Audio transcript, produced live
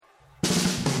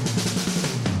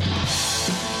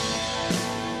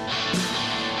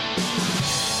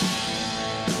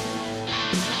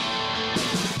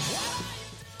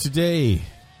Today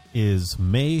is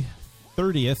May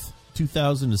 30th,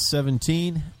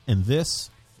 2017, and this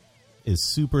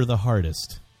is Super the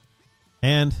Hardest.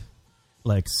 And,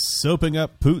 like soaping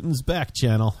up Putin's back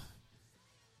channel,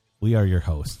 we are your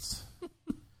hosts,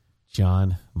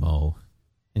 John, Mo,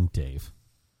 and Dave.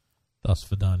 Das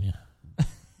Vidania.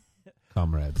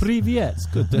 Comrades. Привет. It's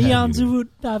good to have you here.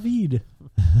 David.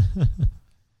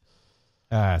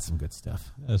 Some good stuff.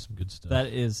 That's some good stuff. That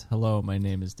is hello, my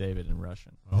name is David in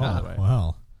Russian. Oh, by the way.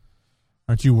 wow.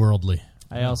 Aren't you worldly?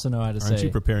 I also know how to Aren't say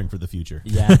you preparing for the future?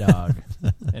 yeah dog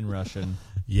in Russian.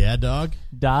 Yeah, dog?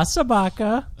 Da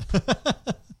собака.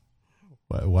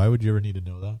 Why would you ever need to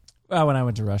know that? Well, when I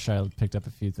went to Russia, I picked up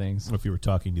a few things. Or if you were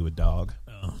talking to a dog.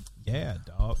 Oh. Yeah,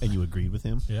 dog. And you agreed with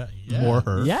him? Yeah. Or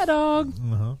her. Yeah dog.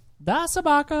 Uh-huh. Da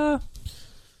собака.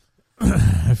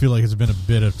 I feel like it's been a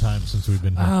bit of time since we've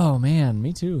been here. Oh man,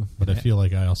 me too. But I feel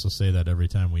like I also say that every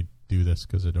time we do this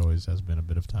because it always has been a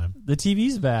bit of time. The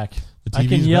TV's back. The I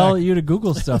can TV's yell back. at you to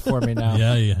Google stuff for me now.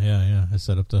 Yeah. I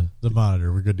set up the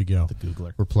monitor. We're good to go. The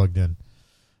Googler. We're plugged in.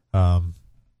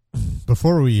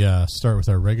 Before we start with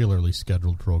our regularly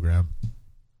scheduled program,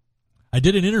 I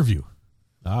did an interview.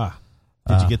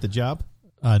 Did you get the job?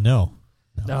 No.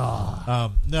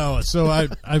 Oh. No. So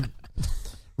I've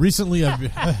recently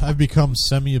I've become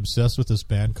semi-obsessed with this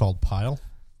band called Pile.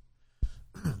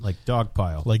 Like dog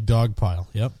pile. Like Dog Pile.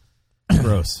 Yep.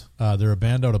 Gross. They're a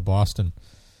band out of Boston.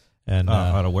 And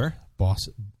Out of where?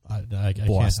 Boston. I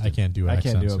Boston. can't do I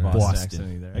accents. can't do a right? Boston Boston.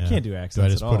 accent either. Yeah. I can't do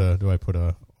accents Do I put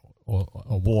a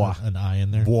Bois. an I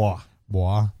in there? Bois.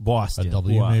 A Boston.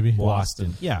 W Bois. maybe?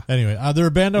 Boston. Yeah. Anyway, they're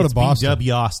a band out It's of Boston.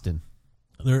 B.W. Austin.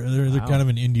 They're Wow. kind of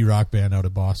an indie rock band out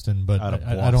of Boston, but Out of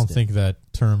I don't Boston. think that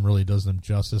term really does them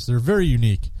justice. They're very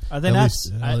unique. Are they at not?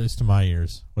 At least to my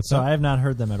ears. What's So that? I have not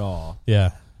heard them at all.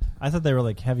 Yeah. I thought they were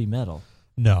like heavy metal.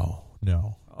 No.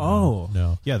 Oh.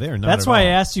 No. Yeah, they are not. That's at why I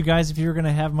all. ask you guys if you were going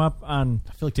to have them up on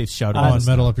I feel like Dave's shouting On at On us.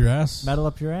 Metal Up Your Ass? metal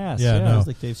up your ass. Yeah, It no. feels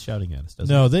like Dave's shouting at us,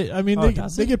 doesn't No, it?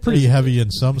 does they it? get pretty heavy in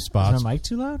some Is spots. my mic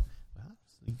too loud?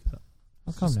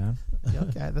 I'll calm down. Yeah,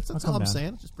 okay, that's I'll all calm I'm down.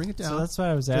 saying. Just bring it down. So that's why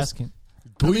I was asking.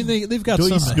 I mean, they've got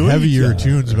Dois, some dois, heavier yeah.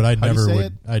 tunes, but How do you say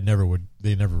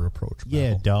they never approach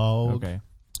yeah, metal. dog. Okay.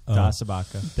 Da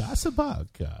sabaka. Das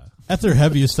Sabaka. At their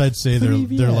heaviest, I'd say they're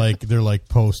Привет. they're like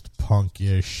post punk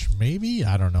ish. Maybe,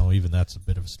 I don't know. Even that's a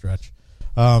bit of a stretch.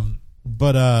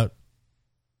 But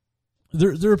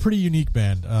they're a pretty unique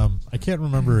band. I can't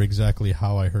remember exactly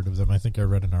how I heard of them. I think I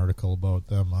read an article about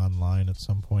them online at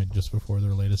some point just before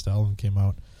their latest album came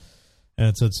out, and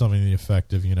it said something to the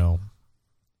effect of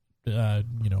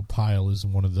Pile is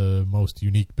one of the most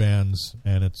unique bands,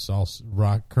 and it's also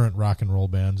current rock and roll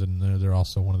bands, and they're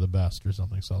also one of the best or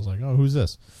something. So I was like, oh, who's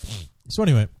this? So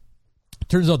anyway,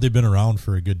 turns out they've been around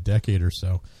for a good decade or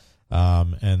so,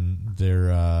 and they're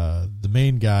the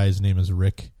main guy's name is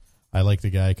Rick. I like the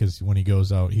guy because when he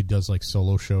goes out, he does like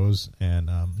solo shows, and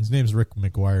his name's Rick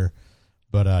Maguire,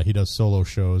 but he does solo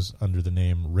shows under the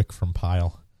name Rick from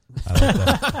Pile. I like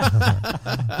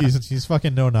that. he's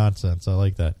fucking no nonsense. I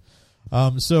like that.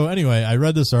 So anyway, I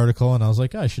read this article and I was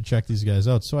like, I should check these guys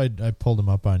out. So I pulled them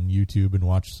up on YouTube and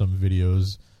watched some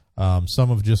videos,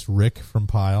 some of just Rick from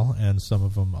Pile and some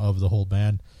of them of the whole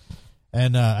band.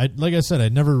 And like I said,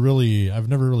 I've never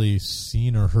really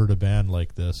seen or heard a band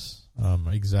like this,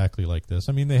 exactly like this.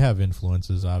 I mean, they have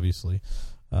influences, obviously.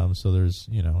 So there's,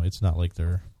 it's not like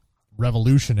they're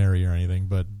revolutionary or anything,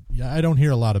 but yeah, I don't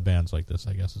hear a lot of bands like this,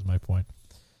 I guess is my point.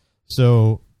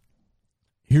 So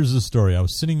here's the story. I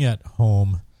was sitting at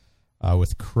home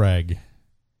with Craig,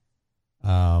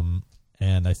 and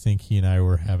I think he and I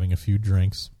were having a few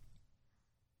drinks.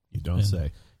 You don't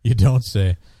say. You don't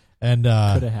say. And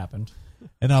Could have happened.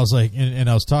 and I was like, and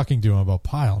I was talking to him about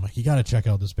Pile. I'm like, you got to check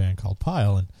out this band called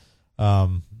Pile.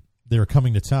 And they were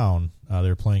coming to town. They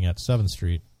were playing at 7th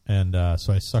Street. And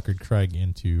so I suckered Craig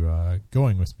into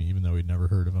going with me, even though we'd never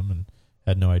heard of him and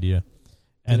had no idea.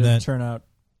 Did And then it turn out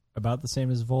about the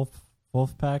same as Wolfpack?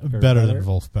 Or better than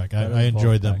Wolfpack. Better I than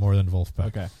enjoyed Wolfpack. them more than Wolfpack.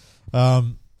 Okay.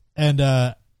 And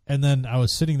then I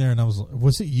was sitting there, and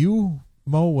was it you,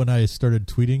 Mo, when I started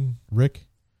tweeting Rick?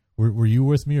 Were you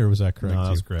with me, or was that Craig? No, that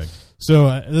too? was Greg.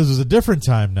 So this is a different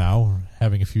time now,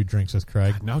 having a few drinks with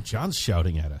Craig, Now John's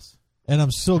shouting at us. and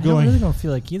I'm still I going. really don't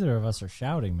feel like either of us are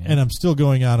shouting, man. And I'm still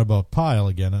going on about Pile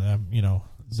again, and I'm,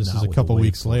 this Not is a what couple the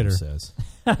weeks waveform later, Says.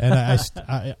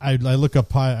 and I look up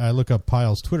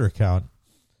Pile's Twitter account,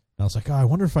 and I was like, oh, I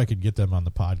wonder if I could get them on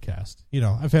the podcast.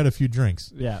 I've had a few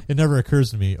drinks. yeah. It never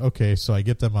occurs to me. Okay, so I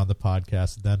get them on the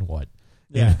podcast, then what?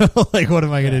 Yeah. Like, what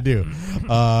am I going to do?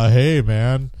 Hey,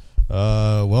 man,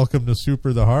 welcome to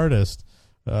Super the Hardest,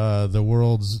 the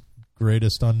world's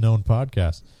greatest unknown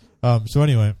podcast. So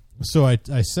anyway, so I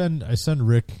send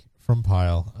Rick from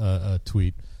Pile a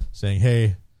tweet saying,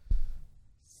 "Hey,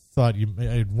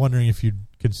 wondering if you'd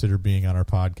consider being on our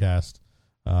podcast."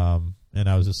 And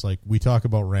I was just like, "We talk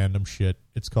about random shit.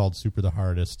 It's called Super the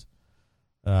Hardest.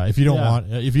 If you don't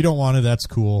want it, that's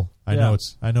cool. I know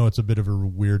it's a bit of a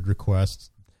weird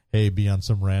request. Hey, be on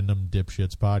some random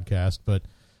dipshits podcast, but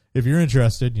if you're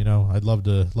interested, I'd love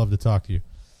to talk to you."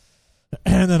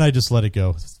 And then I just let it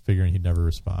go, figuring he'd never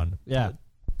respond. Yeah.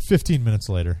 15 minutes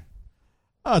later,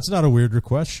 "Oh, it's not a weird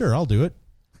request. Sure, I'll do it."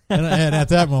 And at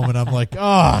that moment, I'm like,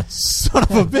 "Oh, son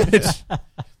of a bitch."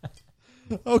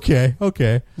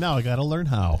 Okay. Now I got to learn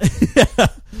how.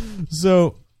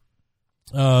 So,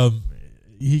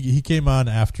 he came on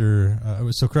after.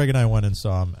 So Craig and I went and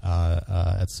saw him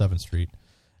at 7th Street,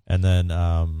 and then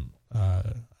I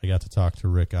got to talk to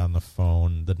Rick on the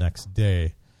phone the next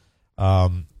day.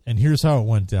 And here's how it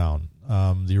went down.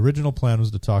 The original plan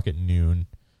was to talk at noon.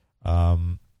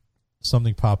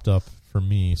 Something popped up for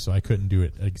me, so I couldn't do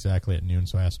it exactly at noon.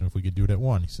 So I asked him if we could do it at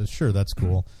 1. He says, "Sure, that's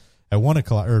cool." At 1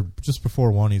 o'clock, or just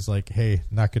before 1, he's like, "Hey,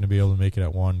 not going to be able to make it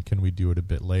at 1. Can we do it a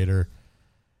bit later?"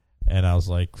 And I was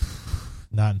like,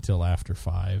 "Not until after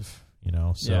 5." And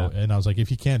I was like,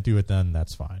 "If you can't do it, then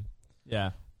that's fine."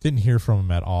 Yeah. Didn't hear from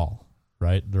him at all,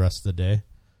 right? The rest of the day.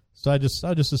 So I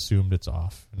just assumed it's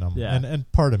off.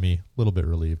 And part of me, a little bit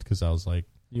relieved, because I was like,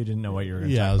 you didn't know what you were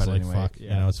going to talk talk about. about anyway. Fuck,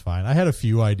 it's fine. I had a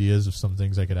few ideas of some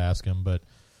things I could ask him, but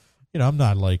I'm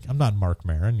not Mark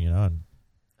Maron, and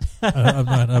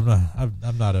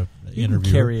I'm not a you interviewer.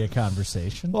 Can carry a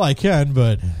conversation. Well, I can,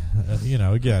 but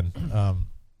again,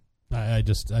 I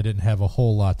didn't have a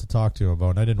whole lot to talk to him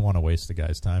about, and I didn't want to waste the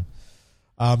guy's time.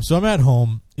 So I'm at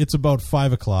home. It's about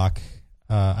 5 o'clock.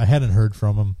 I hadn't heard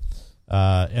from him,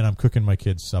 and I'm cooking my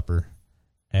kids' supper.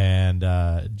 And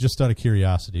just out of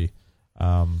curiosity,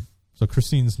 so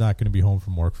Christine's not going to be home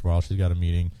from work for a while. She's got a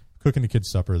meeting. Cooking the kids'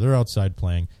 supper. They're outside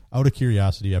playing. Out of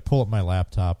curiosity, I pull up my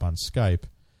laptop on Skype.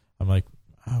 I'm like,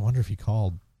 I wonder if he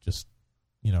called, just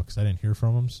because I didn't hear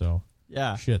from him. So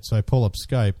yeah, shit. So I pull up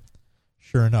Skype.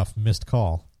 Sure enough, missed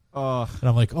call. And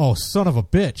I'm like, oh, son of a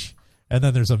bitch. And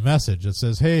then there's a message that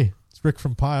says, "Hey, it's Rick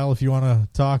from Pile. If you want to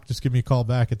talk, just give me a call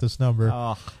back at this number."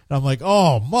 And I'm like,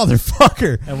 oh,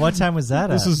 motherfucker. And what time was that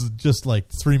This is just like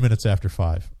 3 minutes after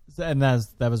 5. And that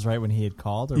was right when he had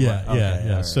called? Or Yeah, what?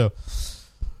 yeah. Right.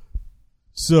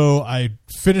 So I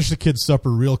finished the kids' supper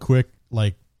real quick,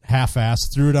 like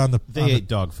half-assed, threw it on the... They ate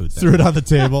dog food. Threw it on the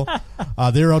table.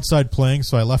 They were outside playing,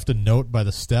 so I left a note by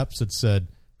the steps that said,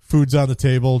 "Food's on the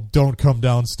table. Don't come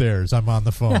downstairs. I'm on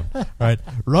the phone." Right?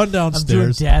 Run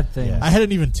downstairs. I'm doing dad things. I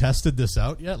hadn't even tested this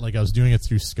out yet. Like, I was doing it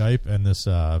through Skype and this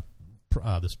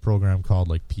this program called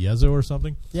like Piezo or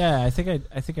something. Yeah, I think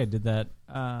I did that.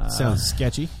 Sounds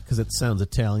sketchy because it sounds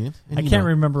Italian. And I can't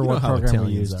remember what program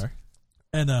we used.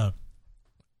 And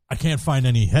I can't find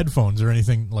any headphones or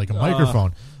anything like a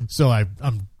microphone. So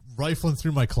I'm rifling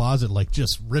through my closet, like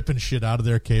just ripping shit out of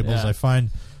their cables. Yeah. I find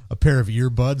a pair of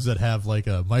earbuds that have like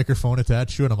a microphone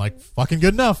attached to it. I'm like, fucking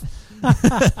good enough.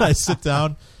 I sit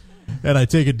down and I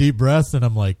take a deep breath and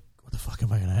I'm like, what the fuck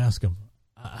am I going to ask him?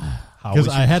 How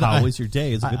was your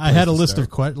day? Is a good I had a place to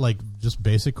list start. of just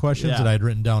basic questions Yeah. that I had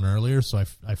written down earlier, so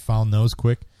I found those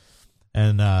quick,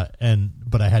 but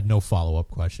I had no follow up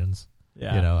questions.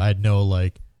 Yeah. I had no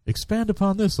like expand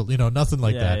upon this, nothing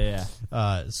like that.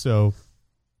 Yeah. So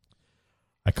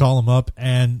I call him up,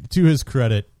 and to his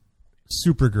credit,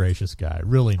 super gracious guy,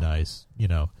 really nice.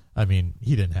 I mean,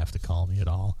 he didn't have to call me at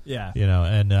all. Yeah.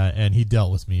 And he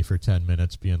dealt with me for 10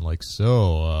 minutes, being like,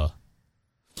 "So,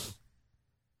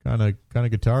 kind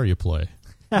of guitar you play?"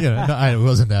 It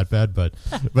wasn't that bad, but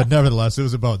nevertheless, it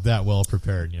was about that well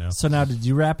prepared. So now, did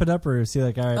you wrap it up, or was he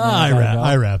like, "All right,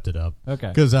 I wrapped it up. Okay.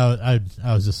 Because I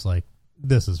was just like,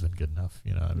 this has been good enough.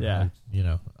 Yeah.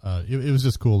 It was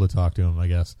just cool to talk to him, I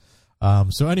guess.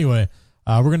 So anyway,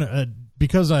 we're gonna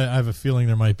because I have a feeling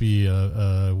there might be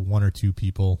one or two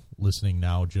people listening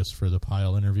now just for the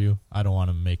Pile interview. I don't want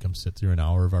to make them sit through an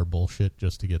hour of our bullshit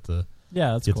just to get to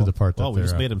the part that we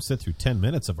just made them sit through 10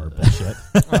 minutes of our bullshit.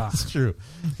 That's true.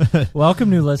 Welcome,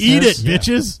 new listeners. Eat it,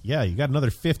 bitches. Yeah, you got another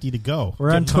 50 to go.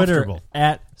 We're on Twitter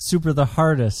at Super the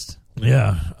Hardest.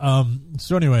 Yeah.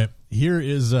 So anyway, here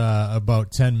is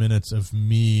about 10 minutes of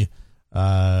me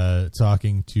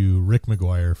talking to Rick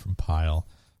Maguire from Pile.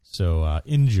 So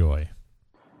enjoy.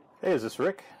 Hey, is this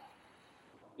Rick?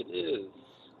 It is.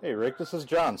 Hey, Rick, this is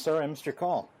John. Sorry I missed your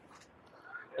call.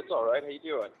 That's all right. How you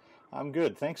doing? I'm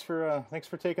good. Thanks for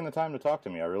taking the time to talk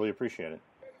to me. I really appreciate it.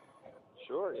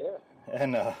 Sure, yeah.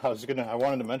 And I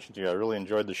wanted to mention to you, I really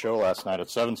enjoyed the show last night at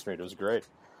 7th Street. It was great.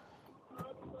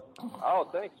 Oh,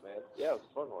 thanks, man. Yeah, it was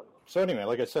a fun one. So anyway,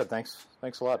 like I said, thanks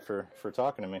a lot for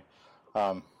talking to me.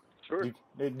 Sure.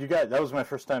 You guys, that was my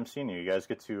first time seeing you. You guys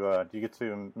get to do you get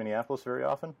to Minneapolis very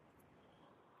often?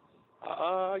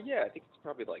 Yeah, I think it's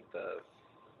probably like the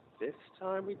 5th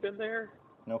time we've been there.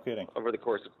 No kidding. Over the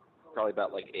course of probably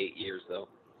about like 8 years, though.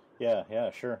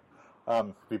 Yeah, sure.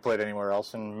 Have you played anywhere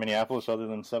else in Minneapolis other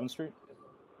than 7th Street?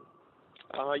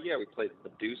 Yeah, we played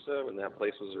Medusa when that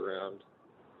place was around.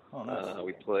 Oh, nice.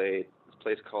 We played this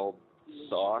place called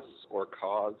Sauce or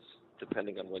Cause,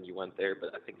 depending on when you went there,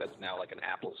 but I think that's now like an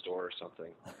Apple store or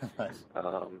something. Nice.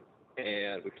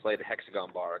 And we played the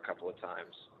Hexagon Bar a couple of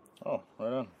times. Oh,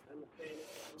 right on.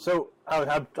 So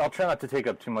I'll try not to take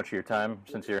up too much of your time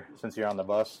since you're on the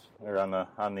bus or in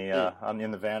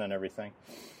the van and everything.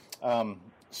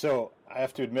 So I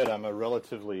have to admit I'm a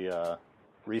relatively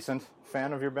recent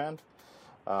fan of your band.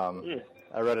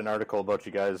 I read an article about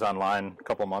you guys online a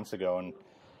couple months ago,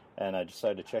 and I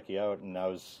decided to check you out, and I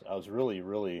was really,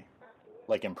 really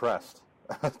like impressed,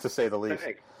 to say the least.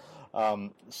 Thanks.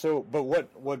 But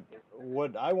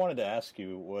what I wanted to ask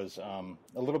you was a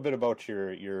little bit about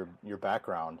your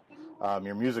background,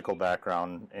 your musical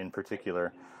background in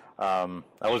particular. I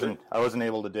wasn't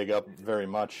able to dig up very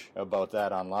much about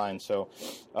that online. So,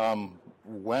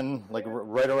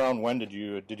 right around when did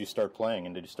you start playing,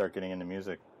 and did you start getting into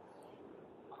music?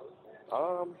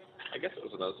 I guess it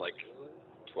was when I was like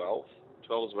 12.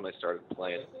 12 was when I started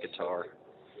playing guitar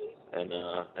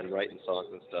and writing songs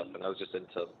and stuff, and I was just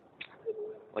into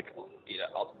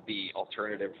the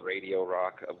alternative radio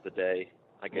rock of the day,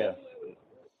 I guess. Yeah.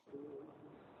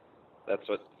 That's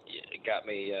what got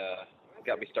me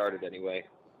started anyway.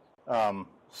 So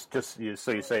you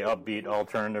say upbeat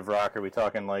alternative rock. Are we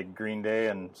talking like Green Day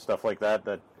and stuff like that?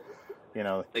 That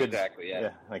kids, exactly,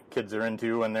 yeah. Like kids are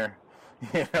into when they're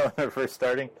when they're first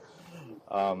starting.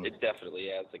 It definitely,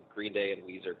 yeah. It's like Green Day and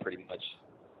Weezer, pretty much.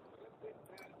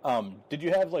 Did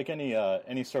you have like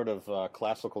any sort of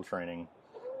classical training?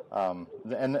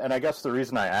 And I guess the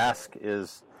reason I ask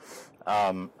is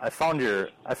I found your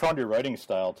writing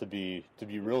style to be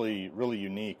really, really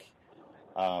unique,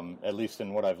 at least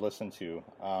in what I've listened to.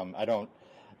 I don't,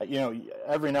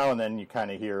 every now and then you kind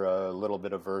of hear a little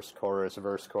bit of verse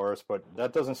chorus, but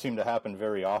that doesn't seem to happen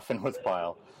very often with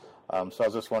Pyle. So I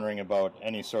was just wondering about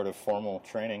any sort of formal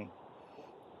training.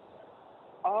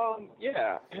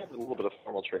 Yeah, I had a little bit of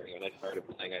formal training when I started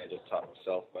playing. I just taught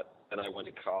myself, but then I went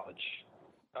to college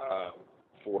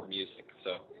for music,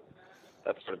 so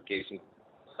that sort of gave some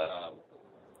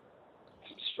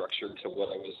structure to what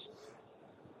I was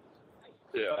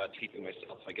teaching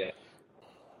myself, I guess.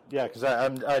 Yeah, because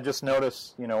I just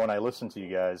noticed, when I listen to you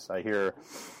guys, I hear,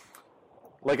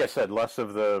 like I said, less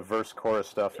of the verse chorus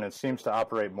stuff, and it seems to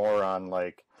operate more on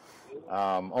like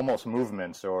almost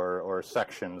movements or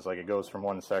sections, like it goes from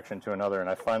one section to another, and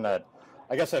I find it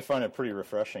pretty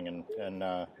refreshing and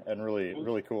really,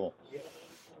 really cool.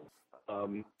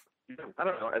 I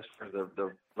don't know, as for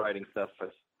the writing stuff, I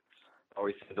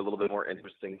always find it a little bit more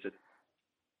interesting to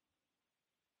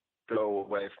go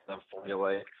away from the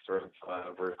formulaic sort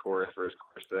of verse chorus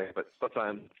thing, but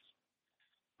sometimes,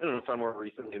 I don't know, I found more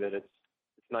recently that it's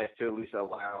nice to at least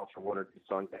allow for one or two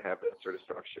songs to have that sort of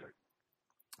structure.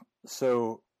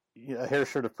 So, A Hair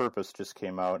Short of Purpose just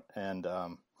came out, and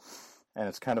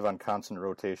it's kind of on constant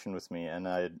rotation with me. And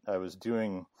I was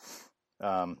doing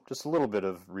just a little bit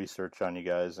of research on you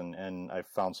guys, and I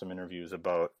found some interviews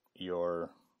about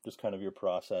your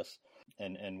process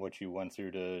and what you went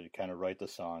through to kind of write the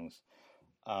songs.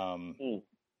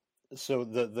 So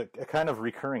the kind of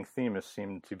recurring theme has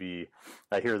seemed to be,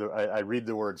 I read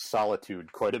the word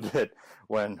solitude quite a bit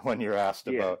when you're asked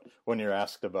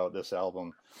about this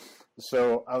album.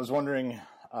 So I was wondering,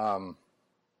 I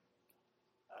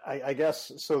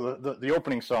guess, so the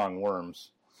opening song,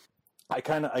 Worms, I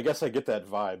guess I get that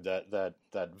vibe,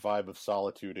 that vibe of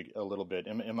solitude a little bit.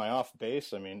 Am I off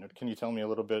base? I mean, can you tell me a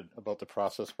little bit about the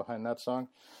process behind that song?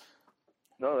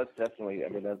 No, that's definitely,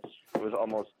 it was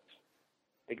almost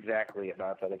exactly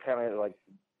about that. It kind of like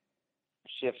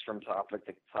shifts from topic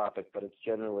to topic, but it's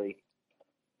generally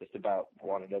just about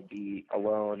wanting to be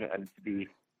alone and to be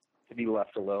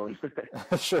left alone.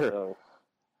 Sure.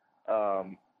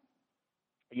 So,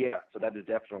 yeah, so that is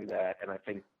definitely that, and I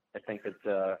think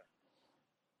that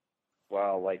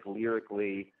while like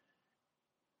lyrically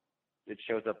it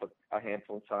shows up a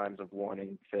handful of times of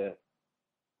wanting to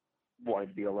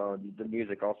be alone, the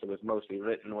music also was mostly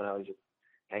written when I was just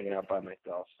hanging out by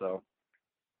myself. So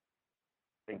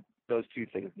I think those two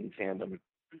things in tandem.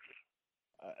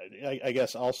 I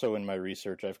guess also in my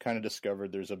research, I've kind of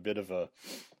discovered there's a bit of a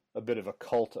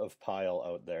cult of Pyle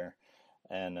out there,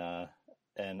 and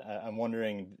And I'm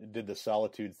wondering, did the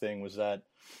solitude thing, was that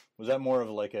more of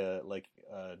like a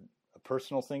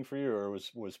personal thing for you, or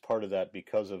was part of that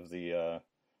because of the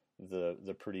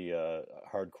pretty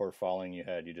hardcore following you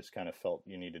had? You just kind of felt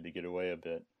you needed to get away a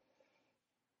bit.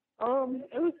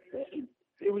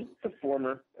 It was the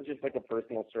former. It's just like a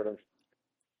personal sort of.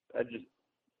 I just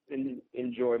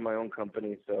enjoy my own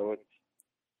company, so it's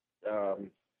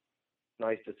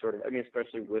nice to sort of. I mean,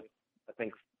 especially with, I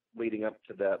think, leading up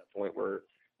to that point where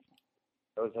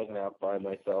I was hanging out by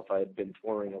myself. I had been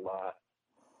touring a lot,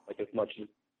 like as much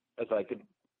as I could,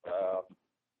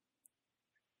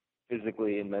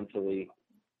 physically and mentally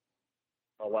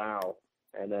allow,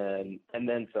 and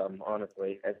then some,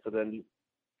 honestly. And so then,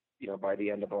 by the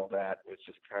end of all that, it was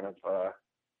just kind of,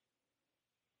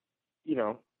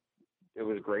 it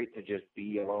was great to just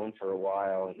be alone for a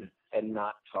while and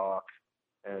not talk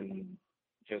and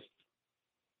just,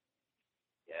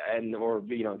 or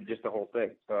just the whole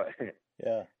thing. So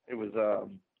yeah, it was, so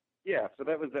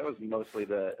that was mostly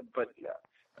but yeah,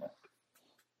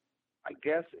 I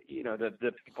guess,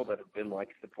 the people that have been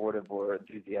like supportive or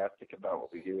enthusiastic about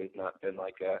what we do has not been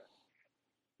like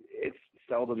it's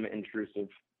seldom intrusive.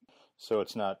 So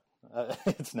it's not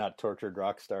tortured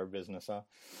rock star business, huh?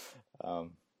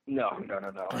 No.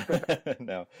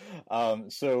 No.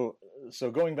 So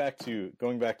going back to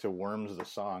Worms, the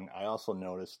song, I also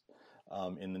noticed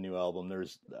in the new album,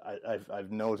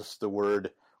 I've noticed the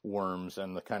word worms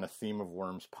and the kind of theme of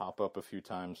worms pop up a few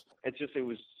times. It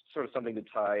was sort of something to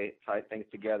tie things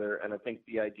together, and I think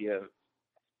the idea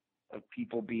of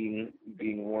people being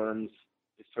worms,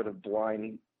 just sort of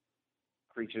blind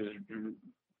creatures,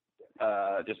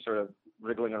 just sort of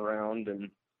wriggling around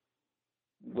and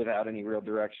without any real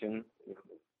direction,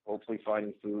 hopefully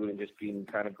finding food and just being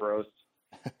kind of gross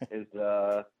is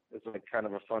like kind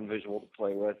of a fun visual to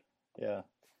play with. Yeah.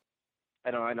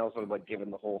 I know sort of like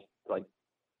given the whole like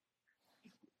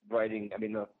writing, I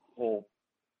mean the whole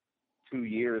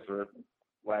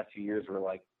last 2 years were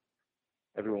like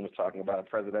everyone was talking about a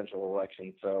presidential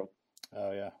election, so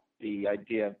oh yeah, the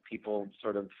idea of people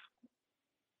sort of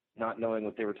not knowing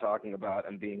what they were talking about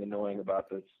and being annoying about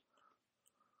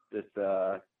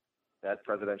that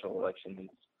presidential election has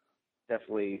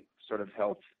definitely sort of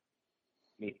helped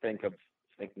me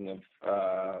thinking of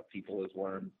people as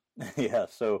worms. Yeah,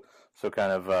 so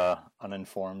kind of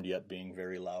uninformed yet being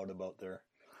very loud about their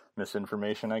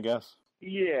misinformation, I guess.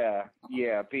 Yeah,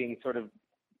 being sort of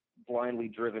blindly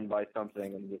driven by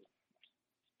something and just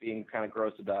being kind of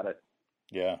gross about it.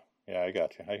 Yeah, I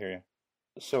got you. I hear you.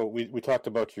 So we talked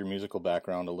about your musical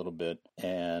background a little bit,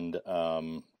 and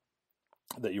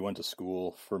that you went to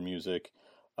school for music.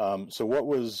 So what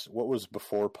was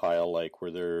before Pile like?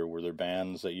 Were there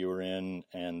bands that you were in,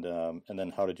 and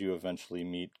then how did you eventually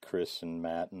meet Chris and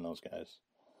Matt and those guys?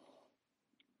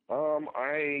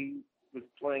 I was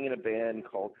playing in a band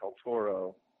called El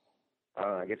Toro.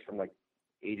 I guess from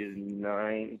age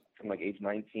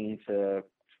 19 to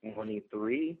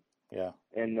 23. Yeah.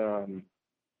 And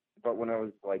but when I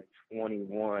was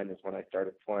 21 is when I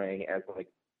started playing as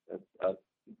a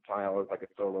Pile as a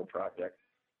solo project.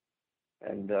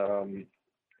 And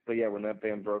but yeah, when that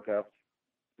band broke up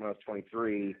when I was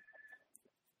 23,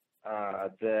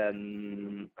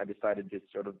 then I decided to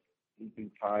sort of do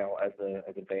Pile as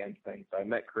a band thing. So I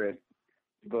met Chris.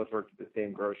 We both worked at the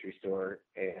same grocery store,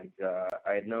 and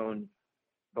I had known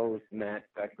both Matt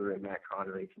Becker and Matt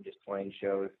Connery from just playing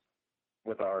shows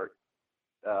with our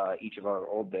each of our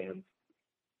old bands.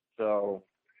 So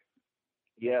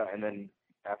yeah, and then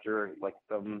after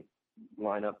some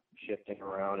lineup shifting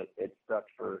around, it stuck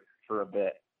for a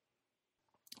bit.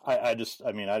 I just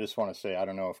want to say, I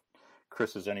don't know if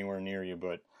Chris is anywhere near you,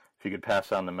 but if you could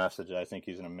pass on the message, I think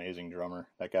he's an amazing drummer.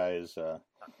 That guy is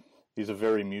he's a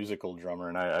very musical drummer,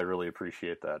 and I really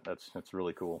appreciate that. That's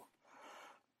really cool.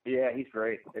 Yeah, he's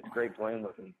great. It's great playing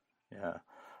with him. Yeah.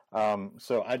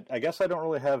 So I guess I don't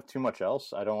really have too much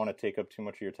else. I don't want to take up too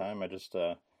much of your time. I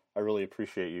really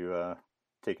appreciate you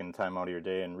taking time out of your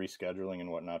day and rescheduling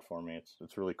and whatnot for me.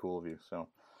 It's really cool of you. So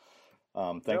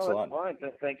thanks a lot. Fine.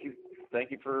 Thank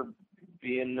you for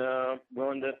being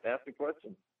willing to ask a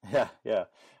question. Yeah.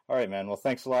 All right, man. Well,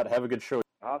 thanks a lot. Have a good show.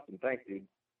 Awesome. Thanks, dude.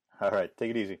 All right.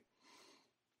 Take it easy.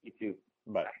 You too.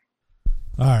 Bye.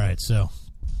 All right. So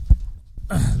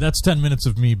that's 10 minutes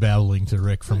of me babbling to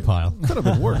Rick from Pile. Could have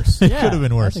been worse. It could have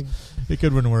been worse. It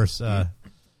could have been worse.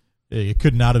 It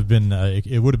could not have been.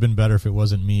 It would have been better if it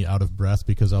wasn't me out of breath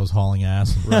because I was hauling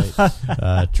ass,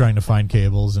 and, trying to find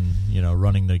cables and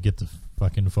running to get the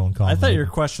fucking phone call. I thought your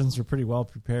questions were pretty well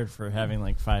prepared for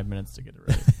having 5 minutes to get it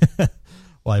ready.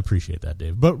 Well, I appreciate that,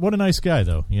 Dave. But what a nice guy,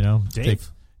 though.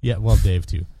 Dave. Dave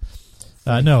too.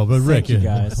 No, but Rick, you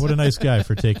guys. what a nice guy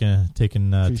for taking 10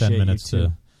 minutes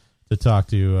to talk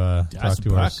to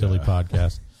our silly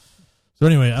podcast. So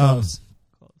anyway,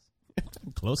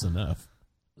 Close enough.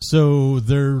 So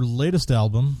their latest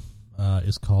album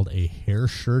is called A Hair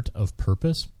Shirt of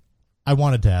Purpose. I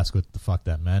wanted to ask what the fuck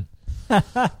that meant,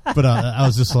 but I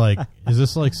was just like, is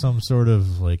this like some sort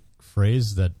of like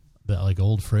phrase that like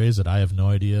old phrase that I have no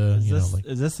idea?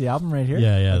 Is this the album right here?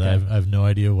 Yeah. Okay. I have no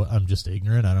idea. I'm just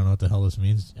ignorant. I don't know what the hell this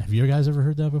means. Have you guys ever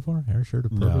heard that before? Hair shirt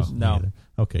of purpose? No. Neither.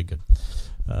 Okay, good.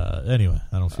 Anyway,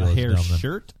 I don't feel A as hair dumb then.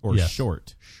 shirt or Yes.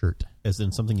 short? Shirt. As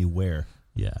in something you wear.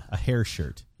 Yeah. A hair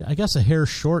shirt I guess a hair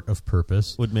short of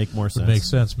purpose would make more sense. would make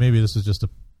sense. Maybe this is just a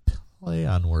play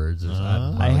on words. I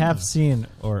don't know. I have seen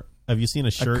Or have you seen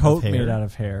a shirt a coat of hair? made out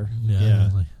of hair. Yeah.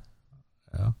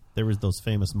 There was those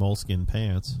famous moleskin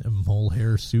pants. A mole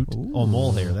hair suit. Oh,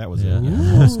 mole hair. That was Yeah.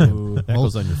 it. Ooh. That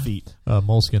goes on your feet.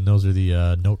 Moleskin, those are the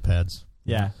notepads.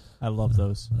 Yeah, I love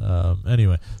those.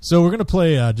 Anyway, so we're gonna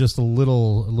play just a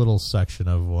little section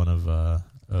of one of the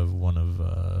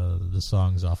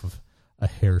songs off of A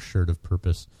Hair Shirt of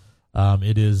Purpose.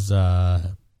 It's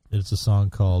a song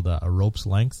called A Rope's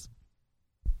Length.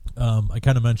 I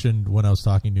kind of mentioned when I was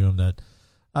talking to him that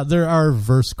there are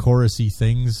verse chorusy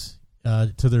things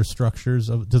to the structures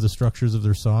of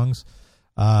their songs,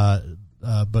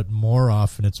 but more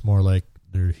often it's more like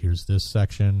here's this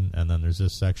section and then there's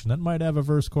this section that might have a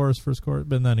verse chorus, but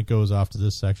then it goes off to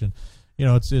this section.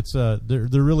 They're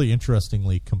really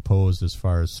interestingly composed as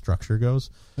far as structure goes.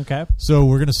 Okay, So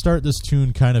we're gonna start this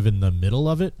tune kind of in the middle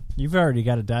of it. you've already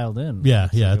got it dialed in. Yeah,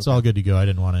 it's all good to go. I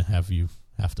didn't want to have you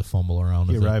have to fumble around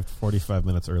He with arrived 45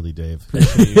 minutes early, Dave.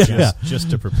 Yeah.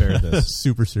 just to prepare it. this.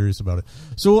 Super serious about it.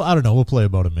 So I don't know. We'll play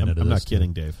about a minute I'm of this. not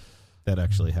kidding, Dave. That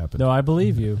actually happened. No, I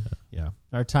believe you. Yeah.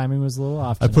 Our timing was a little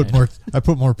off. I put tonight.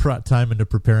 more time into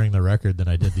preparing the record than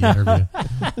I did the interview.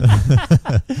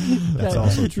 That's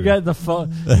also true. You got the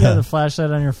phone. You got the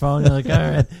flashlight on your phone. You're like, all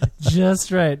right,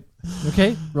 just right.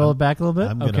 Okay, roll it back a little bit.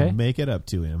 I'm going to Okay, make it up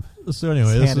to him. So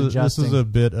anyway, Hand this is adjusting. a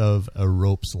bit of A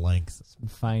Rope's Length some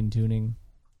fine tuning.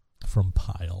 from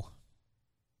Pile.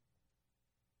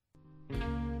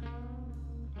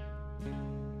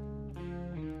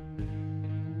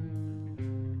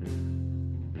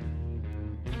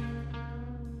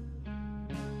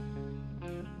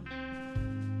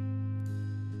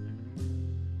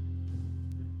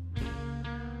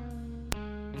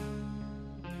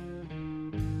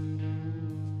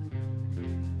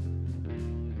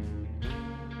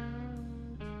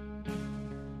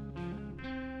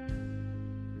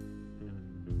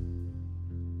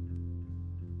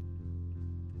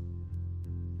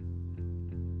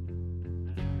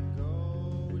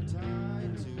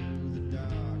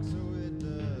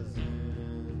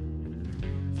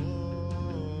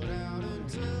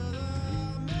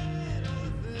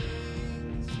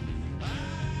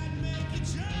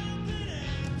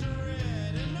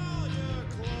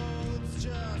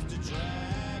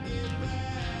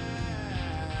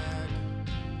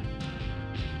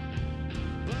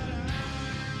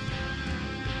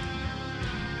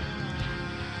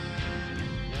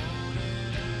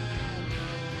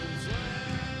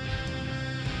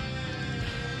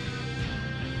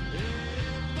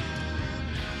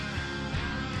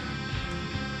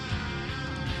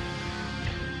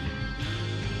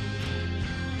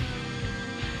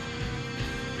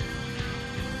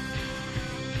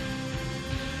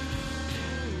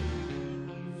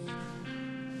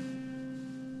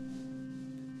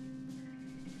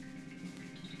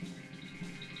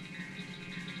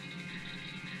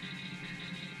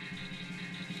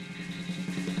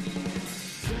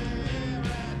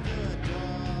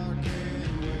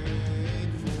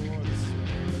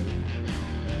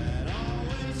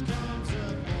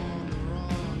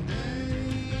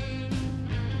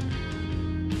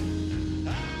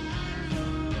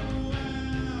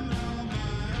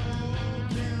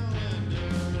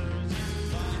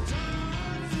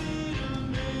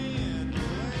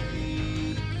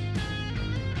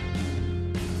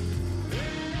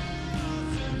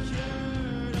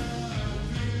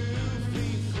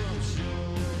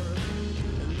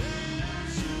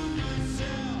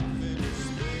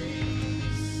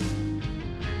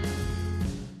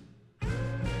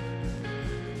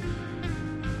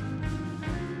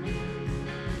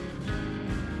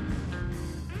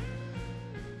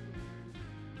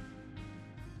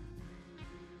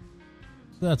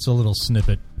 That's a little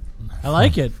snippet. I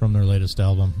like it. From their latest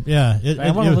album. Yeah,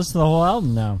 I want to listen to the whole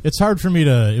album now. It's hard for me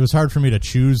to. It was hard for me to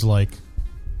choose like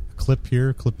a clip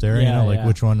here, clip there. Yeah, like yeah.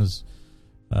 which one is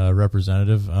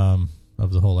representative of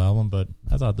the whole album. But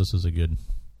I thought this was a good.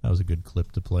 That was a good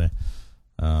clip to play.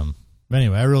 But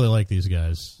anyway, I really like these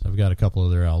guys. I've got a couple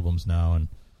of their albums now, and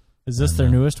Is this their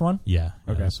newest one? yeah,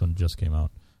 Okay. this one just came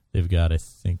out. They've got, I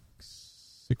think,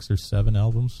 6 or 7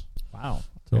 albums Wow.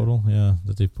 total,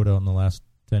 that they've put out in the last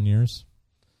 10 years.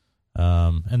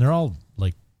 And they're all,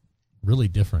 like, really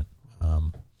different.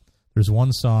 There's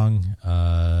one song,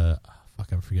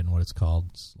 I'm forgetting what it's called.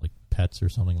 It's like Pets or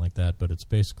something like that, but it's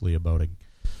basically about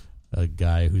a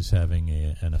guy who's having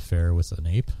an affair with an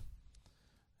ape.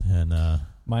 And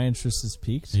My interest is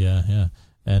piqued. yeah.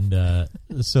 And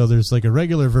so there's like a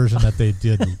regular version that they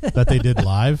did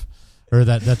live, or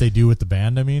that they do with the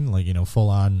band. I mean, like, full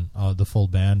on the full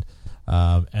band.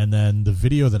 And then the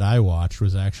video that I watched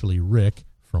was actually Rick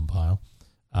from Pile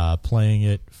playing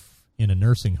it in a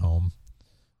nursing home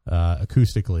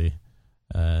acoustically,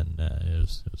 and it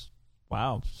was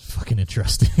Wow. fucking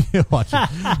interesting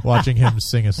watching him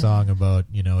sing a song about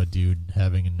a dude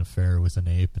having an affair with an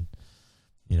ape, and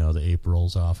the ape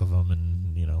rolls off of him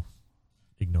and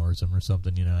ignores him or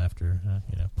something after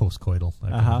post-coital.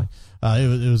 That kind of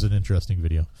thing. It was an interesting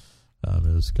video. It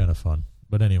was kind of fun.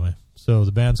 But anyway, so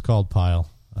the band's called Pile.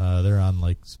 They're on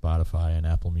like Spotify and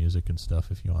Apple Music and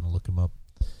stuff if you want to look them up.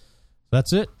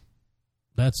 That's it.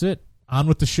 On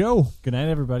with the show. Good night,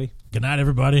 everybody. Good night,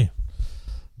 everybody.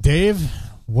 Dave,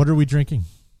 what are we drinking?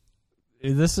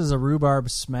 This is a rhubarb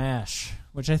smash,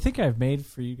 which I think I've made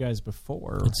for you guys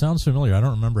before. It sounds familiar. I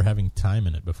don't remember having thyme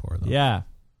in it before, though. Yeah.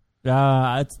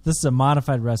 This is a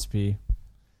modified recipe,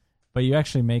 but you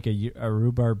actually make a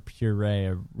rhubarb puree,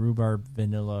 a rhubarb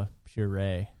vanilla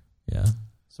puree. Yeah.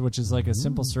 So which is like a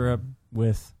simple syrup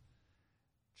with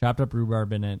chopped up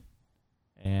rhubarb in it,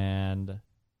 and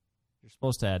you're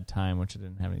supposed to add thyme, which I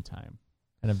didn't have any thyme,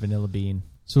 and a vanilla bean.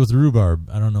 So with rhubarb,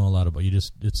 I don't know a lot about.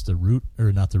 It's the root,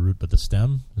 or not the root, but the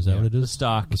stem. Is that what it is? The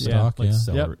stalk. The stalk, Like yeah.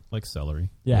 celery. Like celery.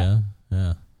 Yeah.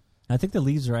 Yeah. I think the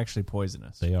leaves are actually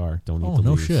poisonous. They are. Don't eat Oh, the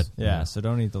no leaves. shit. Yeah, so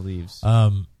don't eat the leaves.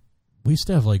 We used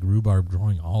to have like rhubarb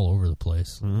growing all over the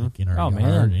place, like in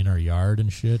our yard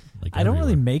and shit. Like I don't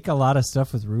really everywhere. make a lot of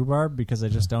stuff with rhubarb because I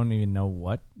just don't even know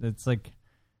what. It's like,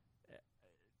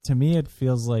 to me, it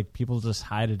feels like people just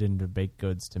hide it into baked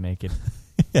goods to make it,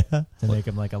 to make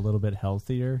them like a little bit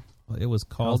healthier. Well, it was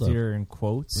called Healthier in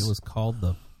quotes. It was called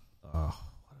the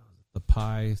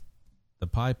pie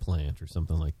plant or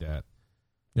something like that.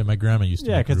 Yeah, my grandma used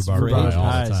to make 'cause rhubarb for pie aged all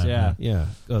pies, the time. yeah. Yeah,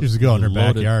 She used to go in her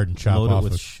backyard and chop load off it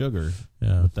with with- sugar.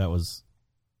 Yeah. But that was,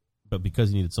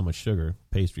 because you needed so much sugar,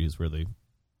 pastry is where they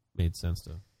made sense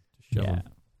to show them.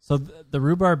 So the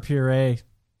rhubarb puree,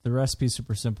 the recipe's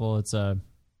super simple. It's a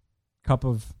cup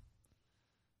of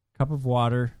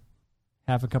water,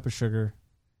 half a cup of sugar,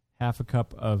 half a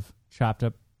cup of chopped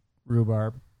up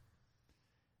rhubarb,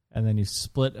 and then you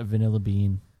split a vanilla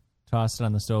bean, toss it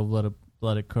on the stove,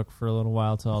 let it cook for a little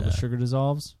while till all the sugar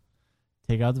dissolves.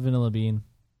 Take out the vanilla bean,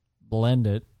 blend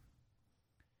it,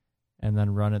 and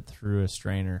then run it through a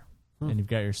strainer. And you've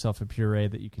got yourself a puree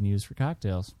that you can use for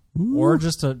cocktails. Ooh. Or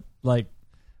just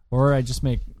or I just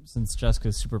make, since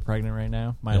Jessica's super pregnant right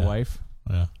now, my wife,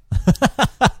 Yeah.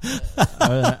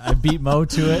 I beat Mo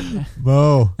to it.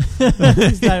 Mo.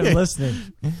 He's not even listening.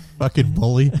 Fucking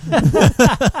bully.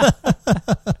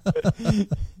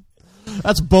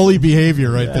 That's bully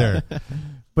behavior right there.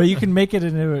 But you can make it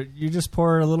you just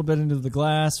pour a little bit into the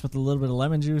glass with a little bit of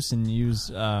lemon juice and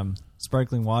use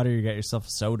sparkling water. You got yourself a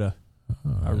soda,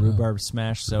 a rhubarb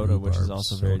smash soda, which is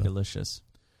also very delicious.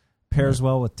 Pairs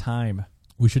well with thyme.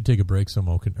 We should take a break so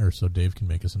Dave can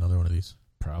make us another one of these.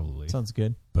 Probably. Sounds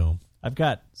good. Boom. I've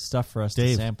got stuff for us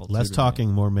Dave, to sample. less too,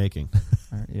 talking, more making.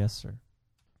 All right, yes, sir.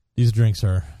 These drinks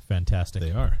are fantastic.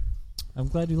 They are. I'm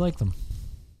glad you like them.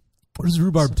 What does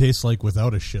rhubarb taste like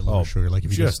without a shitload of sugar? Like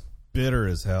if you just bitter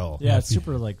as hell. Yeah, it's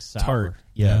super like sour. Tart.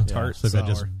 Yeah, tart. So if I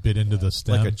just bit into the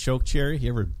stem. Like a choke cherry. You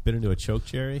ever bit into a choke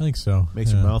cherry? I think so.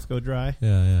 Makes your mouth go dry.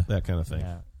 Yeah. That kind of thing.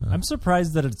 Yeah. I'm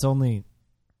surprised that it's only,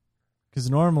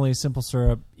 because normally simple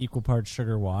syrup equal parts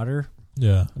sugar, water.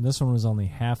 Yeah. And this one was only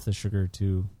half the sugar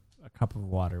to a cup of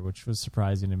water, which was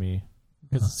surprising to me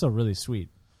because it's still really sweet.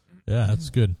 Yeah, that's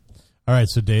good. All right,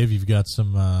 so Dave, you've got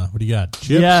some, what do you got?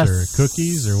 Chips or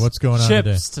cookies or what's going on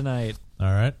today? Chips tonight.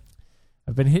 All right.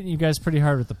 I've been hitting you guys pretty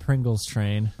hard with the Pringles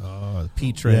train. Oh, the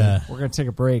pea train. Yeah. We're going to take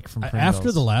a break from Pringles.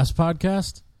 After the last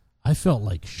podcast, I felt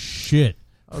like shit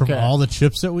from Okay. all the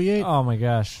chips that we ate. Oh, my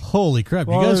gosh. Holy crap.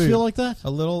 Well, you guys feel like that?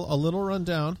 A little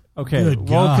rundown. Okay. Good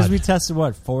well, because God. we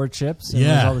tested, 4 chips? And Yeah.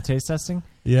 there's all the taste testing?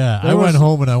 Yeah, There I went was-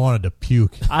 home and I wanted to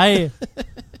puke. I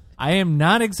am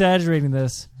not exaggerating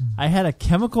this. I had a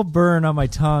chemical burn on my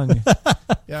tongue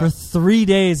for 3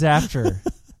 days after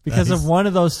because of one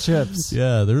of those chips.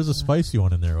 Yeah, there was a spicy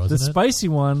one in there, The wasn't it? spicy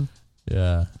one,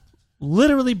 Yeah.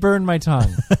 literally burned my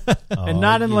tongue. And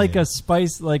not in like yeah. a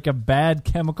spice, like a bad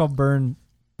chemical burn.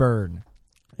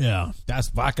 Yeah. Das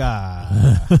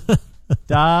Vaca.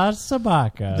 Da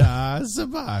Sabaka. Das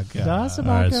Vaca. Da Sabaka.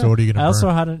 All right, so what are you going to I also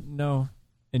burn? had to know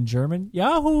in German,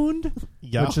 Jahund.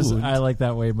 Which is, I like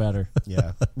that way better.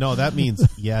 Yeah. No, that means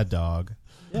yeah, dog.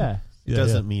 Yeah. It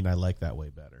doesn't mean I like that way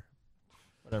better.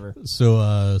 Whatever. So, what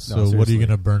are seriously. you going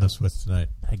to burn us with tonight?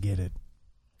 I get it.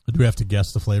 Do we have to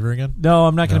guess the flavor again? No,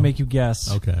 I'm not going to No. make you guess.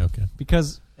 Okay.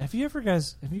 Because have you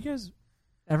guys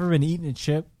ever been eating a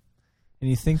chip and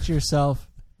you think to yourself,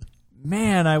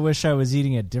 man, I wish I was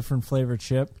eating a different flavored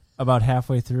chip about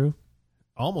halfway through?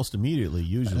 Almost immediately,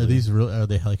 usually. Are these really? Are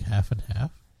they like half and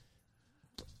half?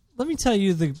 Let me tell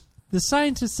you, the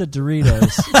scientists at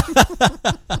Doritos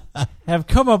have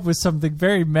come up with something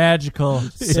very magical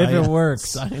if it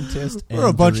works. Scientist. We're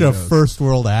a bunch of first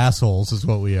world assholes, is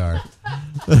what we are.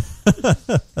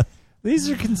 These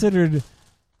are considered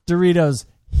Doritos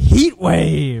Heat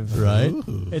Wave. Right?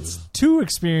 Ooh. It's 2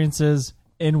 experiences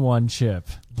in one chip.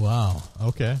 Wow.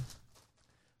 Okay.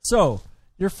 So,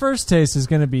 your first taste is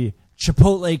going to be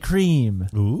Chipotle cream.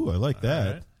 Ooh, I like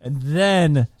that. right. And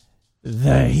then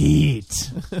the heat.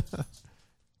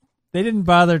 They didn't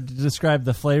bother to describe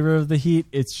the flavor of the heat.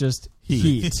 It's just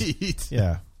heat.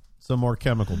 Yeah. Some more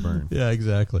chemical burn. Yeah,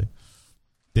 exactly.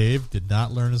 Dave did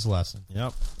not learn his lesson.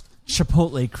 Yep.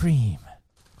 Chipotle cream.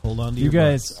 Hold on to You your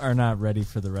guys butts. are not ready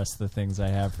for the rest of the things I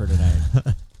have for tonight.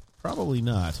 Probably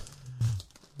not.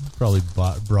 Probably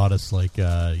brought us like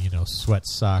sweat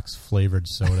socks flavored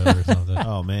soda or something.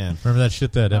 Oh, man. Remember that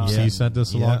shit that MC Yeah. sent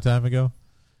us a Yeah. long time ago?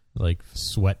 Like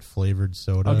sweat flavored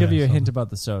soda. I'll give or you a hint something? about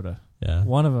the soda. Yeah.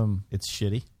 One of them, It's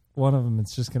shitty.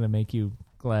 it's just going to make you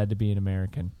glad to be an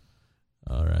American.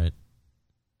 All right.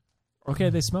 Okay,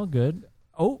 they smell good.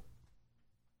 Oh,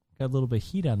 got a little bit of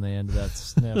heat on the end of that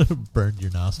sniff. Burned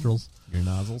your nostrils. Your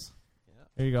nozzles.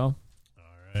 There you go. All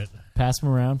right. Pass them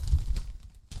around.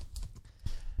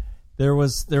 There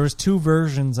was 2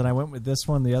 versions, and I went with this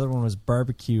one. The other one was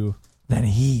barbecue, then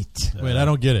heat. Wait, I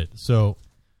don't get it. So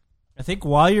I think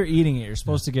while you're eating it, you're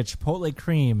supposed to get Chipotle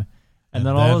cream, and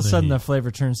then then all of a the sudden heat. the flavor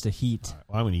turns to heat.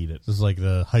 Well, I'm going to eat it. this is like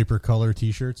the hypercolor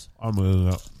T-shirts. I'm moving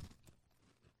up.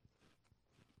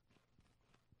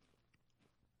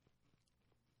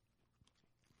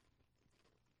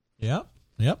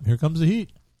 Yep. Here comes the heat.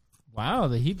 Wow,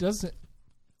 the heat does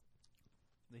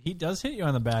hit you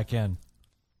on the back end.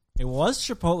 It was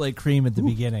Chipotle cream at the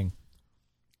beginning.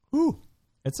 Ooh.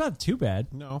 It's not too bad.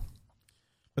 No.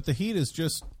 But the heat is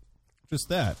just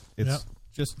that. It's Yep.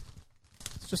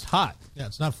 just hot. Yeah,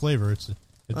 it's not flavor. It's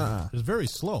Uh-uh. it's very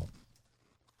slow.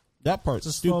 That part's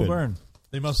It's a stupid. slow burn.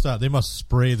 They must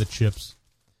spray the chips.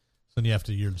 So then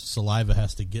your saliva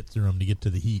has to get through them to get to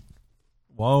the heat.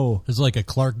 Whoa. It's like a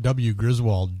Clark W.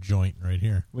 Griswold joint right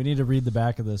here. We need to read the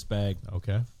back of this bag.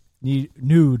 Okay.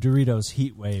 New Doritos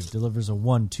Heat Wave delivers a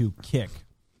 1-2 kick.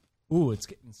 Ooh, it's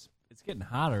getting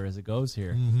hotter as it goes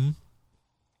here. Mm-hmm.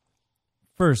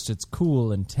 First, it's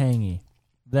cool and tangy.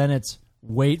 Then it's,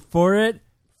 wait for it,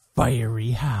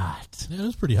 fiery hot. Yeah, it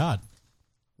was pretty hot.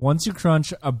 Once you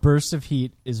crunch, a burst of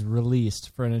heat is released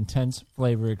for an intense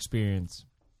flavor experience.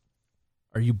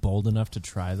 Are you bold enough to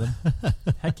try them?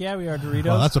 Heck yeah, we are, Doritos.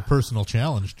 Well, that's a personal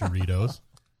challenge, Doritos.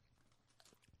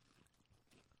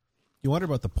 You wonder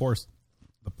about the poor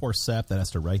sap that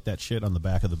has to write that shit on the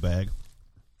back of the bag. And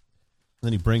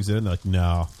then he brings it in. They're like,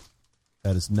 no,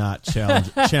 that is not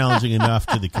challenging enough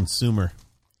to the consumer.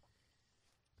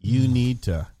 You need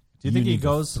to. Do you think he need to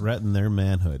goes- threaten their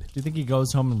manhood? Do you think he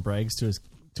goes home and brags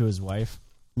to his wife?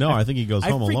 No, I think he goes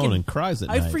home alone and cries at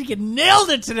I night. freaking nailed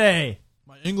it today.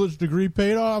 My English degree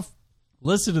paid off.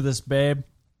 Listen to this, babe.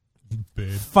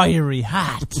 Babe. Fiery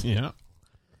hot. Yeah.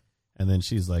 And then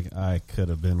she's like, I could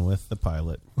have been with the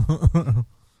pilot.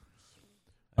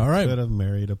 All right. Could have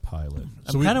married a pilot.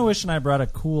 I'm kind of wishing I brought a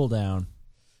cool down.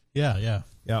 Yeah.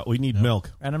 Yeah, we need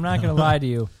milk. And I'm not going to lie to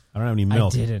you. I don't have any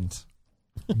milk. I didn't.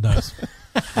 Nice.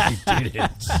 I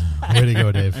didn't. Way to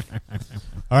go, Dave.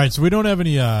 All right, so we don't have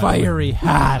any Fiery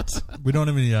hot. we don't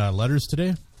have any letters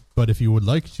today, but if you would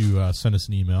like to send us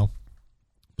an email,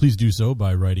 please do so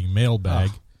by writing mailbag.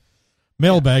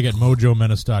 Mailbag at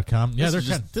mojomenace.com. Yeah, this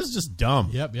is just dumb.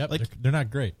 Yep. Like, they're not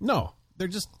great. no,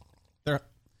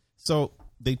 so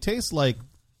they taste like,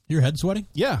 Your head sweating?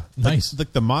 yeah, Nice.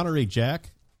 like the Monterey Jack.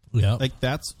 Yeah. Like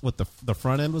that's what the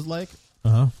front end was like.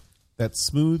 Uh-huh. That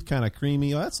smooth, kind of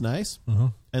creamy. Oh, that's nice. Uh-huh.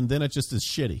 And then it just is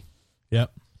shitty.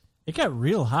 Yep. It got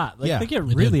real hot. Like Yeah, they get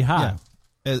it really did. hot.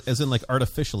 Yeah. As in like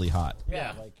artificially hot.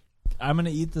 Yeah. Like I'm going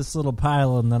to eat this little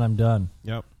pile and then I'm done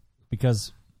Yep.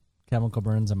 because chemical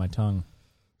burns on my tongue.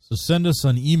 So send us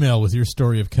an email with your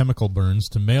story of chemical burns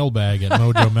to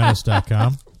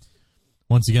mailbag@mojomenace.com.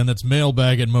 Once again, that's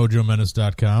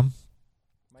mailbag@mojomenace.com.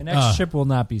 My next chip will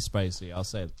not be spicy. I'll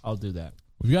do that.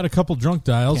 We've got a couple drunk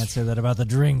dials. Can't say that about the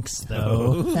drinks,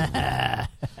 though.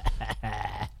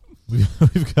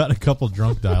 We've got a couple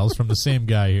drunk dials from the same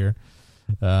guy here.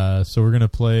 So we're going to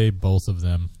play both of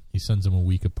them. He sends them a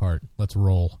week apart. Let's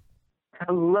roll.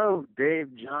 Hello,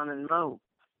 Dave, John, and Mo.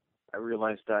 I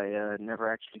realized I never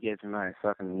actually gave you my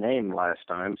fucking name last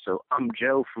time, so I'm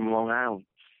Joe from Long Island.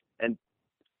 And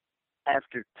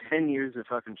after 10 years of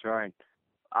fucking trying,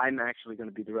 I'm actually going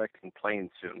to be directing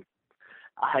planes soon.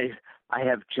 I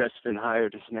have just been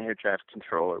hired as an air traffic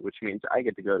controller, which means I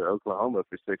get to go to Oklahoma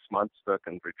for 6 months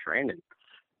fucking for training.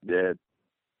 Fuck,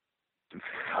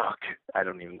 I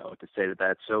don't even know what to say to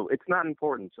that. So it's not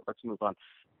important, so let's move on.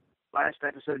 Last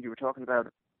episode you were talking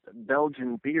about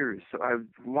Belgian beers, so I was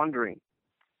wondering,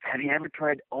 have you ever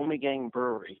tried Omegang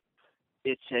Brewery?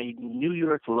 It's a New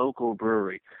York local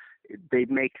brewery. They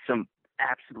make some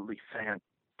absolutely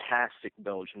fantastic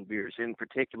Belgian beers. In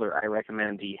particular, I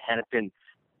recommend the Hennepin,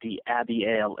 the Abbey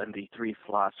Ale, and the Three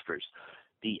Philosophers.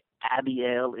 The Abbey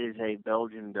Ale is a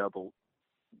Belgian double,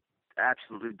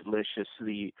 absolutely delicious.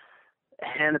 The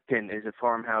Hennepin is a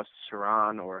farmhouse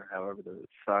Syrah, or however the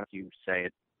fuck you say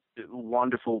it.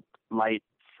 Wonderful, light,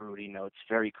 fruity notes,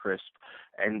 very crisp.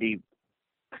 And the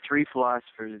Three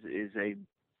Philosophers is a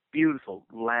beautiful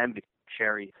lambic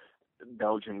cherry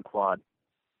Belgian quad.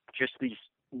 Just these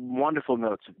wonderful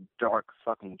notes of dark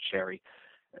fucking cherry.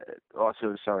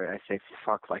 Also, sorry, I say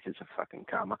fuck like it's a fucking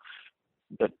comma.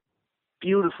 But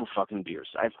beautiful fucking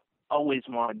beers. I've always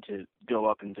wanted to go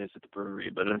up and visit the brewery,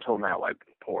 but until now I've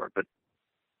been poor. But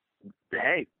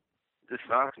hey, this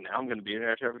fuck, now I'm going to be an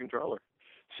air traffic controller.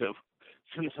 So as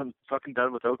soon as I'm fucking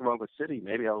done with Oklahoma City,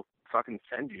 maybe I'll fucking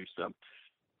send you some.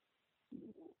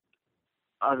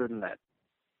 Other than that,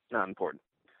 not important.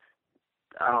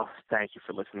 Oh, thank you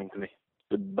for listening to me.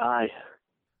 Goodbye.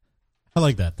 I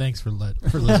like that. Thanks for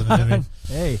listening to me.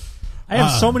 Hey, I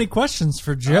have so many questions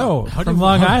for Joe How from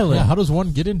Long Island. Yeah, how does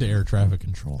one get into air traffic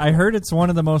control? I heard it's one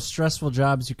of the most stressful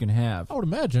jobs you can have. I would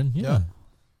imagine, yeah. You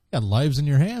got lives in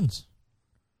your hands.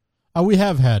 We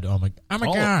have had, all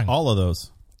of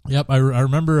those. Yep, I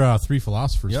remember Three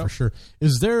Philosophers for sure.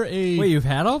 Is there a... Wait, you've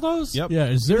had all those? Yep. Yeah,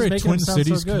 is there a making Twin them sound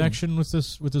Cities so good. connection with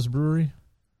this brewery?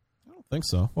 I don't think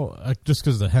so. Well, just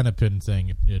because the Hennepin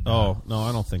thing. No,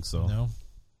 I don't think so. No?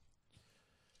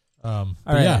 All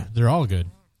right. Yeah, they're all good.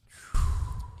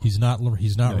 He's not wrong.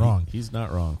 He's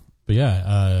not wrong. But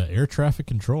yeah, air traffic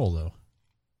control, though.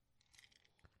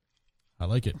 I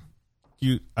like it.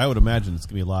 I would imagine it's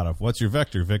going to be a lot of, what's your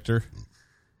vector, Victor?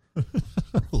 A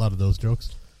lot of those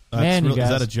jokes. Man, you guys. Is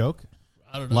that a joke?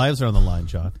 I don't know. Lives are on the line,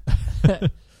 John.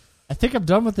 I think I'm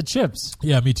done with the chips.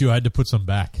 Yeah, me too. I had to put some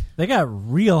back. They got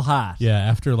real hot. Yeah,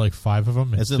 after like 5 of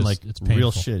them, it's painful.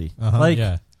 real shitty. Uh-huh, Like-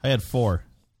 yeah. I had 4.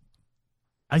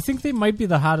 I think they might be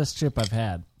the hottest chip I've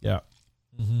had. Yeah.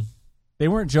 Mm-hmm. They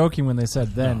weren't joking when they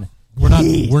said then.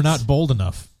 We're not bold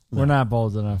enough, We're not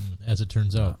bold enough. as it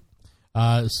turns out.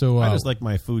 So I just like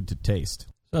my food to taste.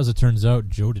 as it turns out,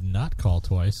 Joe did not call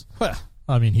twice.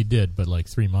 I mean, he did, but like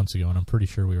 3 months ago, and I'm pretty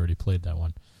sure we already played that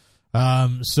one.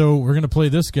 So we're going to play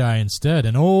this guy instead,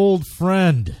 an old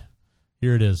friend.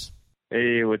 Here it is.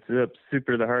 Hey, what's up?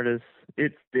 Super the hardest.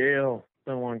 It's Dale. It's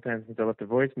been a long time since I left a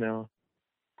voicemail.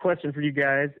 Question for you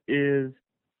guys is,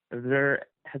 has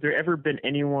there ever been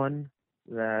anyone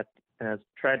that has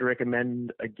tried to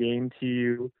recommend a game to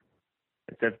you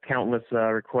instead of countless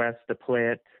requests to play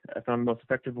it? I found the most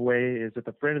effective way is if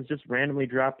a friend has just randomly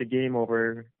dropped a game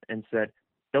over and said,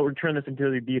 don't return this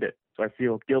until you beat it. So I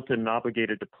feel guilted and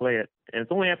obligated to play it. And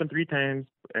it's only happened 3 times,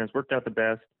 and it's worked out the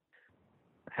best.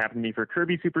 It happened to me for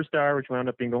Kirby Superstar, which wound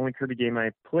up being the only Kirby game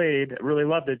I played. I really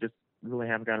loved it, just really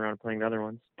haven't gotten around to playing the other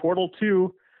ones. Portal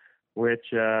 2, which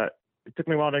it took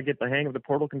me a while to get the hang of the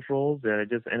Portal controls. I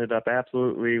just ended up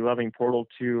absolutely loving Portal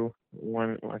 2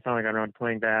 when I finally got around to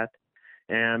playing that.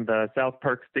 And South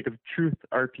Park Stick of Truth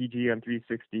RPG on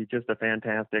 360, just a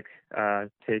fantastic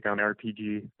take on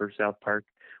RPG for South Park.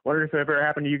 Wonder if it ever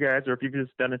happened to you guys, or if you've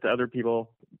just done it to other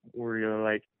people where you're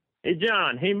like, hey,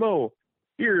 John, hey, Mo,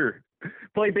 here,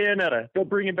 play Bayonetta. Don't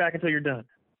bring it back until you're done.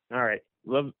 All right.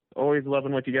 Always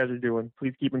loving what you guys are doing.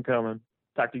 Please keep them coming.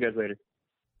 Talk to you guys later.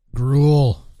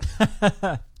 Gruel.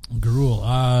 Gruel.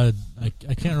 I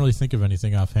can't really think of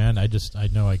anything offhand. I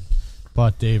know I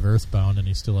bought Dave Earthbound, and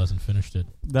he still hasn't finished it.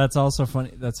 That's also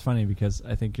funny. That's funny because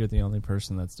I think you're the only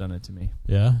person that's done it to me.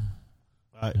 Yeah?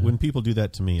 When people do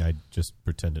that to me, I just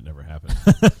pretend it never happened.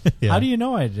 Yeah. How do you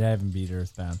know I haven't beat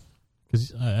Earthbound?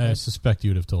 Because I suspect you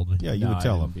would have told me. Yeah, you No, would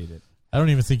tell I them. didn't beat it. I don't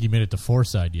even think you made it to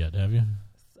 4-side yet, have you?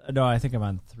 No, I think I'm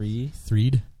on 3.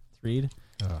 Threed?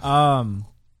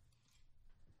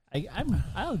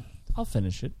 I'll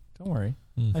finish it. Don't worry.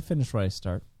 I finish what I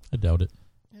start. I doubt it.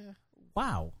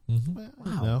 Wow.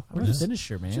 No, I'm a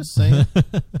finisher, man. just saying.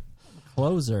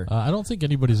 Closer. I don't think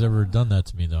anybody's ever done that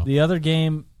to me, though. The other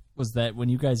game was that when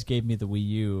you guys gave me the Wii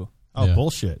U. Oh, Yeah.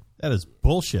 bullshit. That is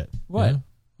bullshit. What? Yeah?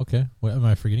 Okay. Wait, am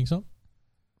I forgetting something?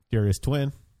 Curious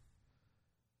Twin.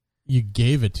 You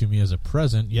gave it to me as a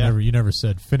present. Yeah. You never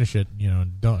said finish it.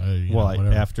 Don't.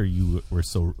 Whatever. After you were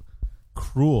so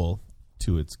cruel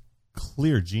to its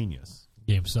clear genius.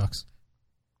 Game sucks.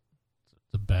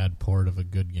 It's a bad port of a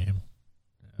good game.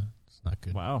 Yeah, it's not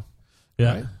good. Wow.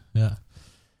 Yeah. Right? Yeah.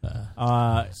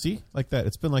 See, like that.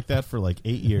 It's been like that for like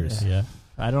 8 years. Yeah.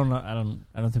 I don't know. I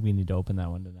don't think we need to open that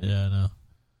one tonight. Yeah. No.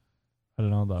 I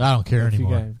don't know though. I don't care If you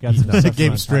anymore. got some The stuff you game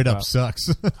wanna straight talk up about. sucks.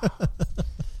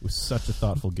 It was such a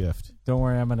thoughtful gift. Don't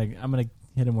worry. I'm gonna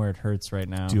hit him where it hurts right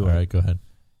now. Do All right, go ahead.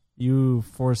 You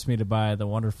forced me to buy the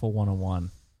Wonderful 101.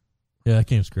 Yeah, that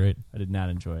game's great. I did not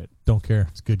enjoy it. Don't care.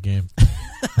 It's a good game.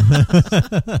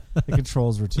 The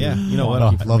controls were too. Yeah, you know what? Oh,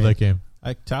 I'll keep it love for me. that game.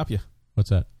 I top you. What's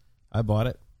that? I bought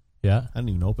it. Yeah, I didn't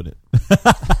even open it.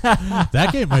 that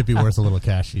game might be worth a little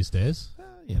cash these days.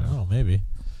 You know. Oh, maybe.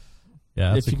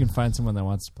 Yeah, If you can find someone that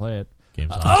wants to play it.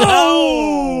 game's awesome.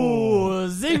 Oh,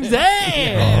 zing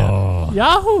zang! Oh.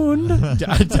 Yahoo!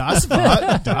 Das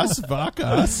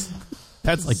Vacas.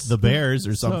 That's like the bears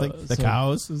or something. The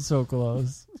cows. So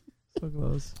close. So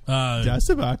close. Das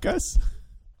Vacas.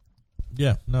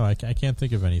 Yeah, no, I can't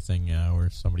think of anything where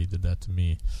somebody did that to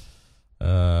me.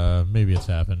 Maybe it's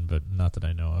happened, but not that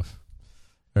I know of.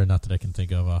 Or not that I can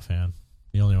think of offhand.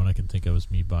 The only one I can think of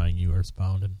is me buying you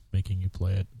Earthbound and making you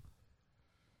play it.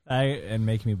 And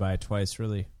making me buy it twice,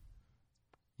 really.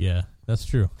 Yeah, that's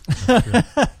true. That's true.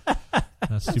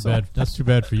 That's too bad. That's too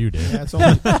bad for you, Dave. Yeah, it's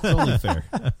only fair.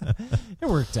 It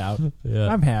worked out. Yeah.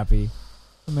 I'm happy.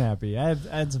 I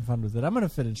had some fun with it. I'm going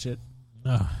to finish it.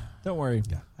 Don't worry.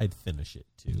 Yeah, I'd finish it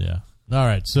too. Yeah. All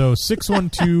right. So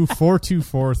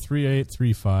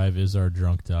 612-424-3835 is our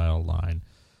drunk dial line.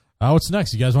 What's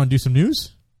next? You guys want to do some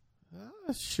news?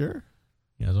 Sure.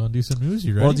 You guys want to do some news?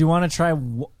 You ready? Well, do you want to try?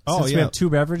 Since we have 2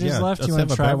 beverages left, do you want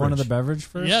to try one of the beverage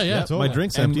first? Yeah, Yep, totally. my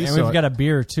drink's And empty. we've so got a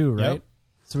beer too, right? Yep.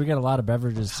 So we got a lot of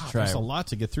beverages to try. There's a lot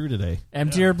to get through today.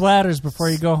 Empty your bladders before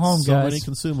you go home, So guys. many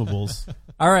consumables.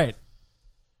 All right.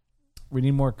 We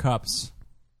need more cups.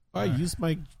 I used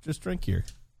my just drink here.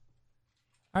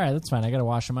 All right, that's fine. I got to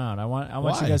wash them out. I want you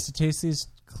Why? guys to taste these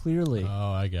clearly.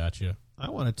 Oh, I got you. I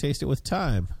want to taste it with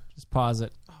time. Just pause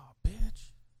it. Oh,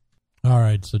 bitch. All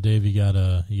right. So Dave, you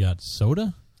got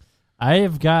soda? I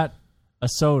have got a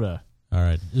soda. All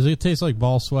right. Does it taste like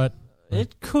ball sweat?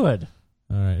 It could.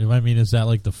 All right. I mean, is that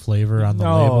like the flavor on the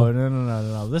No, label?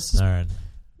 no. This is All right.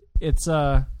 it's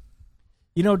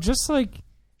just like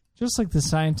the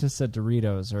scientists at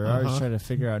Doritos are always trying to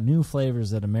figure out new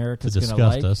flavors that To America's going to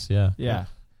disgust like. us, yeah. Yeah.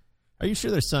 Are you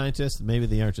sure they're scientists? Maybe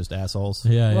they aren't just assholes.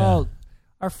 Yeah, Well,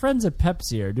 our friends at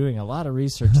Pepsi are doing a lot of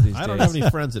research these days. I don't have any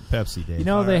friends at Pepsi, Dave. You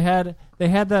know, they had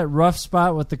that rough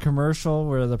spot with the commercial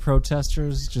where the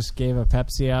protesters just gave a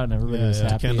Pepsi out and everybody was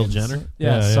happy. Kendall and Jenner?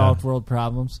 Yeah, Yeah. solved world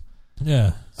problems.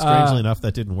 yeah. Strangely enough,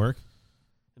 that didn't work.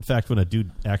 In fact, when a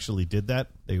dude actually did that,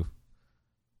 they,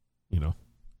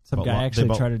 Some But guy they actually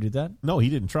bought- tried to do that? no, he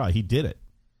didn't try. He did it.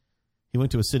 He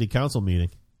went to a city council meeting.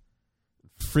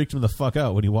 Freaked him the fuck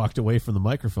out when he walked away from the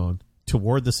microphone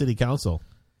toward the city council.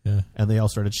 Yeah. And they all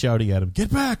started shouting at him,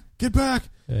 "Get back! Get back!"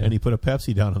 Yeah. And he put a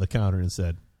Pepsi down on the counter and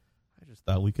said, "I just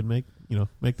thought we could make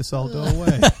this all go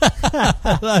away."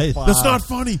 Nice. That's not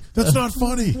funny. That's not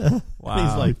funny. Wow. And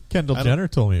he's like, Kendall I don't- Jenner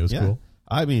told me it was yeah. cool.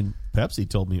 I mean, Pepsi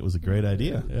told me it was a great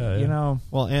idea. Yeah, You know,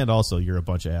 Well, and also you're a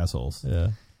bunch of assholes. Yeah.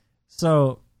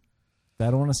 so I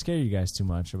don't want to scare you guys too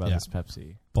much about Yeah. this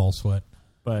Pepsi. Ball sweat.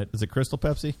 But Is it Crystal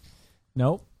Pepsi?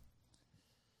 nope.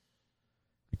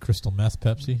 Crystal meth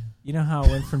Pepsi. You know how it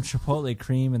went from Chipotle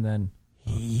cream and then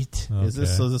heat? Okay. Is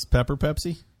this Pepper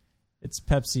Pepsi? It's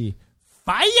Pepsi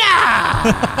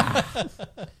Fire!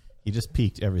 You just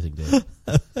peaked everything, Dave.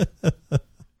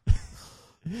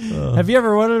 Have you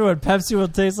ever wondered what Pepsi will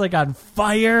taste like on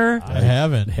fire? I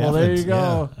haven't. Well, there you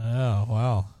go. Oh,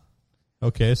 wow.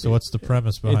 Okay, so what's the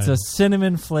premise behind It's a it?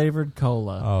 cinnamon flavored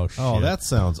cola. Oh, shit. Oh, that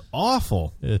sounds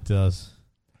awful. It does.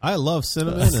 I love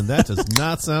cinnamon, and that does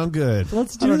not sound good.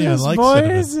 Let's I do don't even this, like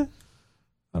boys. cinnamon.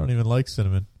 I don't even like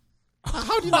cinnamon.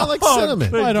 How do you not like Oh, cinnamon?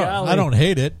 good. I golly. don't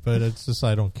hate it, but it's just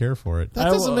I don't care for it. That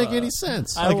I doesn't will, make any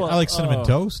sense. I like cinnamon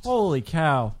toast. Holy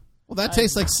cow. Well, that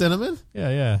tastes like cinnamon.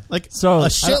 Yeah. Like So- a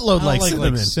shitload I like don't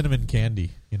cinnamon. like cinnamon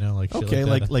candy. You know, like shit Okay,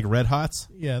 like that. like Red Hots.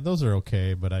 Yeah, those are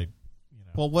okay, but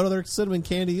Well, what other cinnamon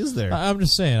candy is there? I'm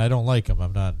just saying I don't like them.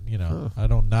 I'm not, I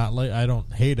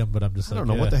don't hate them, but I'm just I don't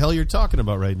know what the hell you're talking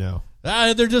about right now.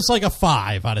 They're just like a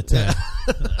 5 out of 10.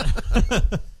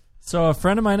 So a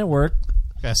friend of mine at work,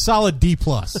 A solid D+.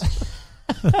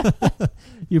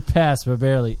 you passed but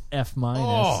barely F-.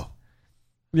 Oh,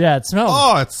 Yeah, it smells.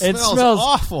 oh, it smells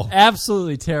awful.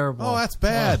 Absolutely terrible. Oh, that's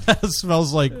bad. It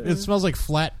smells like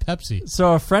flat Pepsi.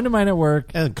 So a friend of mine at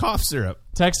work And cough syrup.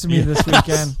 texted me this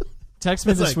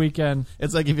weekend.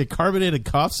 It's like if you carbonated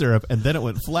cough syrup and then it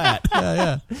went flat.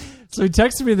 Yeah. So he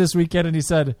texted me this weekend and he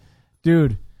said,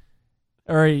 dude,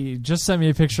 or he just sent me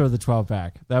a picture of the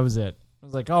 12-pack. That was it. I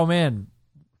was like, oh, man,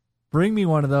 bring me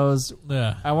one of those.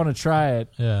 Yeah. I want to try it.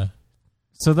 Yeah.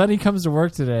 So then he comes to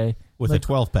work today. With like, a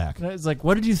 12-pack. And I was like,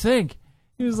 what did you think?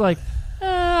 He was like,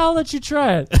 I'll let you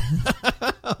try it.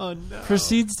 Oh, no.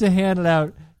 Proceeds to hand it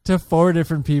out to 4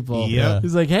 different people. Yep.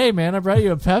 He's like, hey, man, I brought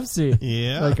you a Pepsi.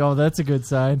 Yeah. Like, oh, that's a good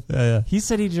sign. Yeah. He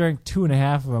said he drank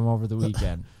 2.5 of them over the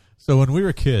weekend. So when we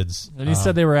were kids, And he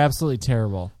said they were absolutely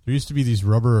terrible. there used to be these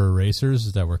rubber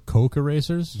erasers that were Coke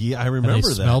erasers. Yeah, I And remember they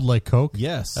that. smelled like Coke.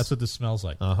 Yes. That's what this smells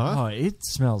like. Uh-huh. Oh, it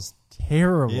smells It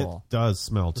terrible. does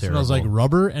smell It terrible. smells like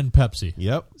rubber and Pepsi.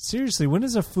 Yep. Seriously, when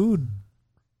is a food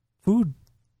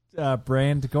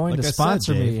brand going Like to I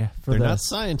sponsor said, Dave, me for they're this? not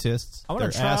scientists. I want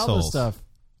They're to try assholes. all this stuff.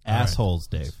 Assholes,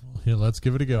 Dave. Here, let's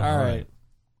give it a go. All right.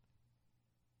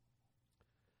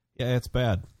 Yeah, it's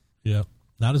bad. Yeah.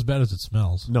 Not as bad as it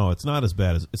smells. No, it's not as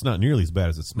bad as it's not nearly as bad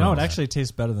as it smells. No, it actually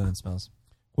tastes better than it smells.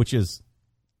 which is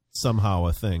somehow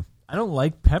a thing. I don't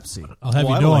like Pepsi. I'll have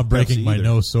Well, I you don't know like I'm breaking Pepsi my either.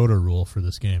 no soda rule for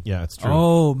this game. Yeah, it's true.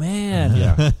 Oh, man.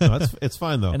 Yeah, no, it's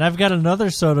fine though. And I've got another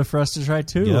soda for us to try,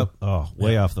 too. Yep. Oh,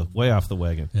 way off the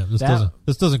wagon. Yeah, That-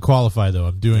 this doesn't qualify though.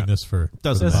 I'm doing this for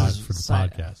Doesn't the, matter. for the Sci-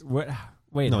 podcast.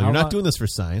 Wait, No, how you're not long- doing this for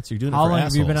science. You're doing it How for long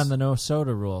assholes. have you been on the no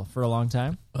soda rule? For a long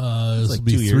time? This like will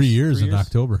be 2 years. 3 years 3 in years?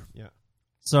 October. Yeah.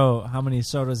 So how many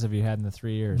sodas have you had in the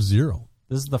 3 years? 0.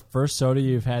 This is the first soda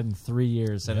you've had in 3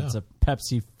 years, and Yeah. it's a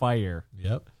Pepsi Fire.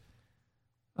 Yep.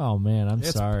 Oh, man, I'm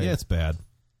It's, sorry. Yeah, it's bad.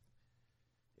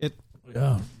 It We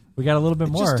got a little bit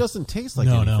more. just doesn't taste like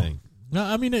No. anything. No,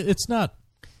 I mean it's not.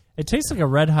 It tastes like a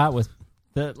Red Hot with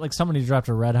like somebody dropped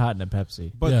a Red Hot in a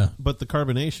Pepsi. But Yeah. but the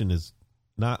carbonation is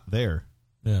not there.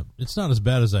 Yeah, it's not as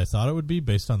bad as I thought it would be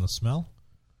based on the smell.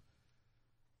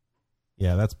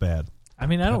 Yeah, that's bad. I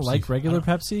mean, I don't Pepsi- like regular I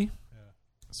don't- Pepsi,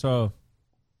 so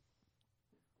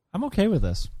I'm okay with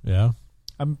this. Yeah.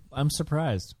 I'm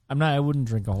surprised. I wouldn't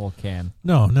drink a whole can.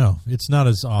 No, it's not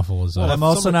as awful as. Well, I'm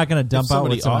also not going to dump if out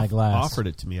somebody what's in my glass. offered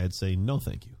it to me, I'd say no,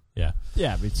 thank you. yeah.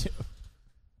 Yeah, me too.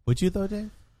 Would you though, Dave?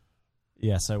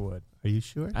 Yes, I would. Are you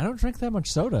sure? I don't drink that much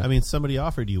soda. I mean, somebody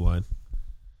offered you one.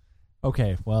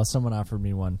 Okay, well, someone offered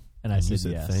me one, and I And you said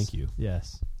said yes. thank you.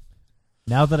 Yes.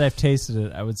 Now that I've tasted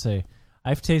it, I would say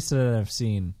I've tasted it and I've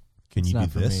seen. Can It's you not do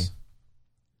for this?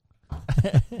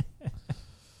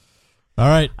 All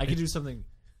right. I could do something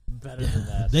better than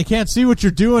that. They can't see what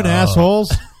you're doing,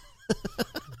 assholes.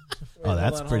 Oh,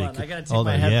 that's pretty Hold on. cool. I gotta take Hold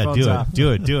my on, yeah, headphones do off. it,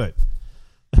 do it, do it.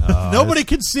 Nobody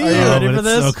can see Are you you. ready but for it's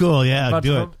this? so cool. Yeah, About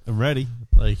do to- it. I'm ready.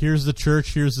 Like here's the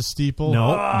church, here's the steeple. No,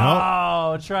 no.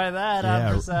 Oh, try that Yeah,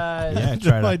 on the side. Yeah, I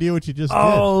try have no to. idea what you just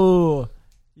Oh,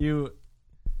 you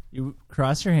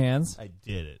cross your hands, I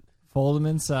did it. fold them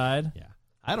inside, Yeah.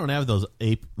 I don't have those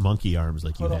ape monkey arms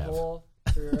like you put a have. hole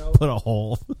for your Put a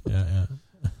hole did. Yeah.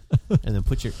 and then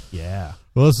put your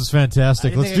Well, this is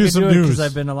fantastic. Let's do some news.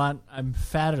 because I'm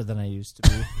fatter than I used to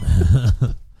be.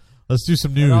 Let's do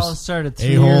some It all news. started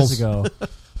 3 A-holes. years ago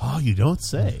Oh, you don't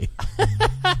say.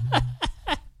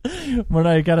 when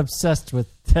I got obsessed with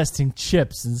testing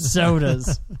chips and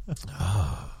sodas.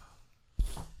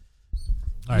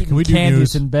 All right, can we do candies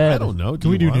news? in bed? I don't know. Can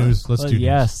we do news? Let's do news.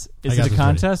 yes. I Is got it a this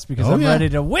contest? Because Oh, I'm yeah. ready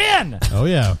to win. Oh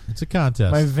yeah, it's a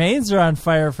contest. My veins are on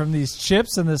fire from these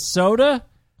chips and this soda.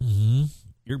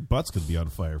 Your butt's could be on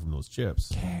fire from those chips.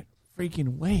 Can't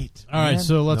freaking wait. All right, man.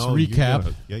 so let's No, you're recap.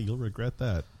 gonna- yeah, you'll regret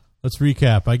that. Let's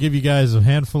recap. I give you guys a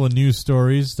handful of news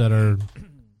stories that are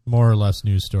more or less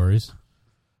news stories.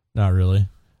 Not really.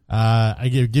 I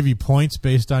give you points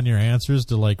based on your answers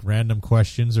to like random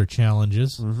questions or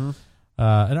challenges. Mm-hmm.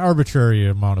 An arbitrary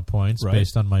amount of points Right.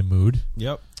 based on my mood,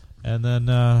 Yep. and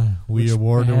then we Which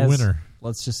award a has- winner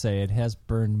Let's just say it has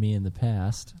burned me in the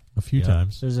past. a few Yeah.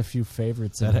 times. There's a few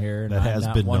favorites in That- here. And that I'm has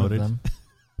not been one noted. Of them.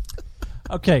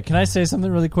 Okay, can I say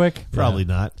something really quick? Probably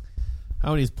not.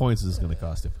 How many points is this going to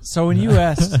cost him? So when you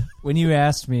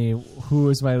asked me who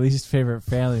was my least favorite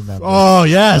family member, Oh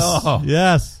yes, Oh.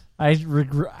 yes. I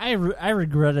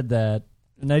regretted that,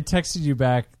 and I texted you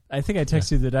back. I think I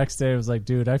texted you the next day. I was like,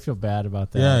 dude, I feel bad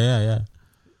about that. Yeah.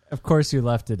 Of course you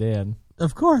left it in.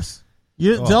 Of course.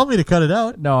 You didn't tell me to cut it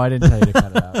out. No, I didn't tell you to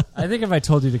cut it out. I think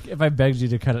if I begged you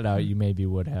to cut it out, you maybe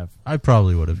would have. I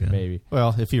probably would have, yeah. Maybe.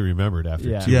 Well, if you remembered after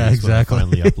 2 weeks exactly. when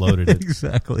I finally uploaded it.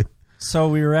 Exactly. So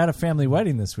we were at a family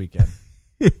wedding this weekend.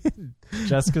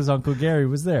 Jessica's Uncle Gary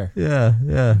was there.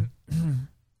 Yeah.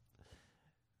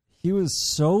 He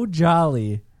was so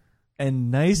jolly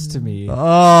and nice to me.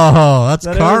 Oh, that's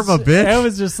karma, bitch. It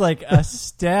was just like a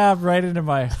stab right into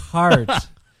my heart.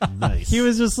 Nice. He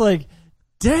was just like,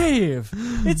 Dave,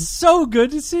 it's so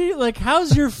good to see you. Like,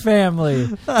 how's your family?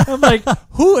 I'm like,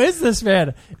 who is this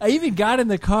man? I even got in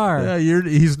the car. Yeah,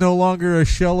 he's no longer a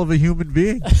shell of a human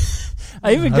being.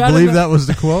 I believe that was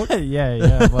the quote.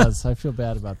 yeah, it was. I feel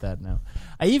bad about that now.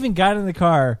 I even got in the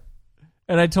car,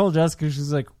 and I told Jessica,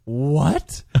 she's like,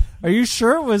 what? Are you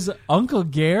sure it was Uncle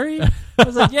Gary? I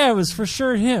was like, yeah, it was for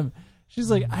sure him. She's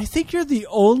like, I think you're the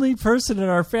only person in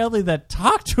our family that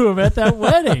talked to him at that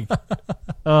wedding.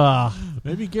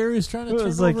 Maybe Gary was trying to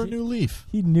turn over a new leaf.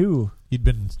 He knew. He'd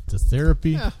been to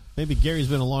therapy. Yeah, maybe Gary's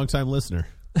been a long-time listener.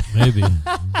 Maybe.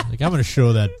 Like, I'm going to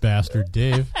show that bastard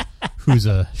Dave, who's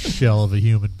a shell of a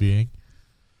human being.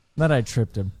 Then I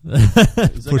tripped him.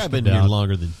 He's like, I've been here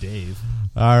longer than Dave.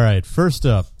 All right, first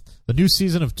up. The new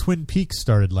season of Twin Peaks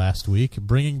started last week,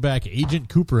 bringing back Agent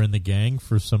Cooper and the gang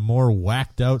for some more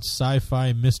whacked-out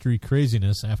sci-fi mystery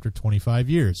craziness after 25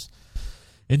 years.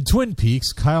 In Twin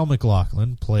Peaks, Kyle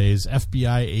MacLachlan plays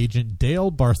FBI agent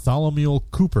Dale Bartholomew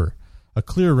Cooper, a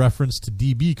clear reference to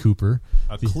D.B. Cooper.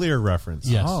 Clear reference.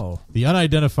 Yes. Oh. The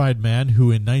unidentified man who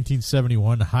in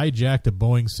 1971 hijacked a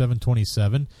Boeing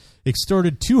 727,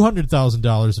 extorted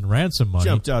 $200,000 in ransom money,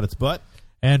 Jumped out its butt.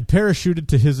 and parachuted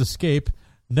to his escape,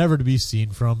 never to be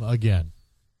seen from again.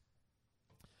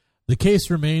 The case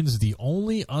remains the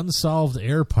only unsolved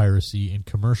air piracy in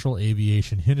commercial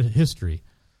aviation history.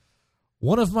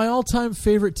 One of my all-time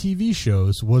favorite TV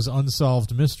shows was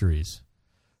Unsolved Mysteries.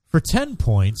 For 10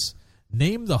 points,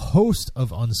 name the host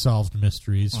of Unsolved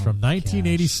Mysteries from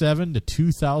 1987 to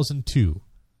 2002.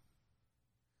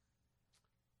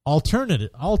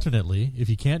 Alternately, if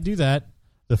you can't do that,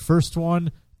 the first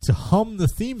one to hum the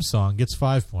theme song gets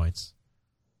 5 points.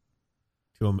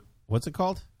 What's it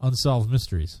called? Unsolved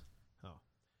Mysteries.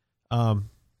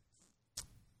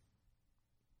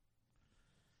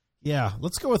 Yeah,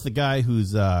 let's go with the guy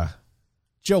who's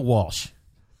Joe Walsh.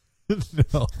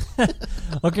 No.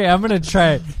 Okay, I'm going to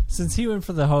try. Since he went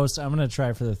for the host, I'm going to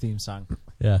try for the theme song.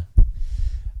 Yeah.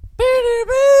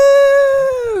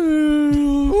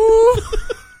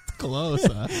 Close,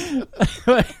 huh?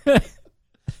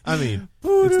 I mean,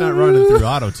 it's not running through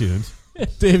auto-tuned.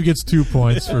 Dave gets 2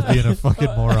 points for being a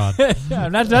fucking moron.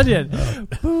 I'm not done yet.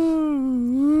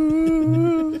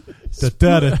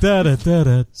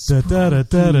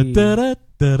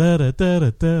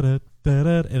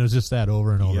 And it was just that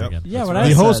over and over again. Yeah,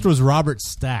 the host was Robert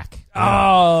Stack.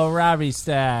 Oh, Robbie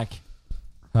Stack.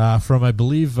 From, I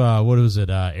believe, what was it,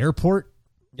 Airport?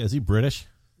 Yeah, is he British?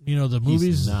 You know, the movies.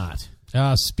 He's not.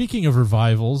 Speaking of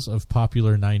revivals of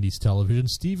popular 90s television,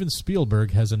 Steven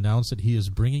Spielberg has announced that he is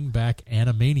bringing back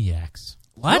Animaniacs.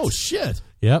 What? Oh, shit.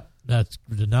 Yep, that's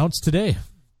announced today.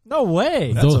 No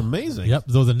way. That's amazing. Yep,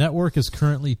 though the network is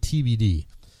currently TBD.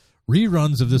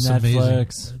 Reruns of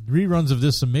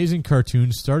this amazing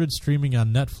cartoon started streaming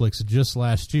on Netflix just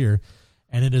last year,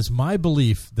 and it is my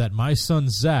belief that my son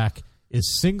Zach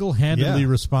is single-handedly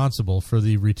responsible for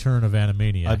the return of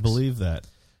Animaniacs. I believe that.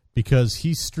 Because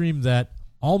he streamed that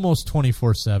almost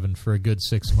 24/7 for a good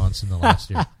 6 months in the last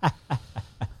year.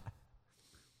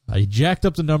 He jacked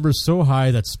up the numbers so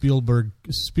high that Spielberg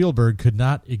could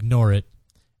not ignore it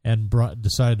and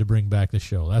decided to bring back the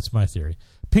show. That's my theory.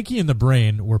 Pinky and the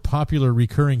Brain were popular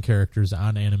recurring characters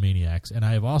on Animaniacs, and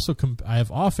I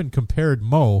have often compared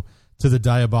Mo to the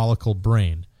diabolical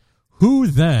Brain. Who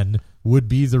then would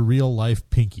be the real life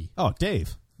Pinky? Oh,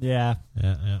 Dave. Yeah.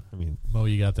 Yeah. I mean, Mo,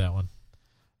 you got that one.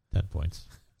 10 points.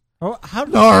 Oh, how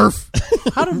did Narf.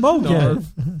 Mo get it?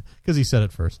 Because he said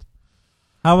it first.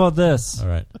 How about this? All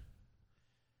right.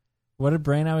 What did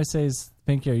Brain always say is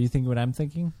Pinky? Are you thinking what I'm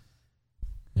thinking?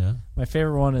 Yeah. My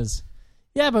favorite one is,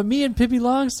 yeah, but me and Pippi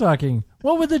Longstocking,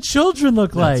 what would the children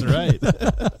look like? That's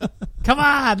right. Come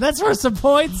on, that's worth some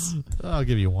points. I'll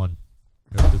give you one.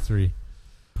 Go up to 3.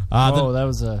 That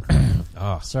was a...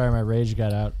 Sorry, my rage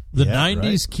got out. The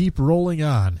 90s keep rolling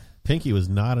on. Pinky was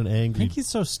not an angry... Pinky's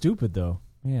so stupid, though.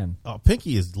 Man. Oh,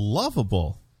 Pinky is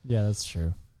lovable. Yeah, that's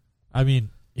true. I mean,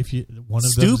 if you... One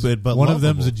of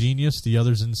them's a genius, the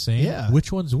other's insane. Yeah.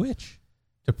 Which one's which?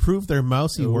 To prove their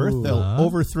mousy worth, they'll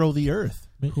overthrow the earth.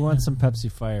 Who wants some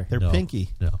Pepsi Fire? They're Pinky.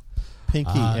 No.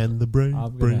 Pinky and the brain.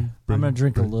 I'm gonna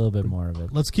drink a little bit more of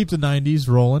it. Let's keep the 90s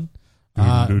rolling.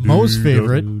 Mo's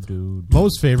favorite,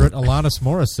 Alanis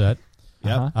Morissette.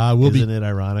 Yep. Isn't it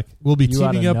ironic? We'll be You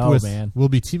teaming oughta up know, with man. we'll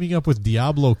be teaming up with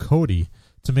Diablo Cody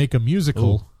to make a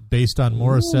musical based on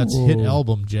Morissette's hit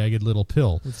album Jagged Little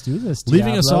Pill. Let's do this.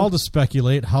 Leaving us Diablo. all to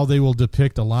speculate how they will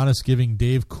depict Alanis giving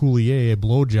Dave Coulier a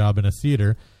blowjob in a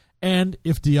theater, and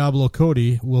if Diablo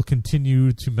Cody will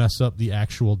continue to mess up the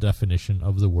actual definition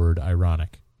of the word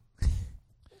ironic.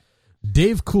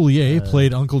 Dave Coulier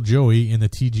played Uncle Joey in the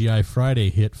TGI Friday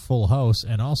hit Full House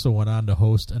and also went on to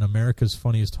host an America's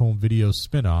Funniest Home Videos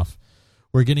spinoff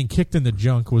where getting kicked in the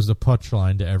junk was the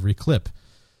punchline to every clip.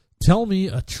 Tell me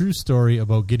a true story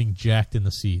about getting jacked in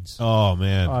the seeds. Oh,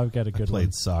 man. Oh, I've got a good I played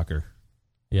one. soccer,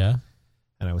 Yeah?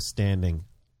 and I was standing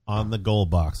on the goal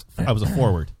box. I was a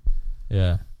forward.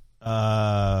 Yeah.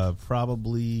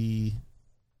 Probably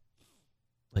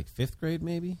like 5th grade,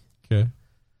 maybe. Okay.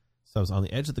 So I was on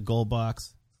the edge of the goal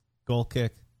box, goal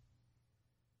kick,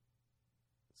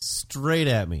 straight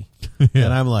at me.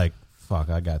 And I'm like, fuck,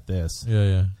 I got this.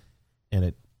 Yeah. And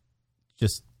it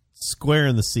just square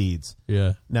in the seeds.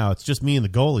 Yeah. Now it's just me and the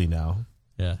goalie now,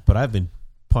 Yeah. but I've been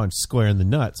punched square in the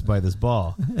nuts by this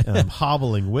ball. And I'm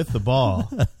hobbling with the ball.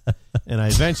 And I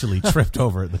eventually tripped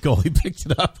over it. The goalie picked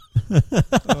it up.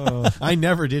 I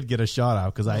never did get a shot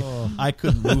out because I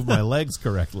couldn't move my legs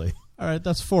correctly. All right,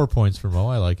 that's 4 points for Mo.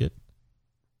 I like it.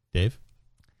 Dave?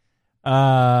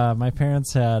 My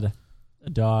parents had a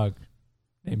dog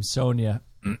named Sonia.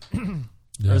 I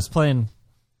was playing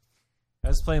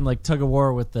like tug of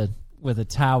war with a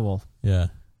towel, Yeah.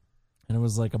 and it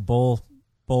was like a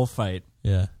bullfight.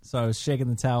 Yeah. So I was shaking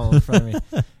the towel in front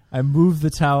of me. I moved the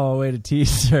towel away to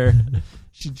tease her.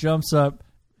 She jumps up,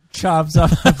 chops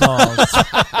off my balls.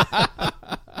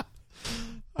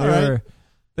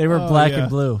 They were black and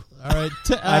blue. All right.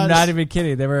 I'm not even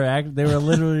kidding. They were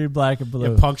literally black and blue.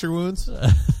 You have puncture wounds?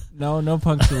 No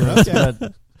puncture wounds. Okay.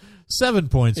 But 7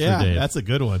 points for Dave. That's a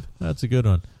good one. That's a good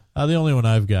one. The only one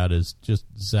I've got is just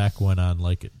Zach went on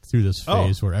like through this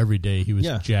phase where every day he was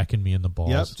jacking me in the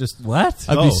balls. Yep, just what?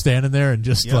 I'd be standing there and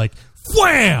just like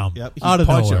wham he'd out of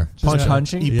punch nowhere. him. Punch him.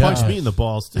 punching? He punched me in the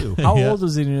balls too. How old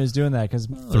was he when he was doing that? Because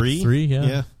 3? 3, yeah.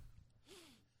 Yeah.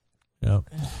 Yep.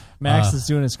 Max is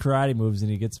doing his karate moves and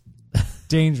he gets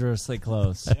dangerously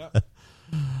close.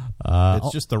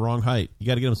 It's just the wrong height. You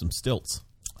got to get him some stilts.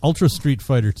 Ultra Street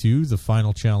Fighter 2, The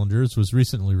Final Challengers, was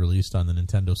recently released on the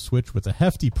Nintendo Switch with a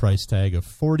hefty price tag of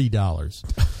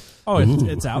 $40. Oh,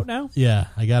 it's out now? Yeah,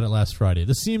 I got it last Friday.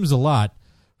 This seems a lot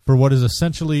for what is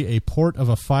essentially a port of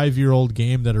a 5-year-old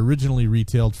game that originally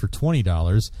retailed for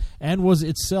 $20 and was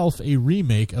itself a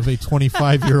remake of a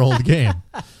 25-year-old game.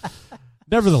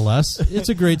 Nevertheless, it's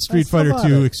a great Street Fighter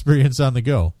 2 experience on the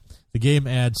go. The game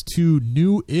adds 2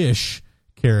 new-ish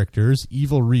characters,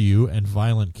 Evil Ryu and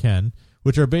Violent Ken,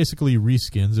 which are basically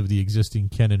reskins of the existing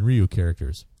Ken and Ryu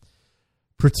characters.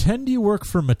 Pretend you work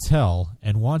for Mattel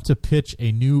and want to pitch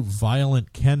a new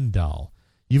Violent Ken doll.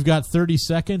 You've got 30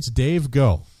 seconds. Dave,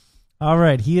 go. All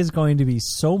right. He is going to be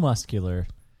so muscular.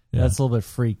 Yeah. That's a little bit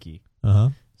freaky. Uh-huh.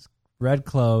 Red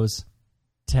clothes,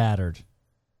 tattered,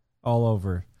 all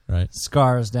over. Right.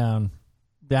 Scars down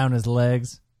his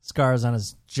legs. Scars on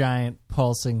his giant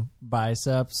pulsing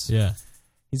biceps. Yeah.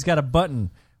 He's got a button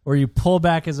where you pull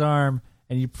back his arm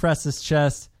and you press his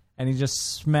chest and he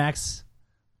just smacks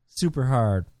super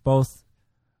hard.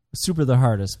 Super the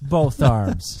hardest. Both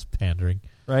arms. Pandering.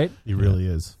 Right? He really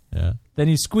is. Yeah. Then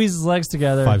you squeeze his legs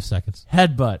together. 5 seconds.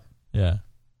 Headbutt. Yeah.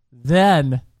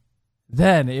 Then,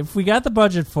 if we got the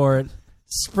budget for it,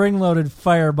 spring-loaded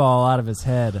fireball out of his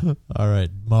head. All right.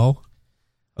 Mo?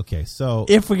 Okay, so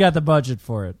If we got the budget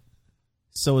for it.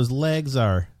 so his legs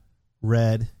are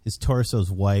red, his torso's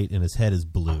white, and his head is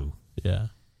blue. Yeah.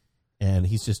 And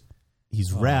he's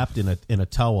wrapped in a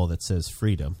towel that says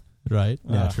freedom, Right.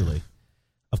 naturally.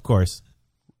 Of course,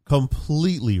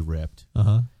 completely ripped.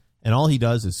 Uh-huh. And all he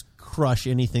does is crush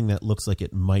anything that looks like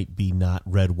it might be not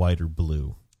red, white, or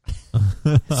blue.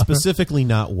 Specifically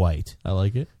not white. I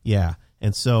like it. Yeah.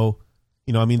 And so,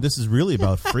 this is really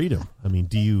about freedom. I mean,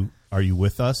 are you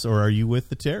with us or are you with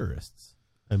the terrorists?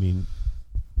 I mean,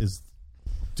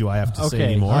 do I have to say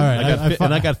any more? All right.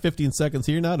 I got 15 seconds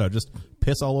here now. No, just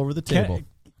piss all over the table.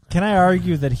 Can I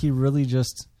argue that he really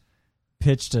just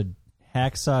pitched a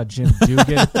Hacksaw Jim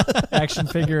Dugan action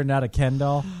figure and not a Ken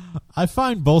doll? I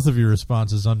find both of your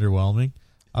responses underwhelming.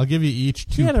 I'll give you each 2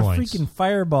 points. He had a freaking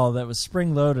fireball that was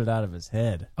spring-loaded out of his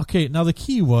head. Okay, now the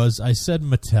key was I said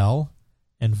Mattel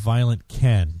and Violent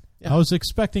Ken. Yeah. I was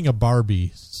expecting a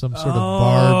Barbie, some sort of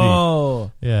Barbie.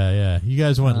 Oh. Yeah. You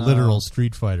guys went literal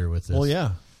Street Fighter with this. Well,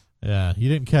 yeah. Yeah, you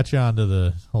didn't catch on to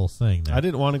the whole thing. There. I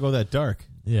didn't want to go that dark.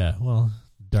 Yeah, well,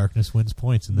 darkness wins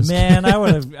points in this Man, game.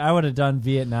 I would have done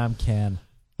Vietnam Can.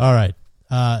 All right.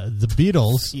 The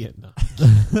Beatles. Vietnam.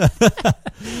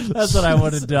 That's what I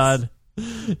would have done.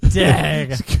 Dang.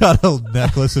 He's got a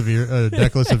necklace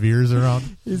of ears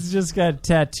around. He's just got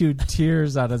tattooed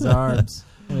tears on his arms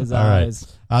and his All right.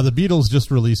 eyes. The Beatles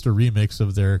just released a remix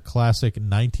of their classic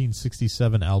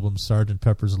 1967 album, Sgt.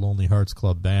 Pepper's Lonely Hearts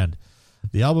Club Band.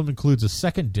 The album includes a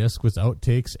second disc with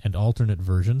outtakes and alternate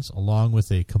versions, along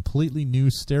with a completely new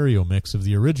stereo mix of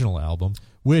the original album,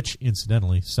 which,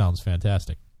 incidentally, sounds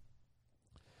fantastic.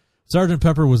 Sgt.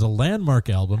 Pepper was a landmark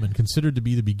album and considered to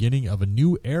be the beginning of a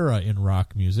new era in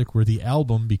rock music where the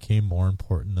album became more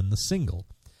important than the single.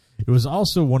 It was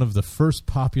also one of the first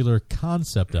popular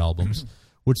concept albums,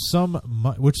 which some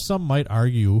might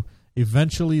argue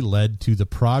eventually led to the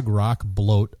prog rock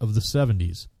bloat of the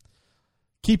 70s.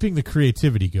 Keeping the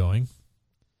creativity going,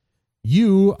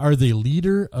 you are the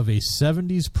leader of a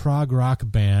 70s prog rock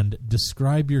band.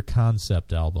 Describe your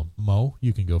concept album. Mo,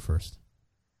 you can go first.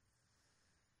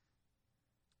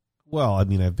 Well, I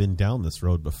mean, I've been down this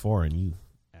road before, and you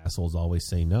assholes always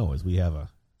say no. It's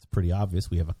pretty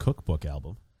obvious, we have a cookbook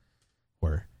album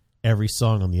where every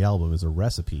song on the album is a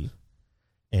recipe,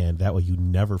 and that way you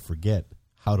never forget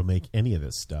how to make any of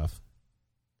this stuff,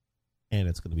 and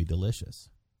it's going to be delicious.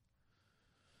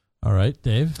 All right,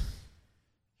 Dave.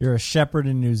 You're a shepherd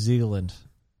in New Zealand.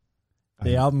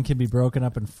 The album can be broken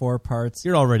up in 4 parts.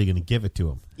 You're already going to give it to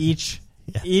him. Each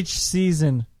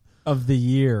season of the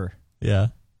year. Yeah.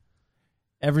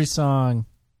 Every song.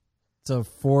 So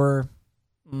 3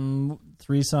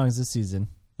 songs this season.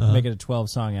 Uh-huh. Make it a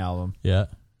 12-song album. Yeah.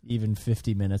 Even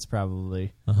 50 minutes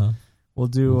probably. Uh-huh. We'll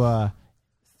do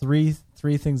three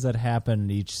things that happen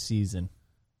in each season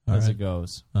as it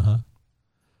goes. Uh-huh.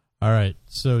 All right.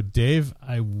 So, Dave,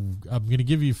 I'm going to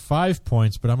give you 5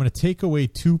 points, but I'm going to take away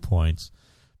 2 points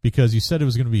because you said it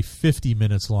was going to be 50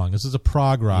 minutes long. This is a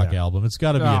prog rock album. It's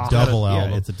got to be a double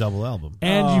album. Yeah, it's a double album.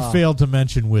 And you failed to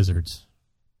mention Wizards.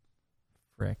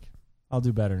 Frick. I'll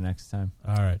do better next time.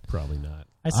 All right. Probably not.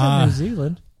 I said New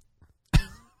Zealand.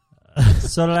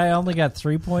 So did I only got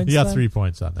 3 points? You got then? 3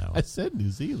 points on that one. I said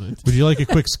New Zealand. Would you like a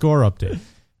quick score update?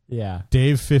 Yeah.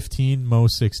 Dave 15, Mo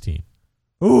 16.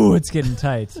 Ooh, it's getting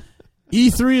tight.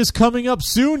 E3 is coming up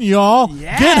soon, y'all.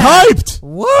 Yeah. Get hyped.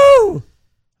 Woo!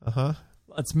 Uh-huh.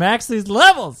 Let's max these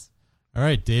levels. All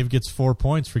right, Dave gets 4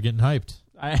 points for getting hyped.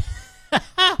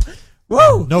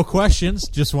 Woo! No questions.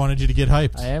 Just wanted you to get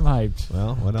hyped. I am hyped.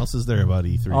 Well, what else is there about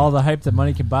E3? All the hype that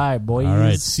money can buy, boys. All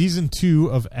right, Season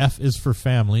 2 of F is for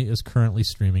Family is currently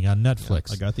streaming on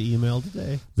Netflix. I got the email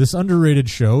today. This underrated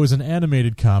show is an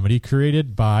animated comedy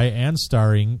created by and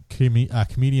starring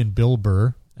comedian Bill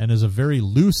Burr and is a very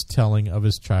loose telling of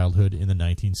his childhood in the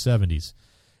 1970s.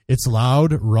 It's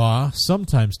loud, raw,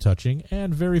 sometimes touching,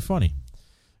 and very funny.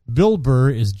 Bill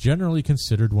Burr is generally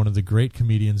considered one of the great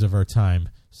comedians of our time,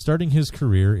 starting his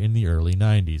career in the early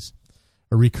 90s.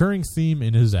 A recurring theme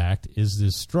in his act is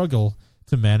his struggle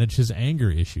to manage his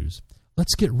anger issues.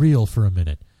 Let's get real for a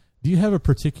minute. Do you have a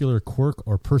particular quirk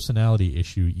or personality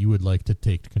issue you would like to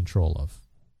take control of?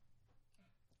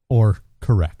 Or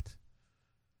correct?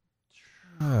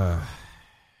 I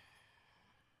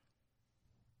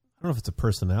don't know if it's a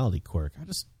personality quirk. I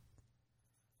just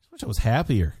wish I was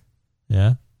happier.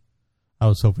 Yeah? I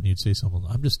was hoping you'd say something.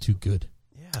 I'm just too good.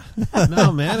 Yeah.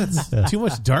 No, man, it's too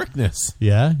much darkness.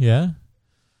 Yeah, yeah.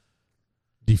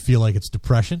 Do you feel like it's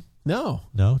depression? No.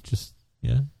 No, just,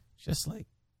 yeah. Just like,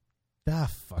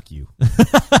 fuck you.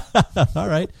 All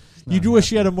right. You do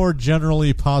wish you had a more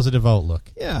generally positive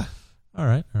outlook. Yeah. All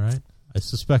right, all right. I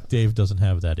suspect Dave doesn't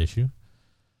have that issue.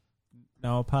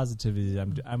 No, positivity.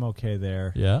 I'm okay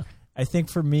there. Yeah. I think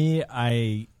for me,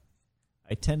 I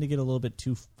tend to get a little bit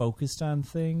too focused on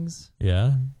things.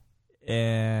 Yeah.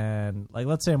 And like,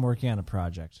 let's say I'm working on a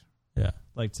project. Yeah.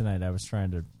 Like tonight, I was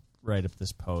trying to write up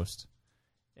this post,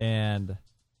 and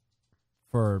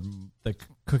for the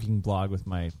cooking blog with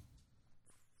my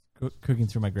cooking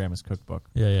through my grandma's cookbook.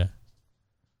 Yeah, yeah.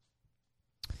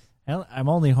 And I'm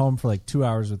only home for like 2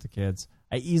 hours with the kids.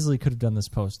 I easily could have done this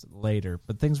post later,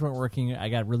 but things weren't working. I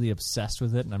got really obsessed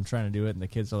with it, and I'm trying to do it, and the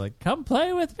kids are like, "Come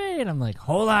play with me," and I'm like,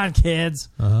 "Hold on, kids."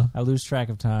 Uh-huh. I lose track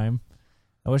of time.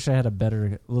 I wish I had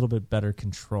a little bit better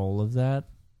control of that.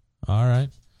 All right.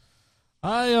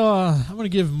 I'm going to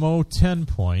give Mo 10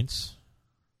 points.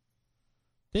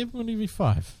 Dave, I'm going to give you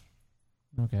 5.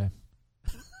 Okay.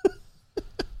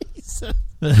 He said,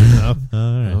 All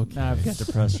right. okay. Now I've got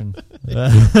depression.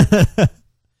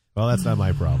 Well, that's not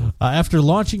my problem. After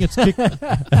launching its Kickstarter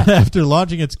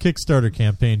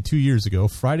campaign 2 years ago,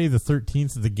 Friday the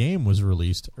 13th, the game was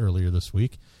released earlier this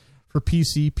week for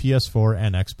PC, PS4,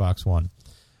 and Xbox One.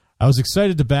 I was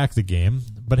excited to back the game,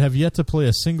 but have yet to play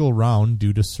a single round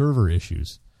due to server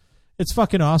issues. It's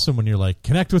fucking awesome when you're like,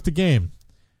 connect with the game.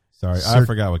 Sorry, I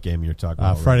forgot what game you're talking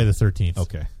about. Friday the 13th.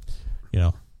 Okay. You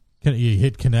know, you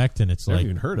hit connect and it's Never like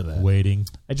even heard of that. Waiting.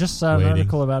 I just saw an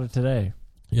article about it today.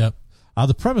 Yep.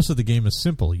 The premise of the game is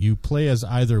simple. You play as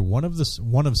either one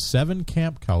of 7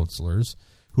 camp counselors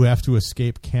who have to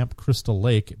escape Camp Crystal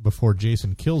Lake before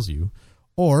Jason kills you,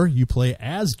 or you play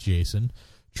as Jason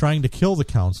trying to kill the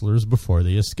counselors before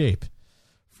they escape.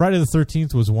 Friday the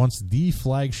 13th was once the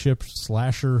flagship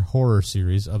slasher horror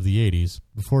series of the 80s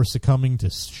before succumbing to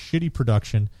shitty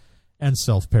production and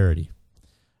self-parody.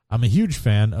 I'm a huge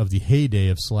fan of the heyday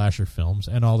of slasher films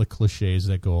and all the cliches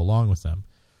that go along with them.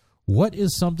 What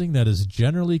is something that is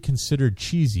generally considered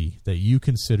cheesy that you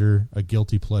consider a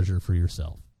guilty pleasure for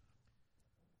yourself?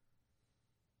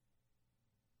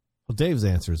 Well, Dave's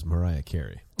answer is Mariah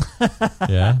Carey.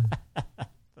 Yeah?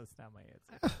 That's not my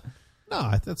answer.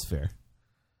 No, that's fair.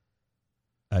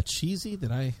 Cheesy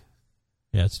that I...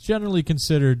 Yeah, it's generally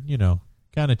considered,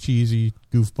 kind of cheesy,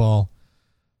 goofball.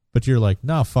 But you're like,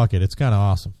 no, fuck it. It's kind of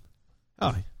awesome.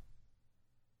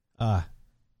 Oh.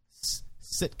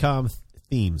 Sitcom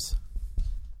themes.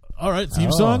 All right,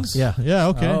 theme songs? Yeah. Yeah,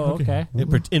 okay. Oh, okay.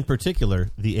 In particular,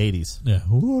 the 80s. Yeah.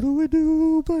 What do we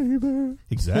do, baby?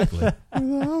 Exactly.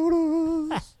 Without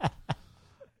us.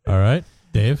 All right,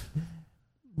 Dave.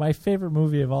 My favorite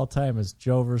movie of all time is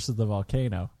Joe versus the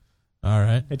Volcano. All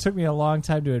right. It took me a long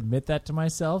time to admit that to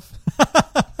myself.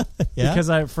 Yeah?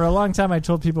 Because for a long time I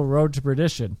told people Road to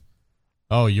Perdition.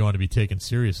 Oh, you want to be taken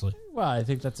seriously. Well, I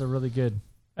think that's a really good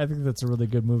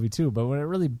movie too. But when it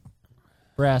really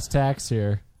brass tacks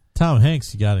here, Tom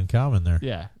Hanks, you got in common there.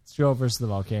 yeah, it's Joe versus the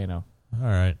Volcano. All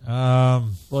right.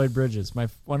 Lloyd Bridges,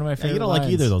 one of my favorite. You don't lines.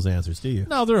 like either of those answers, do you?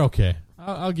 No, they're okay.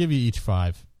 I'll give you each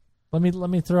 5. Let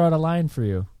me throw out a line for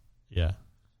you. Yeah.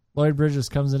 Lloyd Bridges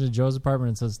comes into Joe's apartment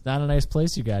and says, "Not a nice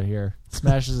place you got here."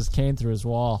 Smashes his cane through his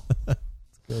wall. It's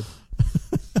good.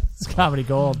 It's comedy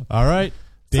gold. All right.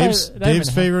 Dave's Not even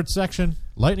favorite section,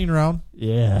 lightning round.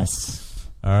 Yes.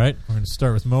 All right. We're going to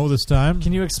start with Mo this time.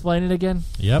 Can you explain it again?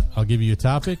 Yep. I'll give you a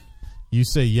topic. You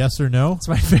say yes or no. It's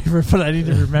my favorite, but I need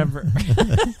to remember.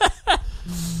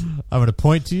 I'm going to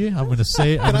point to you. I'm going to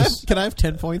say. Can I have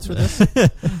 10 points for this?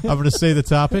 I'm going to say the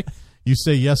topic. You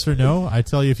say yes or no. I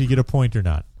tell you if you get a point or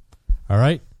not. All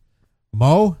right.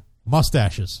 Mo,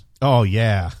 mustaches. Oh,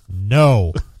 yeah.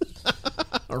 No.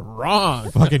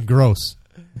 Wrong. Fucking gross.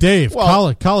 Dave,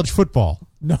 college football.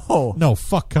 No.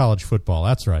 Fuck college football.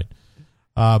 That's right.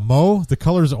 Mo, the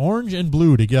colors orange and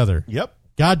blue together. Yep.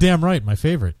 Goddamn right. My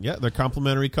favorite. Yeah, they're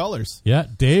complementary colors. Yeah.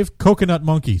 Dave, coconut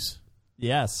monkeys.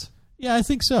 Yes. Yeah, I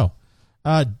think so.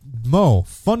 Mo,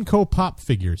 Funko Pop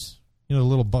figures. You know, the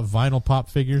little vinyl pop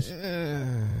figures.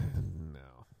 No.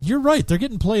 You're right. They're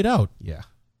getting played out. Yeah.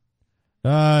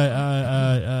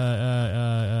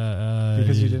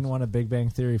 Because you didn't want a Big Bang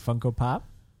Theory Funko Pop?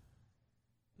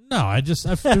 No,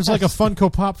 there's like a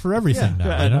Funko Pop for everything now.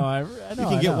 I You know. know? I know. You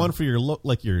can get one for your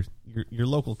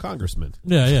local congressman.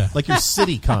 Yeah. Like your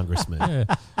city congressman.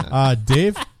 Yeah.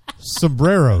 Dave,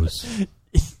 sombreros.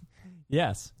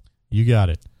 Yes. You got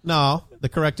it. No, the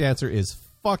correct answer is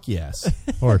fuck yes.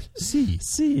 Or C.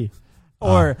 Si.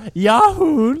 Or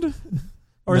Yahoo.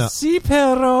 Or No. Si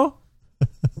Perro.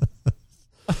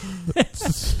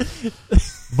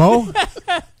 Mo,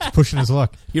 he's pushing his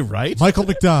luck. You're right. Michael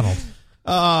McDonald.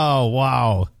 Oh,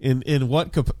 wow. In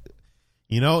what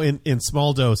in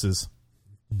small doses.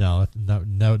 No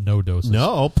doses.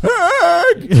 No.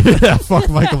 Pig! Yeah, fuck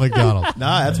Michael McDonald.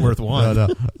 Nah, that's worth one. No.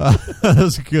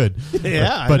 That's good.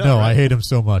 Yeah, But I know, right? I hate him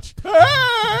so much.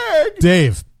 Pig!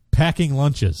 Dave, packing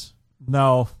lunches.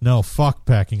 No. No, fuck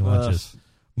packing lunches.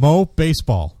 Mo,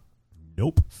 baseball.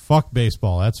 Nope. Fuck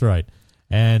baseball. That's right.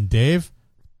 And Dave,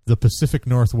 the Pacific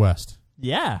Northwest.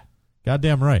 Yeah.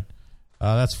 Goddamn right.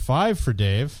 That's 5 for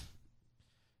Dave.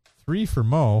 3 for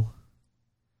Mo.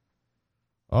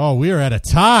 Oh, we are at a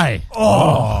tie.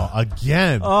 Oh,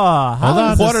 again. Oh, Hold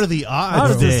on. What are the odds? How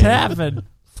does this Dave? happen?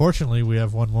 Fortunately, we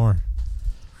have one more.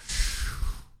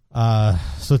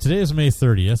 So today is May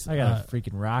 30th. I gotta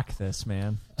freaking rock this,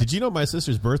 man. Did you know my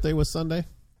sister's birthday was Sunday?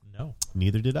 No.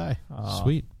 Neither did I. Oh.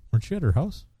 Sweet. Weren't you at her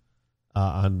house?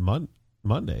 On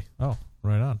Monday. Oh,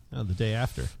 right on. The day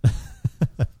after.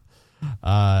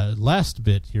 Last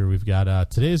bit here we've got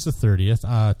today's the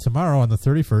 30th. Tomorrow on the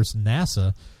 31st,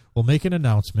 NASA will make an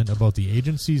announcement about the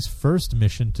agency's first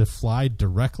mission to fly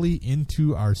directly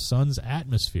into our sun's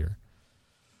atmosphere.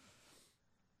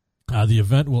 The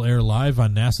event will air live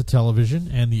on NASA television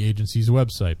and the agency's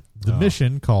website. The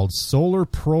mission, called Solar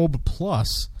Probe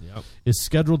Plus, is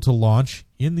scheduled to launch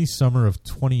in the summer of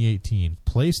 2018.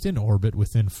 Placed in orbit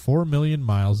within 4 million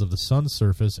miles of the sun's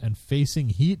surface and facing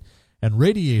heat and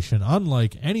radiation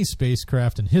unlike any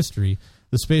spacecraft in history,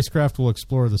 the spacecraft will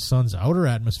explore the sun's outer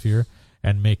atmosphere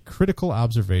and make critical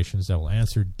observations that will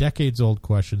answer decades-old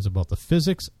questions about the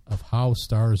physics of how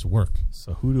stars work.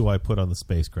 So who do I put on the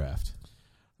spacecraft?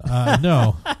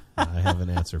 No. I have an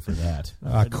answer for that.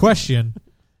 Question,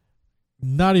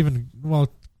 not even,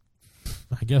 well,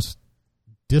 I guess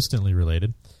distantly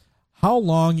related. How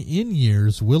long in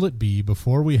years will it be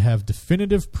before we have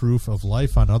definitive proof of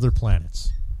life on other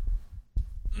planets?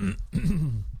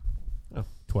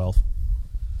 12.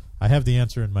 I have the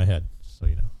answer in my head, so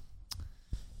you know.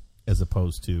 As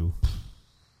opposed to...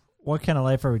 What kind of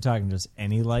life are we talking? Just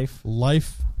any life?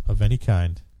 Life of any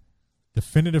kind.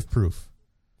 Definitive proof.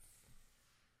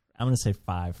 I'm going to say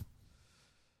 5.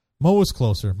 Mo was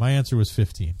closer. My answer was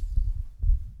 15.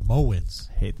 Mo wins.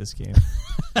 I hate this game.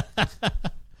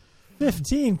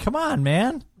 15? Come on,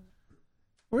 man.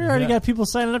 We already got people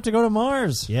signing up to go to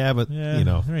Mars. Yeah, but, Yeah,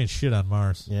 there ain't shit on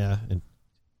Mars. Yeah, and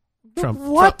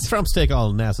What? Trump's take all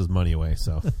of NASA's money away,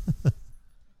 so...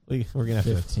 We're going to have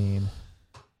 15. We're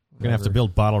going to have to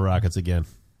build bottle rockets again.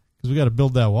 Because we got to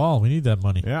build that wall. We need that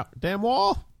money. Yeah, damn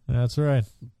wall. That's right.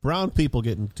 Brown people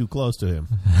getting too close to him.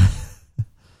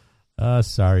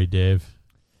 Sorry, Dave.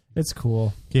 It's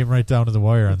cool. Came right down to the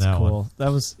wire on It's that cool.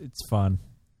 one. It's fun.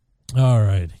 All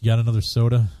right. You got another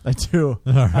soda? I do.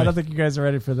 All right. I don't think you guys are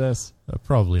ready for this.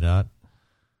 Probably not.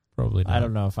 Probably not. I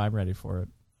don't know if I'm ready for it.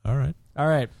 All right. All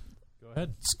right. Go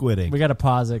ahead. Squidding. We got to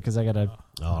pause it because I got to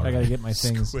get my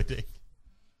things. Squidding.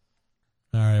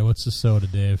 All right. What's the soda,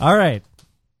 Dave? All right.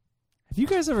 Have you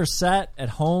guys ever sat at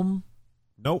home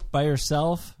Nope. by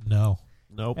yourself No.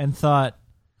 Nope. and thought...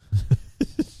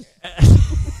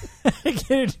 I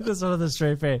can't do this with a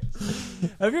straight face.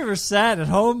 Have you ever sat at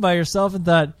home by yourself and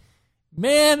thought,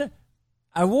 man,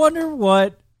 I wonder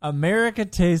what America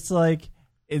tastes like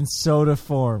in soda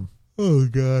form? Oh,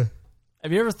 God.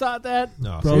 Have you ever thought that?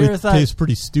 No. Have Probably you ever thought, tastes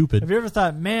pretty stupid. have you ever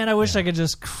thought, man, I wish I could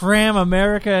just cram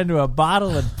America into a bottle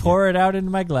and pour it out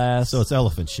into my glass? So it's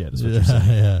elephant shit, is what you're saying.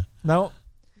 Yeah. No.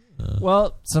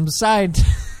 Well, some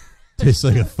scientists Tastes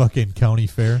like a fucking county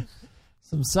fair.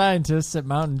 at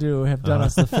Mountain Dew have done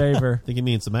us the favor. I think you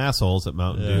mean some assholes at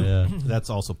Mountain Dew. Yeah. That's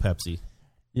also Pepsi.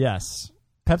 Yes.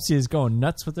 Pepsi is going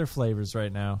nuts with their flavors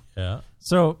right now. Yeah.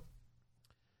 So,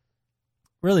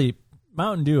 really,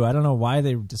 Mountain Dew, I don't know why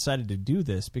they decided to do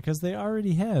this, because they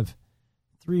already have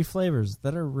 3 flavors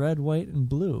that are red, white, and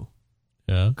blue.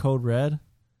 Yeah. Code Red,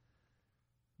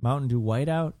 Mountain Dew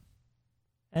Whiteout,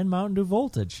 and Mountain Dew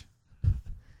Voltage.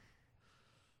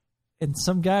 And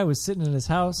some guy was sitting in his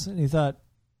house, and he thought,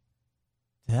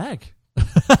 heck.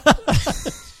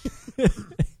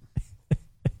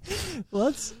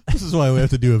 This is why we have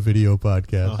to do a video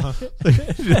podcast.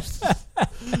 Uh-huh.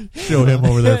 Show him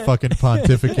over there fucking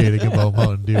pontificating about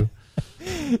Mountain Dew.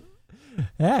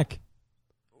 Heck.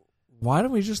 Why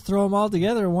don't we just throw them all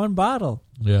together in one bottle?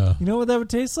 Yeah. You know what that would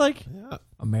taste like? Yeah.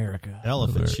 America.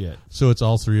 Elephant shit. So it's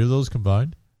all 3 of those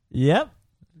combined? Yep.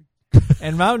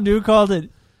 And Mountain Dew called it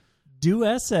Dew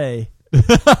SA.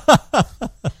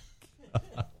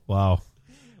 Wow.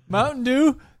 Mountain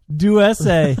Dew, Dew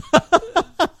SA.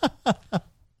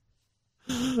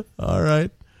 All right.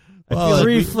 Well,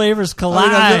 3 flavors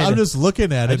collide. I'm just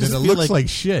looking at I it, just and it feel looks like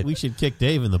shit. We should kick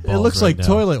Dave in the balls. It looks right like now.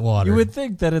 toilet water. You would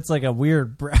think that it's like a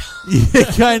weird brown.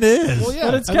 It kind of is. Well, yeah.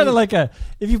 But it's kind of like a,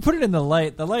 if you put it in the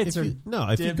lights If are, you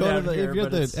dim go to down the, here, if you're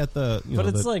but it's- at the you but know,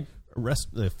 it's the like,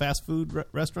 the fast food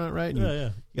restaurant, right? And Yeah, you, yeah.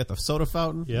 You got the soda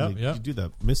fountain. Yeah, and yeah. You do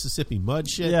the Mississippi mud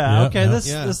shit. yeah, Yeah, okay, yeah. this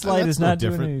Yeah. light That's is no not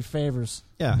doing different. any favors.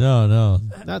 Yeah. No.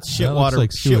 Not That shit looks water.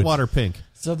 like Shit sewage. water pink.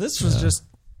 So this was just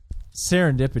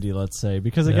serendipity, let's say,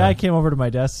 because a guy came over to my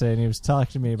desk today and he was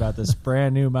talking to me about this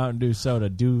brand new Mountain Dew soda,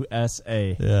 Dew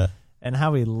SA, Yeah. and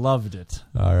how he loved it.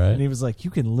 All right. And he was like,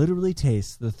 you can literally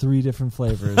taste the 3 different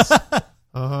flavors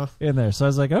Uh-huh. in there. So I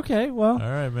was like, okay, well. All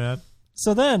right, man.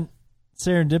 So then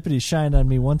serendipity shined on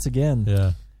me once again.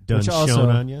 Yeah. Done Which also- shown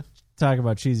on you. Talk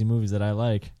about cheesy movies that I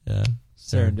like. Yeah.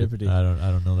 Serendipity. I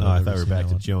don't know that. Oh, I I've thought ever we were seen back that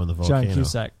to one. Joe and the volcano. John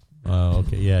Cusack. Oh,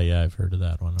 okay. Yeah, I've heard of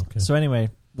that one. Okay. So anyway,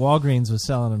 Walgreens was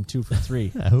selling them 2 for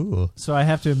 $3. Ooh. So I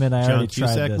have to admit, I John already tried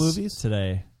Cusack this movies?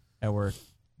 today at work.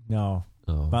 No,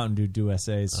 Oh. Mountain Dew Dew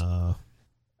SAs. Uh,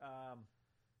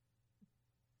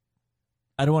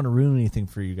 I don't want to ruin anything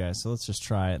for you guys, so let's just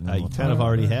try it. And then you we'll kind talk. of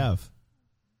already have.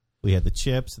 We had the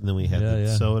chips, and then we had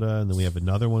the soda, and then we have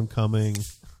another one coming.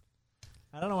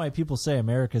 I don't know why people say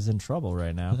America's in trouble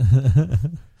right now.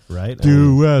 Right?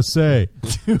 USA.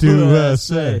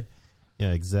 USA.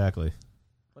 Yeah, exactly.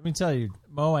 Let me tell you,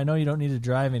 Mo, I know you don't need to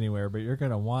drive anywhere, but you're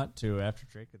going to want to after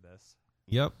drinking this.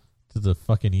 Yep. To the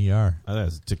fucking ER.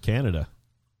 That's to Canada.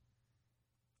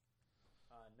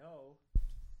 No.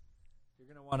 You're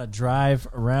going to want to drive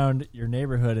around your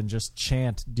neighborhood and just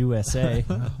chant USA.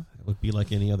 It would be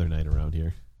like any other night around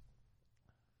here.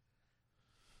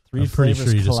 Three I'm pretty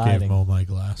flavors sure you just colliding. gave Mo my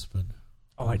glass, but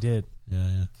Oh, I did.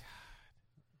 yeah.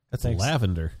 That's Thanks.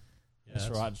 lavender. Thanks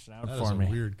for watching out That for is a me.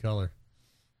 weird color.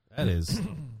 That is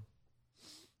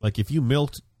like if you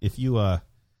milked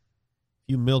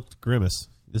Grimace.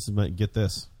 This is get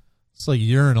this. It's like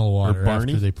urinal water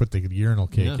Barney? after they put the urinal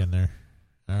cake Yeah. in there.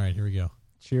 All right, here we go.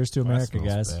 Cheers to That America, smells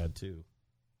guys. Bad too.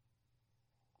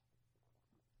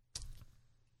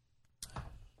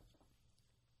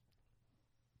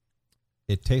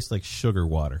 It tastes like sugar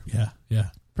water. Yeah.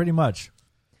 Pretty much.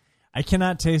 I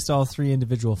cannot taste all three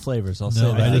individual flavors. I'll say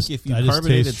No, that. I just- think if you I just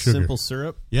carbonated taste sugar. simple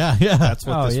syrup, Yeah. that's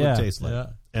what Oh, this yeah. would taste like. Yeah.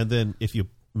 And then if you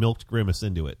milked Grimace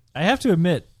into it, I have to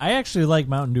admit, I actually like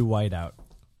Mountain Dew Whiteout.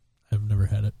 I've never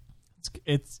had it.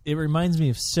 It reminds me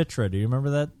of Citra. Do you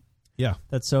remember that yeah,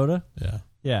 soda? Yeah.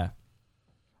 Yeah.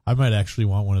 I might actually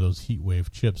want one of those heat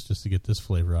wave chips just to get this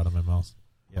flavor out of my mouth.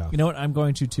 yeah. You know what? I'm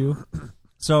going to too.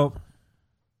 So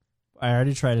I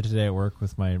already tried it today at work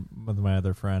with my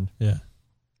other friend. Yeah.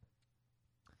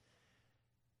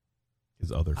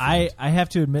 His other friends. I have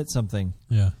to admit something.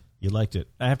 Yeah. You liked it.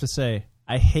 I have to say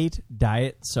I hate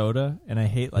diet soda, and I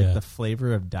hate Yeah. the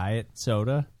flavor of diet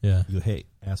soda. Yeah. You hate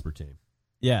aspartame.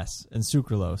 Yes, and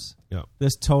sucralose. Yeah.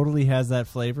 This totally has that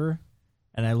flavor.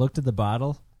 And I looked at the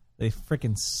bottle. They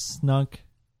freaking snunk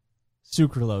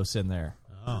sucralose in there,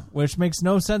 Oh. which makes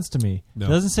no sense to me. No. It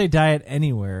doesn't say diet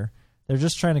anywhere. They're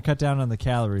just trying to cut down on the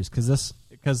calories because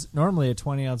normally a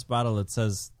 20-ounce bottle it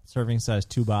says serving size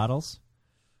 2 bottles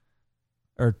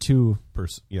or two Per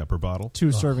bottle.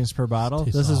 servings per bottle.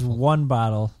 tastes This is awful. 1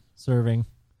 bottle serving.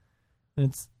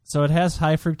 So it has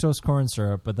high fructose corn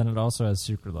syrup, but then it also has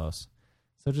sucralose.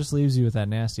 So it just leaves you with that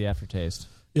nasty aftertaste.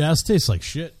 Yeah, this tastes like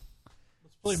shit.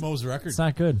 Let's play Mo's record. It's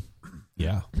not good.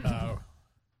 Yeah.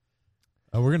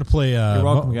 We're going to play... You're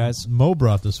welcome, guys. Mo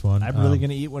brought this one. I'm really going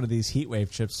to eat one of these heat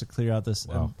wave chips to clear out this.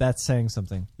 Wow. And that's saying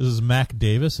something. This is Mac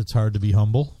Davis. It's Hard to Be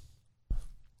Humble.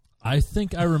 I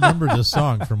think I remember this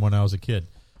song from when I was a kid.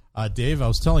 Dave, I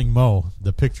was telling Mo,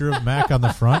 the picture of Mac on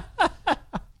the front,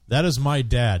 that is my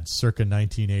dad, circa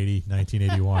 1980,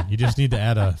 1981. You just need to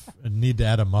add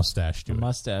a mustache to The it.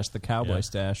 mustache, the cowboy Yeah.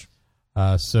 stash.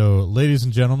 So, ladies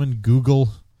and gentlemen, Google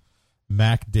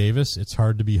Mac Davis. It's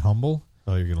Hard to Be Humble.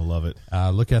 Oh, you're gonna love it.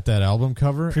 Look at that album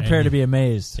cover. Prepare and to be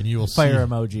amazed. and you will Fire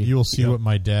see, emoji. You will see Yep. what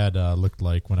my dad looked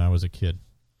like when I was a kid.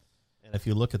 And if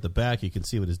you look at the back, you can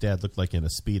see what his dad looked like in a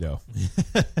Speedo.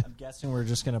 I'm guessing we're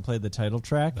just going to play the title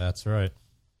track. That's right.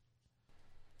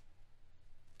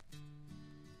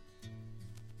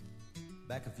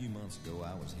 Back a few months ago,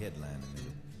 I was headlining at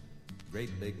a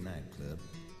great big nightclub.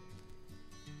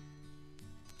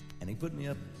 And he put me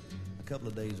up a couple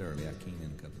of days early. I came in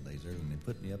a couple of days early, and they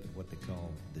put me up at what they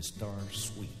call the Star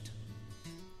Suite.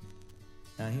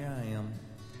 Now, here I am,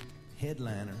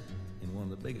 headliner in one of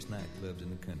the biggest nightclubs in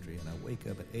the country, and I wake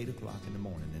up at 8 o'clock in the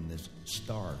morning in this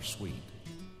Star Suite,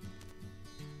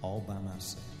 all by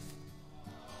myself.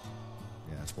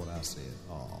 Yeah, that's what I said.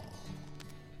 Aw.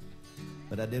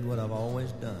 But I did what I've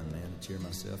always done, man, to cheer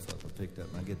myself up. I picked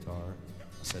up my guitar,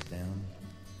 I sat down,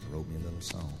 I wrote me a little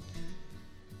song.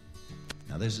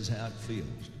 Now this is how it feels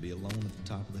to be alone at the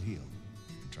top of the hill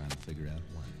and trying to figure out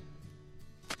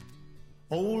why.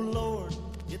 Oh Lord,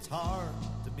 it's hard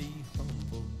to be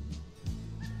humble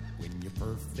when you're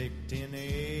perfect in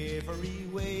every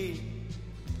way.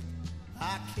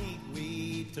 I can't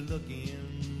wait to look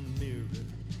in the mirror,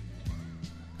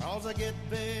 'cause I get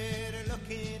better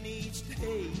looking each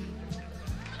day.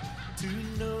 To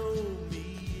know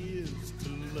me is to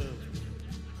love me.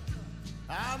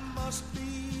 I must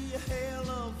be a hell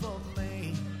of a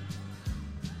man.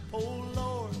 Oh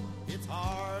Lord, it's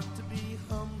hard to be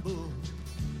humble,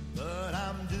 but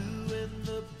I'm doing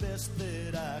the best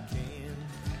that I can.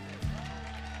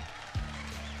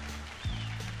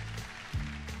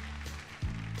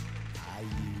 I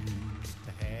used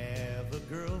to have a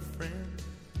girlfriend,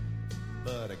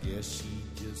 but I guess she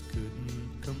just couldn't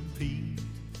compete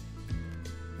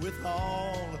with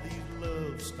all of these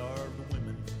love-starved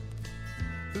women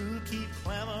who keep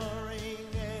clamoring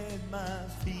at my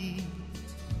feet.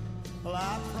 Well,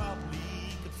 I probably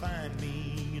could find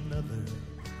me another,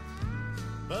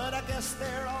 but I guess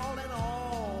they're all in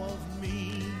awe of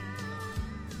me.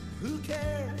 Who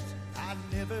cares? I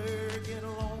never get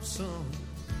lonesome,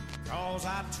 'cause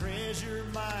I treasure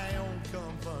my own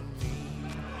company.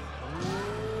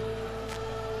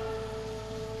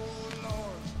 Oh,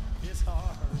 Lord, it's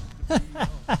hard.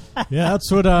 Yeah,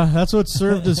 that's what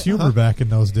served as humor back in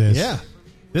those days. Yeah.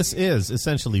 This is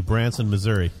essentially Branson,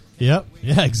 Missouri. Yep.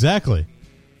 Yeah, exactly.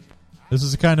 This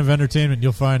is the kind of entertainment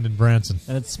you'll find in Branson.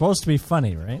 And it's supposed to be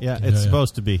funny, right? Yeah, it's Yeah.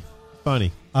 supposed to be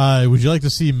funny. Would you like to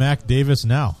see Mac Davis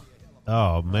now? Oh,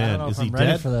 I don't man. know Is if he I'm ready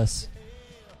dead? for this.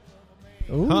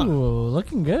 Ooh, Huh.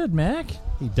 looking good, Mac.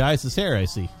 He dyes his hair, I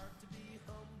see.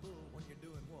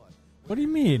 What do you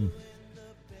mean?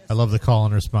 I love the call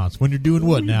and response. When you're doing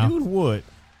what now? Doing what?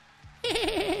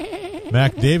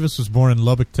 Mac Davis was born in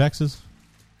Lubbock, Texas.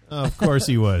 Of course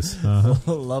he was.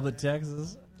 Lubbock,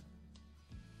 Texas.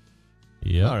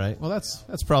 Yeah. All right. Well,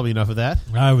 that's probably enough of that.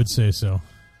 I would say so.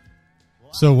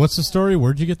 So what's the story?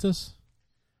 Where'd you get this?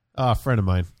 A friend of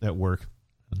mine at work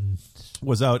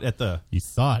was out at the... You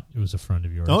thought it was a friend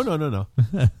of yours. Oh,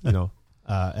 no.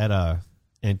 At a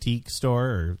antique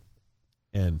store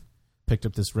and picked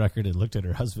up this record and looked at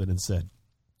her husband and said,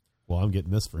 well, I'm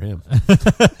getting this for him.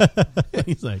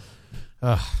 He's like,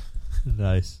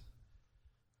 Nice.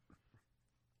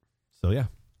 So, yeah.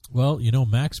 Well,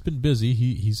 Mac's been busy.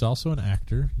 He's also an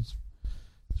actor. He's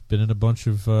been in a bunch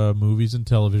of movies and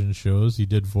television shows. He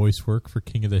did voice work for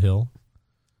King of the Hill.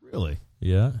 Really?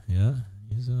 Yeah.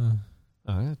 He's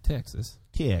Texas.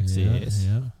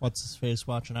 Yeah. What's his face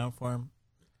watching out for him?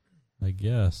 I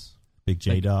guess. Big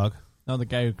J-Dog. No, the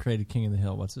guy who created King of the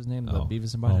Hill. What's his name? The Oh.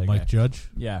 Beavis and Butthead Mike guy. Judge.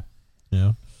 Yeah.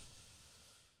 Yeah.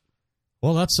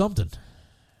 Well, that's something.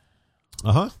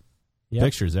 Uh-huh. Yep.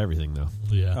 Pictures, everything, though.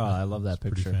 Yeah. Oh, I love that It's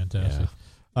pretty picture. fantastic.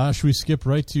 Should we skip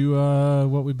right to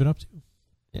what we've been up to?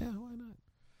 Yeah, why not?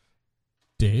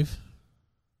 Dave?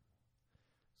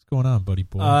 What's going on, buddy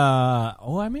boy?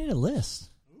 I made a list.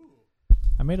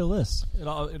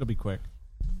 It'll be quick.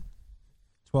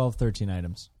 12, 13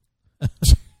 items.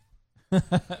 He's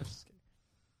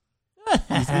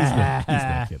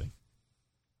not kidding.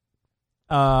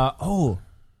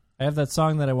 I have that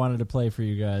song that I wanted to play for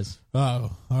you guys.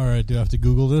 Oh, all right. Do I have to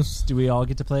Google this? Do we all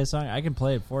get to play a song? I can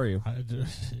play it for you.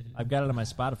 I've got it on my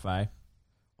Spotify.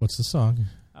 What's the song?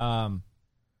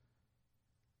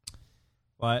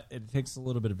 Well, it takes a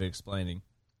little bit of explaining.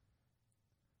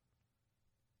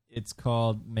 It's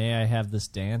called May I Have This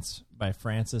Dance by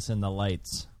Francis and the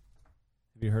Lights.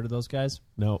 Have you heard of those guys?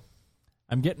 No.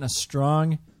 I'm getting a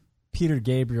strong Peter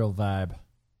Gabriel vibe,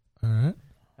 All right.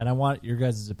 and I want your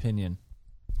guys' opinion.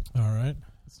 All right.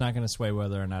 It's not going to sway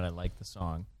whether or not I like the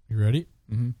song. You ready?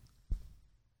 Mm-hmm.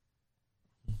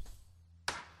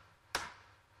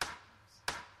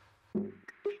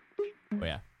 Oh,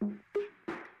 yeah.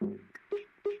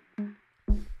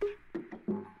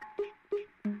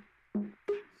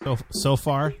 So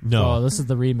far, no. Oh, this is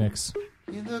the remix.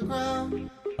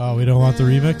 Oh, we don't want the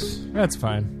remix? That's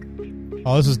fine.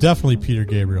 Oh, this is definitely Peter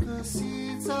Gabriel.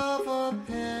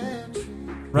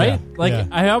 Right? Yeah, Like yeah.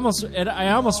 I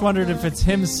almost wondered if it's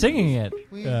him singing it.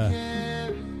 Yeah.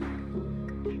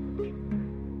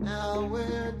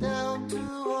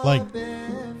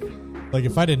 Like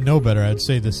if I didn't know better, I'd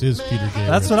say this is Peter Gabriel.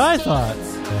 That's what I thought.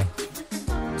 Yeah.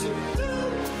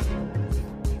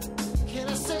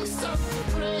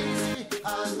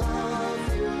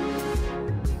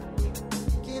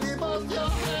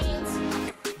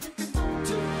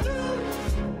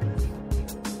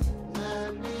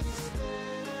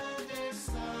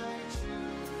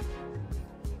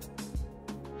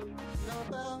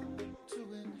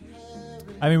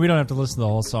 I mean, we don't have to listen to the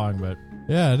whole song, but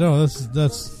Yeah, no,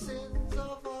 that's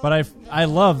I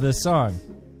love this song.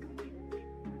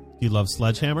 You love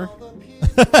Sledgehammer?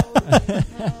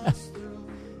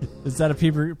 Is that a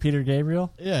Peter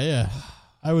Gabriel? yeah.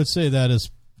 I would say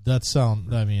that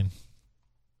sound. I mean,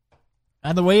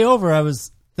 On the way over, I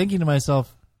was thinking to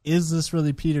myself, is this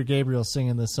really Peter Gabriel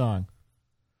singing this song?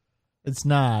 It's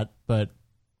not, but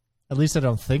at least I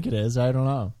don't think it is. I don't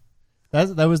know.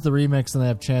 That was the remix, and they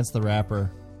have Chance the Rapper.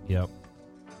 Yep.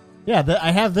 Yeah,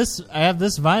 I have this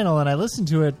vinyl, and I listen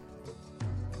to it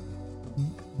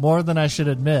more than I should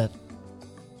admit.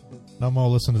 now I'm gonna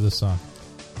listen to this song.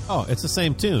 Oh, it's the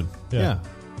same tune. Yeah.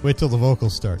 Wait till the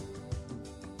vocals start.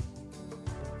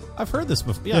 I've heard this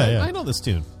before. Yeah, Yeah. I know this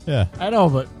tune. Yeah. I know,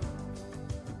 but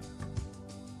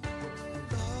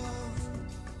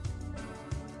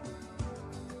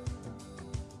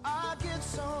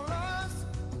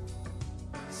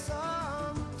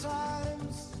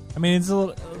I mean, it's a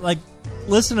little like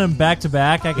listening back to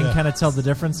back. I can Yeah. kind of tell the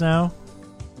difference now.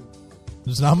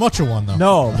 There's not much of one though.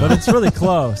 No, but it's really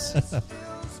close.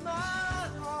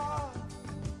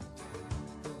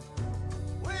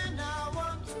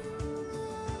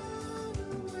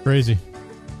 Crazy.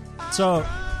 So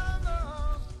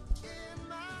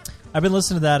I've been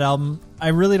listening to that album. I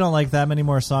really don't like that many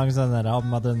more songs on that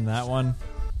album other than that one.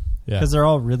 Yeah. Because they're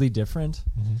all really different.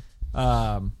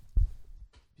 Mm-hmm.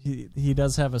 He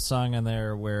does have a song on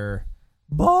there where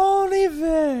Bon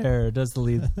Iver does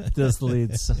the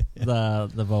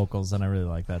vocals, and I really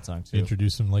like that song too.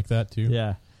 Introduce him like that too.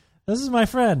 Yeah, this is my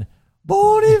friend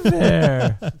Bon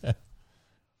Iver.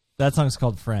 That song's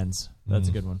called Friends. That's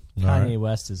a good one. All Kanye right.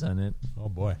 West is on it. Oh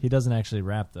boy, He doesn't actually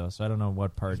rap though, so I don't know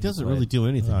what part He doesn't played. really do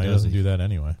anything. no, he doesn't do that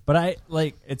anyway. But I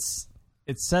like it's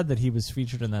said that he was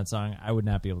featured in that song. I would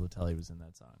not be able to tell he was in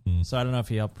that song. So I don't know if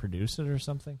he helped produce it or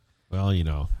something. Well, you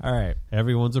know, All right.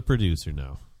 everyone's a producer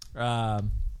now.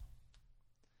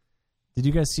 Did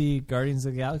you guys see Guardians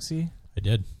of the Galaxy? I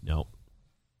did. Nope.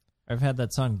 I've had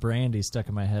that song Brandy stuck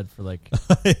in my head for like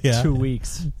Yeah. 2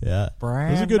 weeks. Yeah,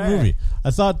 Brandy. it was a good movie.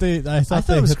 I thought I thought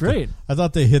they it was hit great. I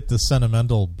thought they hit the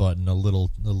sentimental button a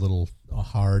little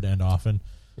hard and often.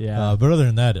 Yeah. But other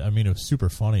than that, I mean, it was super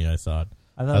funny. I thought.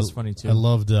 I thought it was funny too. I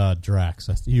loved Drax.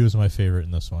 He was my favorite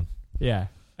in this one. Yeah.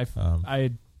 I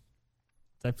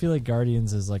feel like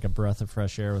Guardians is like a breath of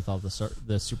fresh air with all the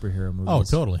superhero movies. Oh,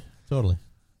 totally.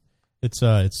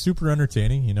 It's super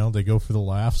entertaining. You know, they go for the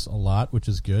laughs a lot, which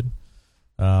is good.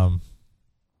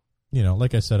 You know,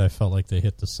 like I said, I felt like they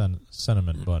hit the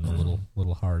sentiment button a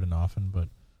little hard and often, but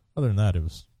other than that, it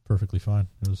was perfectly fine.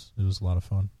 It was a lot of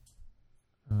fun.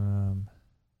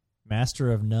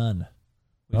 Master of None.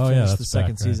 We Oh, yeah, finished that's the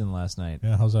second back, right? season last night.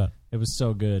 Yeah, how's that? It was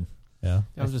so good. Yeah,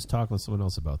 I was just talking with someone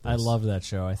else about this. I love that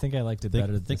show. I think I liked it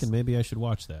better. Thinking maybe I should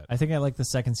watch that. I think I liked the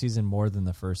second season more than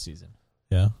the first season.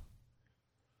 yeah.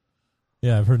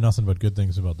 I've heard nothing but good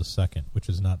things about the second, which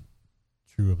is not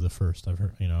true of the first. I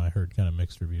heard kind of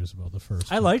mixed reviews about the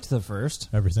first. I liked the first.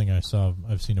 Everything I've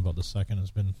seen about the second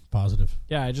has been positive.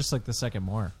 Yeah, I just like the second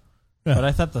more. Yeah. But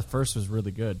I thought the first was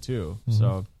really good too. Mhm.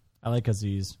 So I like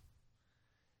Aziz.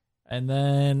 And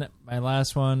then my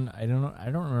last one, I don't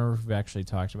remember if we actually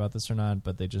talked about this or not,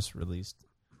 but they just released.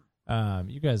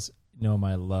 You guys know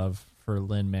my love for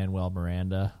Lin-Manuel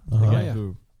Miranda, the guy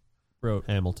who wrote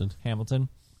Hamilton.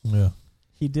 Yeah.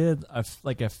 He did a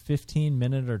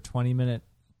 15-minute or 20-minute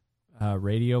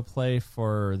radio play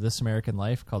for This American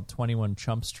Life called 21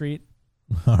 Chump Street.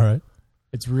 All right.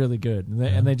 It's really good,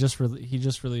 and they just he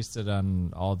just released it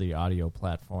on all the audio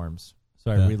platforms.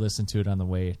 So I re-listened to it on the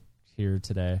way here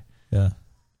today. Yeah.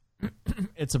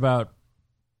 It's about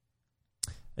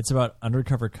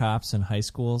undercover cops in high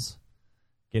schools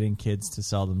getting kids to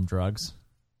sell them drugs.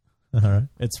 All right.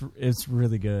 It's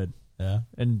really good, Yeah.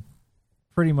 and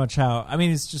pretty much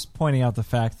it's just pointing out the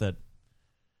fact that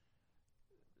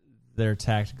their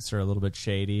tactics are a little bit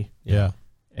shady. Yeah.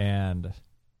 And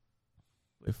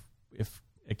if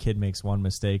a kid makes one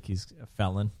mistake, he's a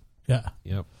felon Yeah.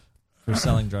 Yep. for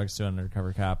selling drugs to an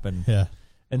undercover cop, and Yeah.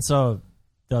 so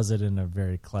does it in a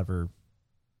very clever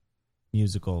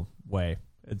musical way.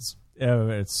 It's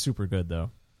super good though.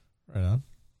 Right on.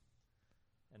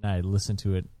 And I listened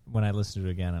to it when I listened to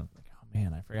it again. I'm like, oh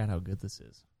man, I forgot how good this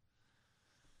is.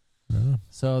 Right on.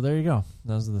 So there you go.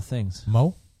 Those are the things.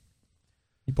 Mo,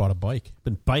 you bought a bike.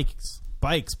 Been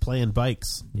playing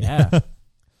bikes. Yeah.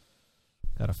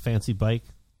 Got a fancy bike.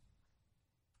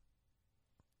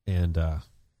 And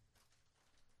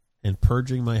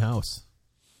purging my house.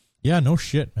 Yeah. No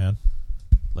shit, man.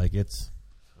 Like, it's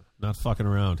not fucking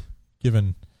around.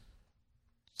 Giving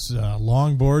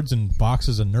longboards and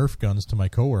boxes of Nerf guns to my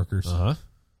coworkers. Uh-huh.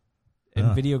 And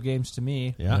Yeah. video games to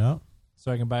me, Yeah.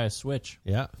 so I can buy a Switch.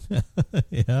 Yeah.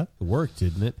 Yeah. It worked,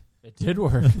 didn't it? It did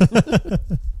work.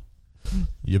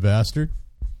 You bastard.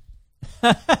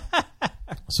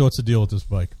 So what's the deal with this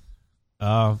bike?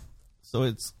 So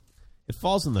it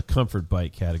falls in the comfort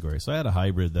bike category. So I had a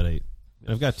hybrid that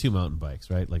I've got two mountain bikes,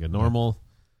 right? Like a normal,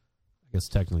 I guess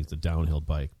technically it's a downhill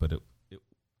bike, but it's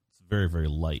very, very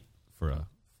light for a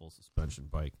full suspension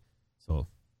bike. So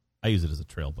I use it as a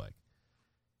trail bike.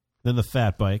 Then the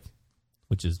fat bike,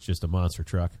 which is just a monster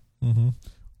truck. Mm-hmm.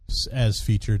 As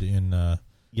featured in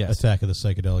Yes. Attack of the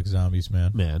Psychedelic Zombies,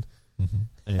 man.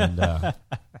 Mm-hmm.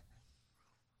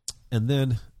 And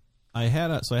then I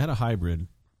had a hybrid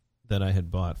that I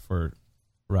had bought for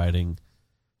riding,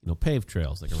 paved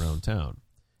trails like around town.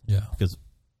 Yeah. Because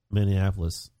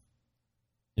Minneapolis,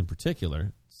 in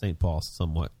particular, St. Paul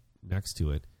somewhat next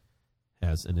to it,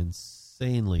 has an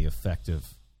insanely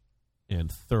effective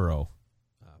and thorough,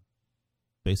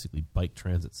 basically bike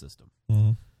transit system.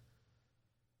 Mm-hmm.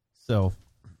 So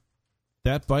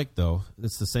that bike, though,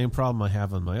 it's the same problem I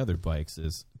have on my other bikes,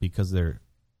 is because they're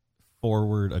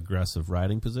forward aggressive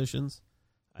riding positions.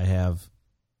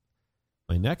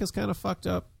 My neck is kind of fucked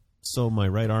up, so my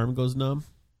right arm goes numb.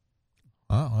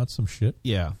 Oh, that's some shit.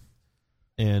 Yeah,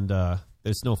 and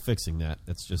there's no fixing that.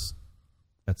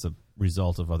 That's a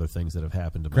result of other things that have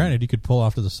happened to me. Granted, you could pull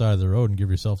off to the side of the road and give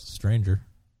yourself to a stranger.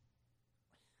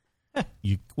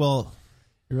 You're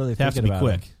really have to thinking be about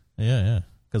quick. it. Yeah.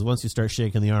 Because once you start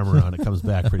shaking the arm around, it comes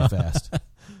back pretty fast.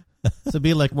 So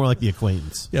be more like the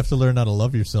acquaintance. You have to learn how to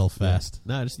love yourself fast.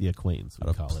 Yeah. No, just the acquaintance. How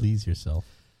We to call it. please yourself.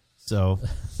 So,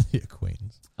 The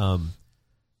acquaintance.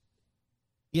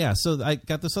 yeah. So I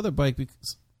got this other bike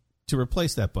to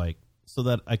replace that bike, so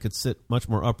that I could sit much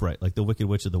more upright, like the Wicked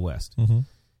Witch of the West. Mm-hmm.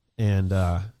 And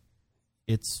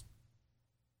that's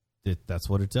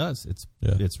what it does.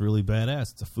 It's really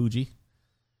badass. It's a Fuji.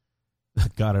 I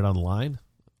got it online,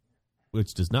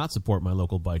 which does not support my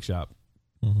local bike shop.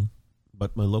 Mm-hmm.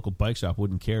 But my local bike shop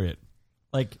wouldn't carry it.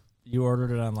 Like, you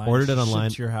ordered it online? Ordered it online.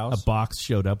 Shipped to your house? A box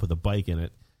showed up with a bike in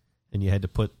it, and you had to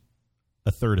put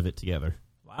a third of it together.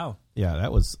 Wow. Yeah,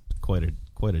 that was quite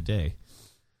a day.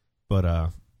 But I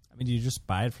mean, do you just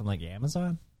buy it from, like,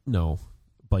 Amazon? no,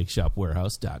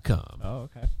 bikeshopwarehouse.com. Oh,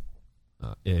 okay.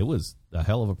 It was a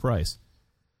hell of a price.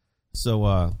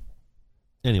 So,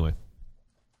 anyway,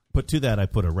 but to that I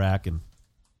put a rack and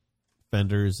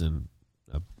fenders and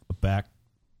a bag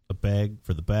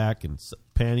for the back and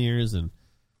panniers and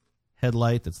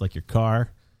headlight that's like your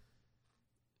car.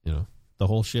 You know, the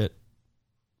whole shit.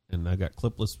 And I got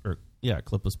clipless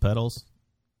pedals,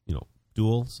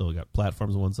 dual. So I got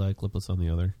platforms on one side, clipless on the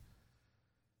other,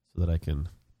 so that I can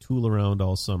tool around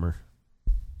all summer.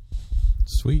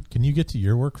 Sweet. Can you get to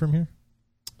your work from here?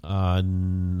 Not I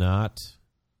was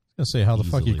going to say, how the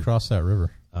fuck Easily. you cross that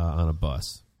river? on a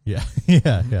bus. Yeah.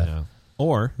 Yeah.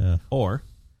 Or Yeah.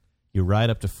 you ride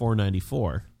up to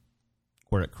 494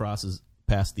 where it crosses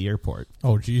past the airport.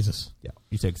 Oh, Jesus. Yeah.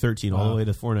 You take 13 all the way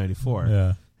to 494.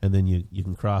 Yeah. And then you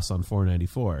can cross on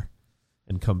 494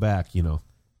 and come back,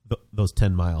 those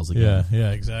 10 miles again.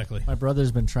 Yeah, exactly. My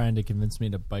brother's been trying to convince me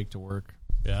to bike to work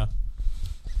Yeah.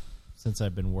 since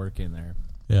I've been working there.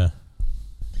 Yeah.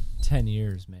 10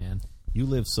 years, man. You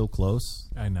live so close.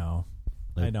 I know.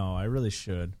 Like- I know. I really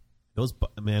should.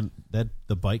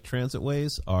 The bike transit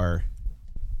ways are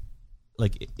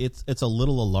like, it's a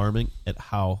little alarming at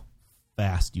how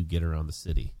fast you get around the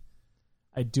city.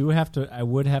 I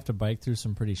would have to bike through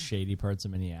some pretty shady parts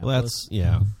of Minneapolis. Well, that's,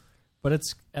 yeah. But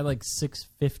it's at like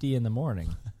 6:50 in the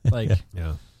morning. Like,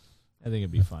 Yeah. I think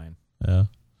it'd be fine. Yeah.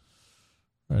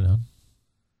 Right on.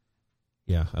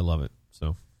 Yeah, I love it.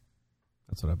 So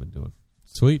that's what I've been doing.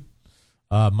 Sweet.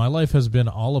 My life has been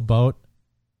all about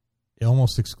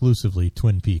almost exclusively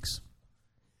Twin Peaks.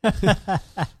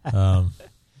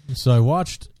 So I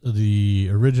watched the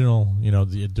original,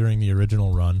 during the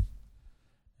original run,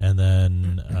 and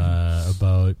then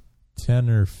about 10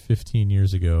 or 15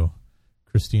 years ago,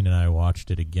 Christine and I watched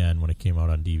it again when it came out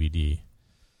on DVD,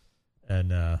 and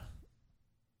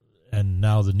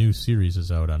now the new series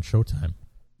is out on Showtime.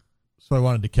 So I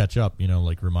wanted to catch up,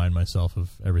 remind myself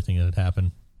of everything that had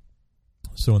happened.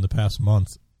 So in the past month,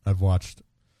 I've watched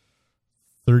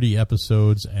 30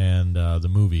 episodes and the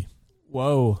movie.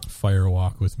 Whoa. Fire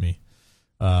Walk with Me.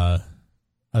 I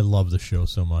love the show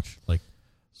so much. Like,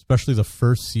 especially the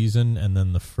first season and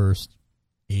then the first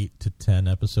 8 to 10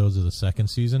 episodes of the second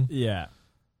season. Yeah.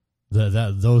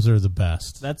 Those are the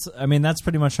best. That's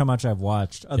pretty much how much I've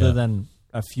watched, other than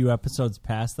a few episodes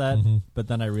past that. Mm-hmm. But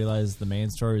then I realized the main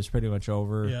story is pretty much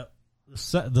over. Yeah.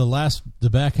 The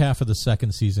back half of the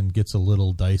second season gets a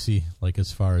little dicey, like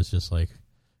as far as just like,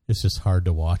 it's just hard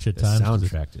to watch at The times.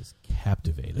 soundtrack is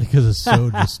captivating. Because it's so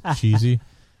just cheesy.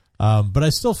 But I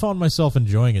still found myself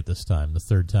enjoying it this time, the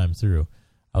third time through.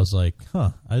 I was like,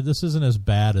 this isn't as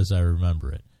bad as I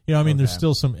remember it. There's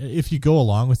still some, if you go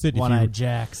along with it. One-eyed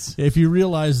Jacks. If you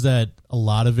realize that a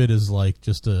lot of it is like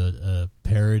just a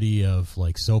parody of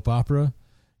like soap opera,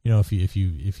 if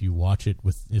you watch it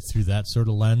through that sort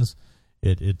of lens,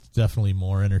 it's definitely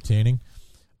more entertaining.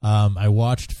 I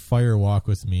watched Fire Walk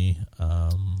with Me.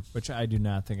 Which I do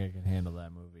not think I can handle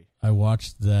that movie. I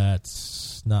watched that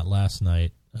not last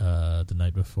night, the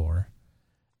night before,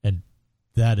 and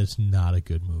that is not a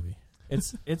good movie.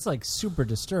 It's like super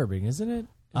disturbing, isn't it?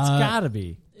 It's gotta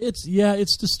be.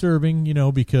 It's disturbing,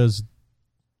 because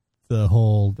the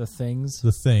things,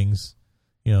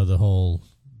 the whole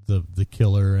the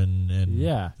killer and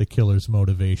the killer's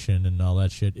motivation and all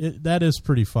that shit. That is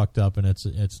pretty fucked up, and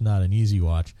it's not an easy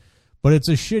watch, but it's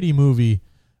a shitty movie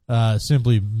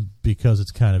simply because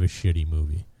it's kind of a shitty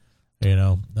movie.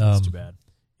 That's too bad.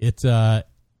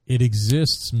 It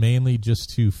exists mainly just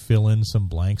to fill in some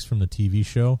blanks from the TV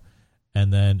show,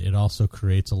 and then it also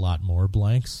creates a lot more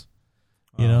blanks.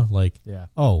 like, Yeah.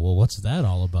 oh, well, what's that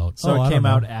all about? So I it came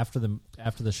don't know. out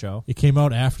after the show. It came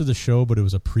out after the show, but it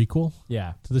was a prequel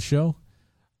Yeah. to the show.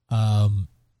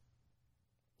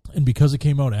 And because it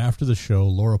came out after the show,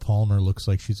 Laura Palmer looks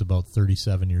like she's about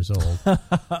 37 years old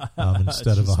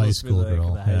instead of a high school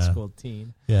girl. The high school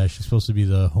teen. Yeah, she's supposed to be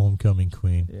the homecoming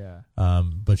queen. Yeah.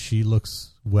 But she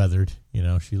looks weathered. You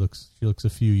know, she looks a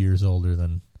few years older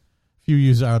than a few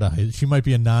years out of high. She might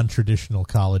be a non-traditional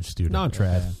college student.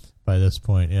 Non-trad. By this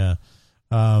point, yeah.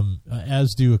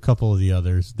 As do a couple of the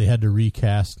others. They had to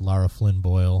recast Lara Flynn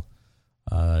Boyle,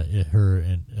 her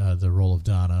in the role of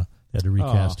Donna. They had to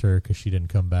recast her because she didn't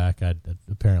come back.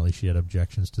 Apparently, she had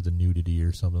objections to the nudity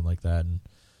or something like that. And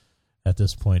at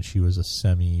this point, she was a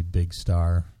semi-big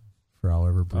star for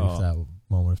however brief that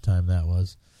moment of time that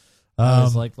was. I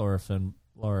was like Laura Flynn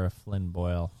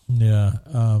Boyle. Yeah.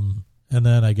 And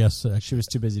then I guess She was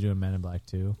too busy doing Men in Black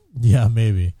too. yeah,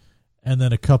 maybe. And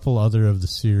then a couple other of the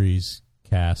series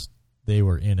cast, they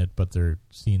were in it, but their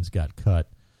scenes got cut.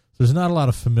 So there's not a lot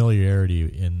of familiarity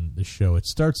in the show. It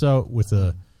starts out with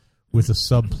a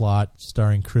subplot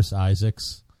starring Chris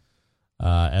Isaacs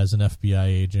as an FBI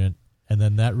agent, and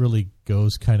then that really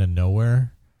goes kind of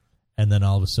nowhere. And then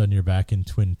all of a sudden you're back in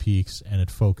Twin Peaks, and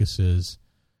it focuses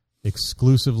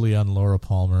exclusively on Laura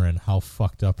Palmer and how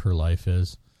fucked up her life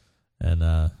is. And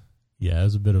yeah, it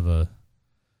was a bit of a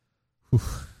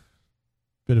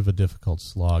difficult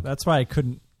slog. That's why I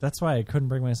couldn't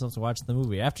bring myself to watch the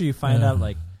movie. After you find out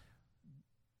like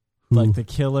the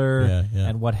killer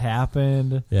and what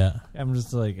happened. Yeah. I'm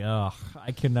just like, oh,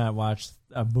 I cannot watch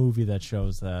a movie that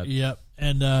shows that. Yep.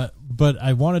 And but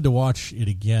I wanted to watch it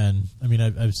again. I mean,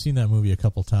 I've seen that movie a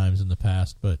couple times in the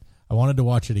past, but I wanted to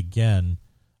watch it again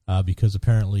because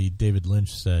apparently David Lynch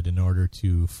said in order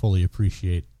to fully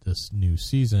appreciate this new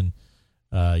season,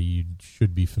 you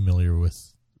should be familiar with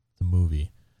the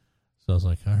movie. So I was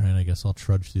like, all right, I guess I'll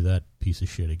trudge through that piece of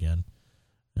shit again.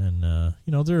 And,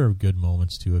 you know, there are good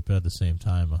moments to it, but at the same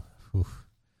time, it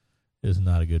is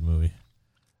not a good movie.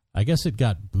 I guess it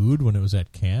got booed when it was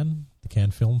at Cannes, the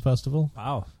Cannes Film Festival.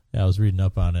 Wow. Yeah, I was reading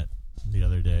up on it the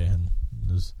other day, and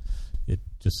it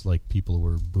just like people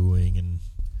were booing and,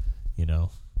 you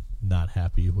know, not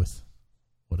happy with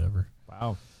whatever.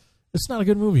 Wow. It's not a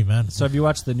good movie, man. So have you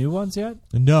watched the new ones yet?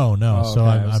 No. Oh, so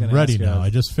okay. I'm ready now. I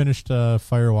just finished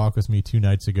Fire Walk with Me 2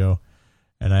 nights ago,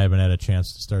 and I haven't had a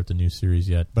chance to start the new series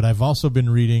yet. But I've also been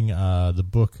reading the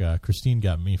book Christine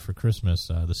got me for Christmas,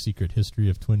 The Secret History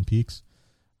of Twin Peaks,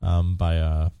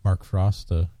 by Mark Frost,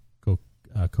 the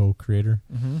co-creator.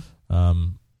 Mm-hmm.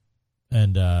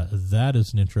 And that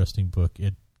is an interesting book.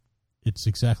 It's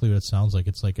exactly what it sounds like.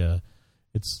 It's like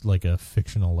a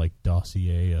fictional like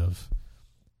dossier of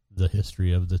the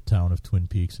history of the town of Twin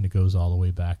Peaks, and it goes all the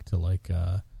way back to like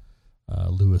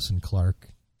Lewis and Clark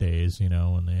days, you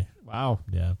know, when they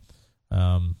yeah.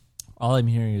 All I'm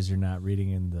hearing is you're not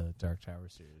reading in the Dark Tower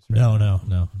series. Right? No.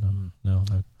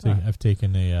 I've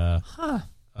taken a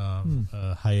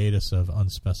hiatus of an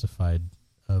unspecified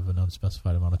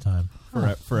amount of time.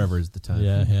 Forever is the time.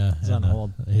 Yeah. It's on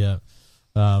hold. Yeah.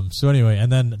 So anyway, and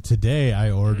then today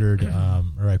I ordered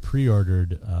I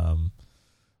pre-ordered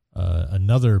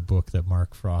another book that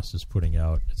Mark Frost is putting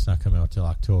out. It's not coming out till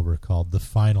October, called The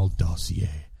Final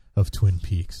Dossier of Twin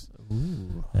Peaks.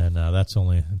 Ooh. And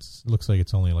looks like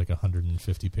it's only like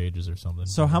 150 pages or something.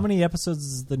 So how many episodes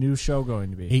is the new show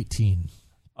going to be? 18.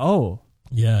 Oh.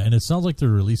 Yeah, and it sounds like they're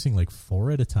releasing like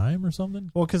 4 at a time or something.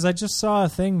 Well, because I just saw a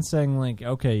thing saying like,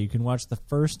 okay, you can watch the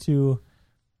first 2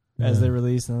 as they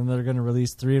release, and then they're going to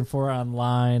release 3 and 4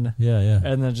 online. Yeah.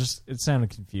 And then it sounded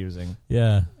confusing.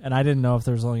 Yeah. And I didn't know if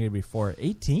there was only going to be 4.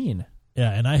 18.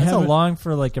 Yeah, and That's a long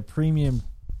for like a premium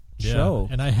show.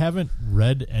 And I haven't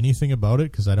read anything about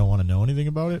it because I don't want to know anything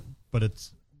about it, but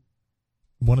it's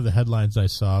one of the headlines I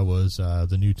saw was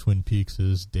the new Twin Peaks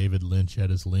is David Lynch at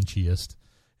his Lynchiest.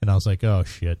 And I was like, oh,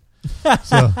 shit.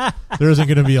 So there isn't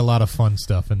going to be a lot of fun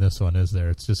stuff in this one, is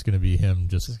there? It's just going to be him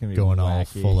just going all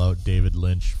full out David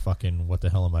Lynch, fucking what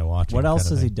the hell am I watching? What else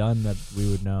has he done that we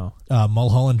would know?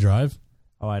 Mulholland Drive.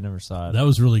 Oh, I never saw it. That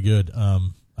was really good.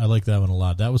 I like that one a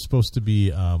lot. That was supposed to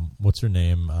be, what's her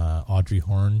name? Audrey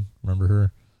Horne.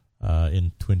 Remember her?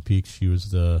 In Twin Peaks, she was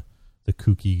the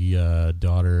kooky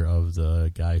daughter of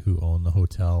the guy who owned the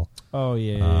hotel. Oh,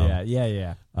 yeah.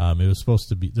 It was supposed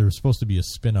to be, there was supposed to be a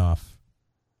spin-off,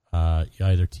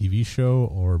 either TV show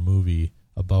or movie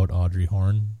about Audrey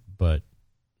Horne, but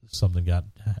something got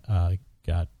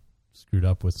screwed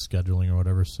up with scheduling or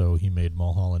whatever, so he made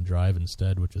Mulholland Drive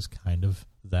instead, which is kind of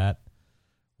that,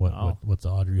 what the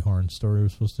Audrey Horne story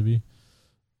was supposed to be.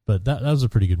 But that was a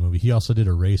pretty good movie. He also did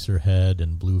Eraserhead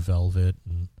and Blue Velvet,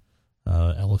 and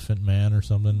Elephant Man or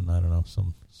something. I don't know,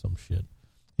 some shit.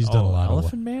 He's done a lot of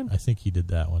Elephant Man? I think he did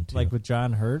that one too. Like with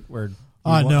John Hurt, where he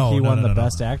no, won no, the no.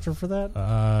 best actor for that?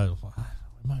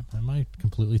 Am I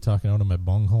completely talking out of my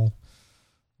bunghole?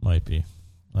 Might be.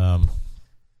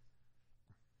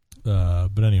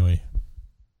 But anyway,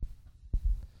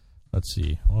 let's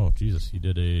see. Oh, Jesus, he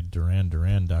did a Duran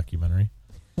Duran documentary.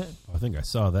 I think I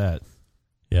saw that.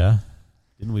 Yeah.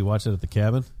 Didn't we watch it at the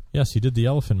cabin? Yes, he did The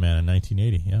Elephant Man in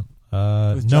 1980. Yeah.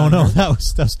 With No, John Hurt? that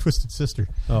was Twisted Sister.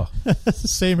 Oh, That's the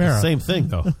same era. same thing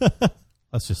though. That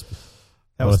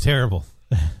was terrible.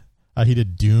 He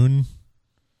did Dune.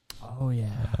 Oh, yeah.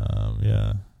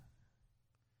 Yeah.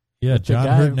 Yeah, With the John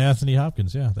guy- Hurt and Anthony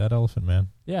Hopkins. Yeah, that Elephant Man.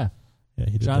 Yeah. Yeah,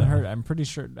 he did John that Hurt, one. I'm pretty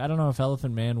sure. I don't know if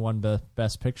Elephant Man won the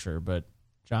Best Picture, but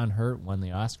John Hurt won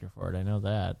the Oscar for it. I know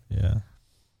that. Yeah.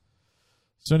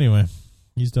 So anyway,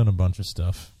 he's done a bunch of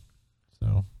stuff.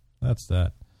 So that's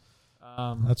that.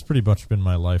 That's pretty much been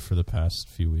my life for the past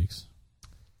few weeks.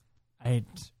 I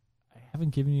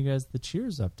haven't given you guys the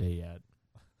Cheers update yet.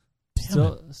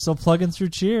 Damn Still plugging through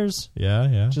Cheers.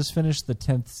 Yeah. Just finished the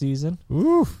 10th season.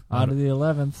 Ooh. On to the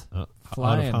 11th. Out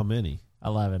Flying. of how many?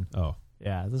 11. Oh,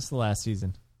 Yeah, this is the last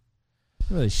season.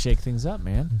 Really shake things up,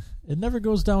 man. It never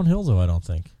goes downhill, though, I don't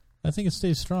think. I think it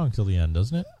stays strong till the end,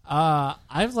 doesn't it?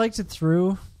 I've liked it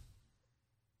through.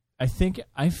 I think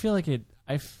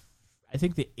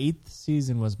the 8th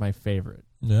season was my favorite.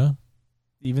 Yeah.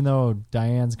 Even though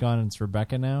Diane's gone and it's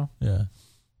Rebecca now. Yeah.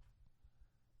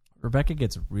 Rebecca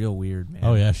gets real weird, man.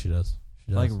 Oh, yeah, she does.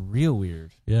 She does. Like real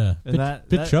weird. Yeah. And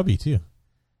Bit chubby, too.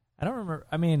 I don't remember.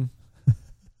 I mean,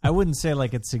 I wouldn't say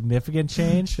like it's significant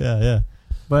change, Yeah.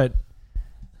 but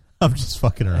I'm just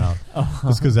fucking around.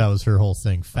 Just because that was her whole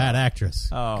thing. Fat actress.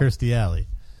 Oh. Kirstie Alley.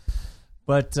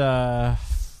 But That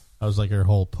was like her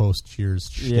whole post-Cheers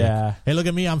shtick. yeah, Hey, look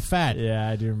at me, I'm fat. yeah,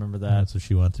 I do remember that. That's what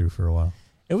she went through for a while.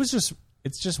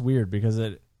 It's just weird because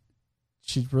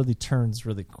she really turns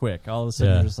really quick. All of a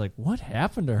sudden, Yeah. you're just like, what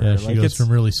happened to her? Yeah, she like goes from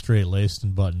really straight-laced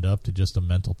and buttoned up to just a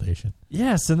mental patient.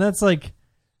 yes, and that's like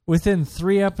within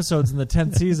 3 episodes in the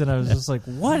 10th season. I was just like,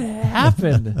 what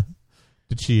happened?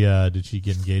 Did she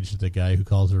get engaged to the guy who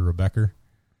calls her Rebecca?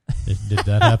 Did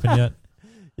that happen yet?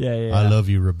 Yeah. I love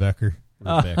you, Rebecca.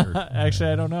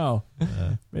 Actually, I don't know.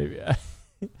 Maybe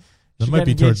That might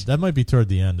be toward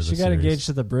the end of the she got series. engaged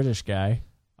to the British guy,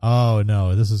 Oh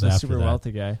no, this is the after super that.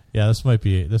 wealthy guy. Yeah, this might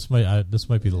be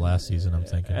the last season. I'm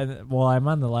thinking. And I'm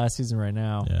on the last season right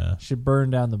now. Yeah. She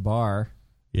burned down the bar,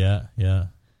 Yeah.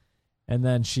 and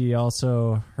then she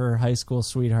also her high school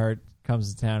sweetheart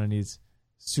comes to town and he's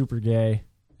super gay,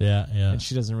 Yeah. and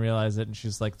she doesn't realize it, and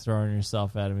she's like throwing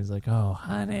herself at him. He's like, "Oh,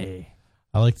 honey."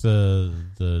 I like the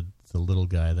little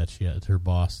guy that she had, her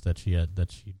boss that she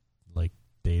like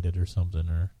dated or something,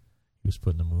 or he was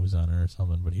putting the moves on her or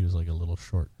something, but he was like a little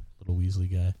short, little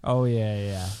Weasley guy. Oh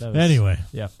yeah. That was, Anyway,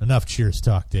 yeah. enough Cheers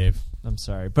talk, Dave. I'm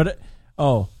sorry, but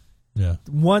Yeah.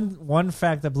 one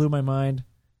fact that blew my mind: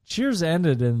 Cheers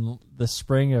ended in the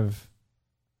spring of.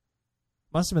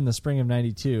 Must have been the spring of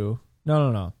 '92.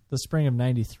 No, the spring of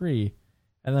 '93,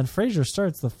 and then Frasier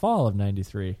starts the fall of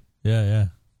 '93. Yeah.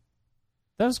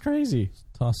 That was crazy.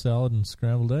 Tossed salad and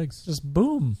scrambled eggs. Just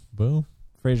boom. Boom.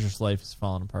 Frasier's life is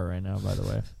falling apart right now, by the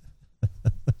way.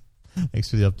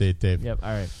 Thanks for the update, Dave. Yep.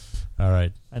 All All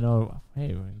right. I know. Hey,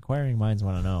 inquiring minds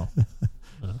want to know.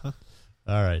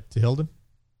 All right. To Hilden?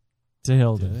 To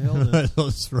Hilden.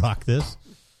 Let's rock this.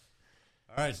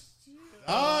 All right.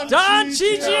 Don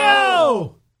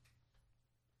Ciccio!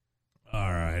 All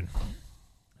right.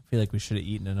 I feel like we should have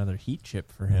eaten another heat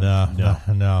chip for him.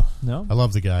 No. No? I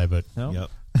love the guy, but No? Yep.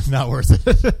 not worth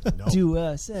it.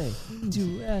 USA.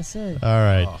 USA. All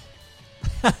right.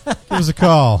 Give us a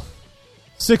call.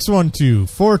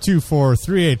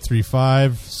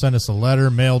 612-424-3835. Send us a letter,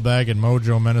 mailbag at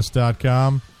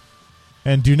mojomenace.com.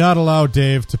 And do not allow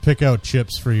Dave to pick out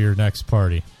chips for your next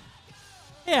party.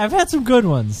 Yeah, I've had some good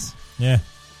ones. Yeah,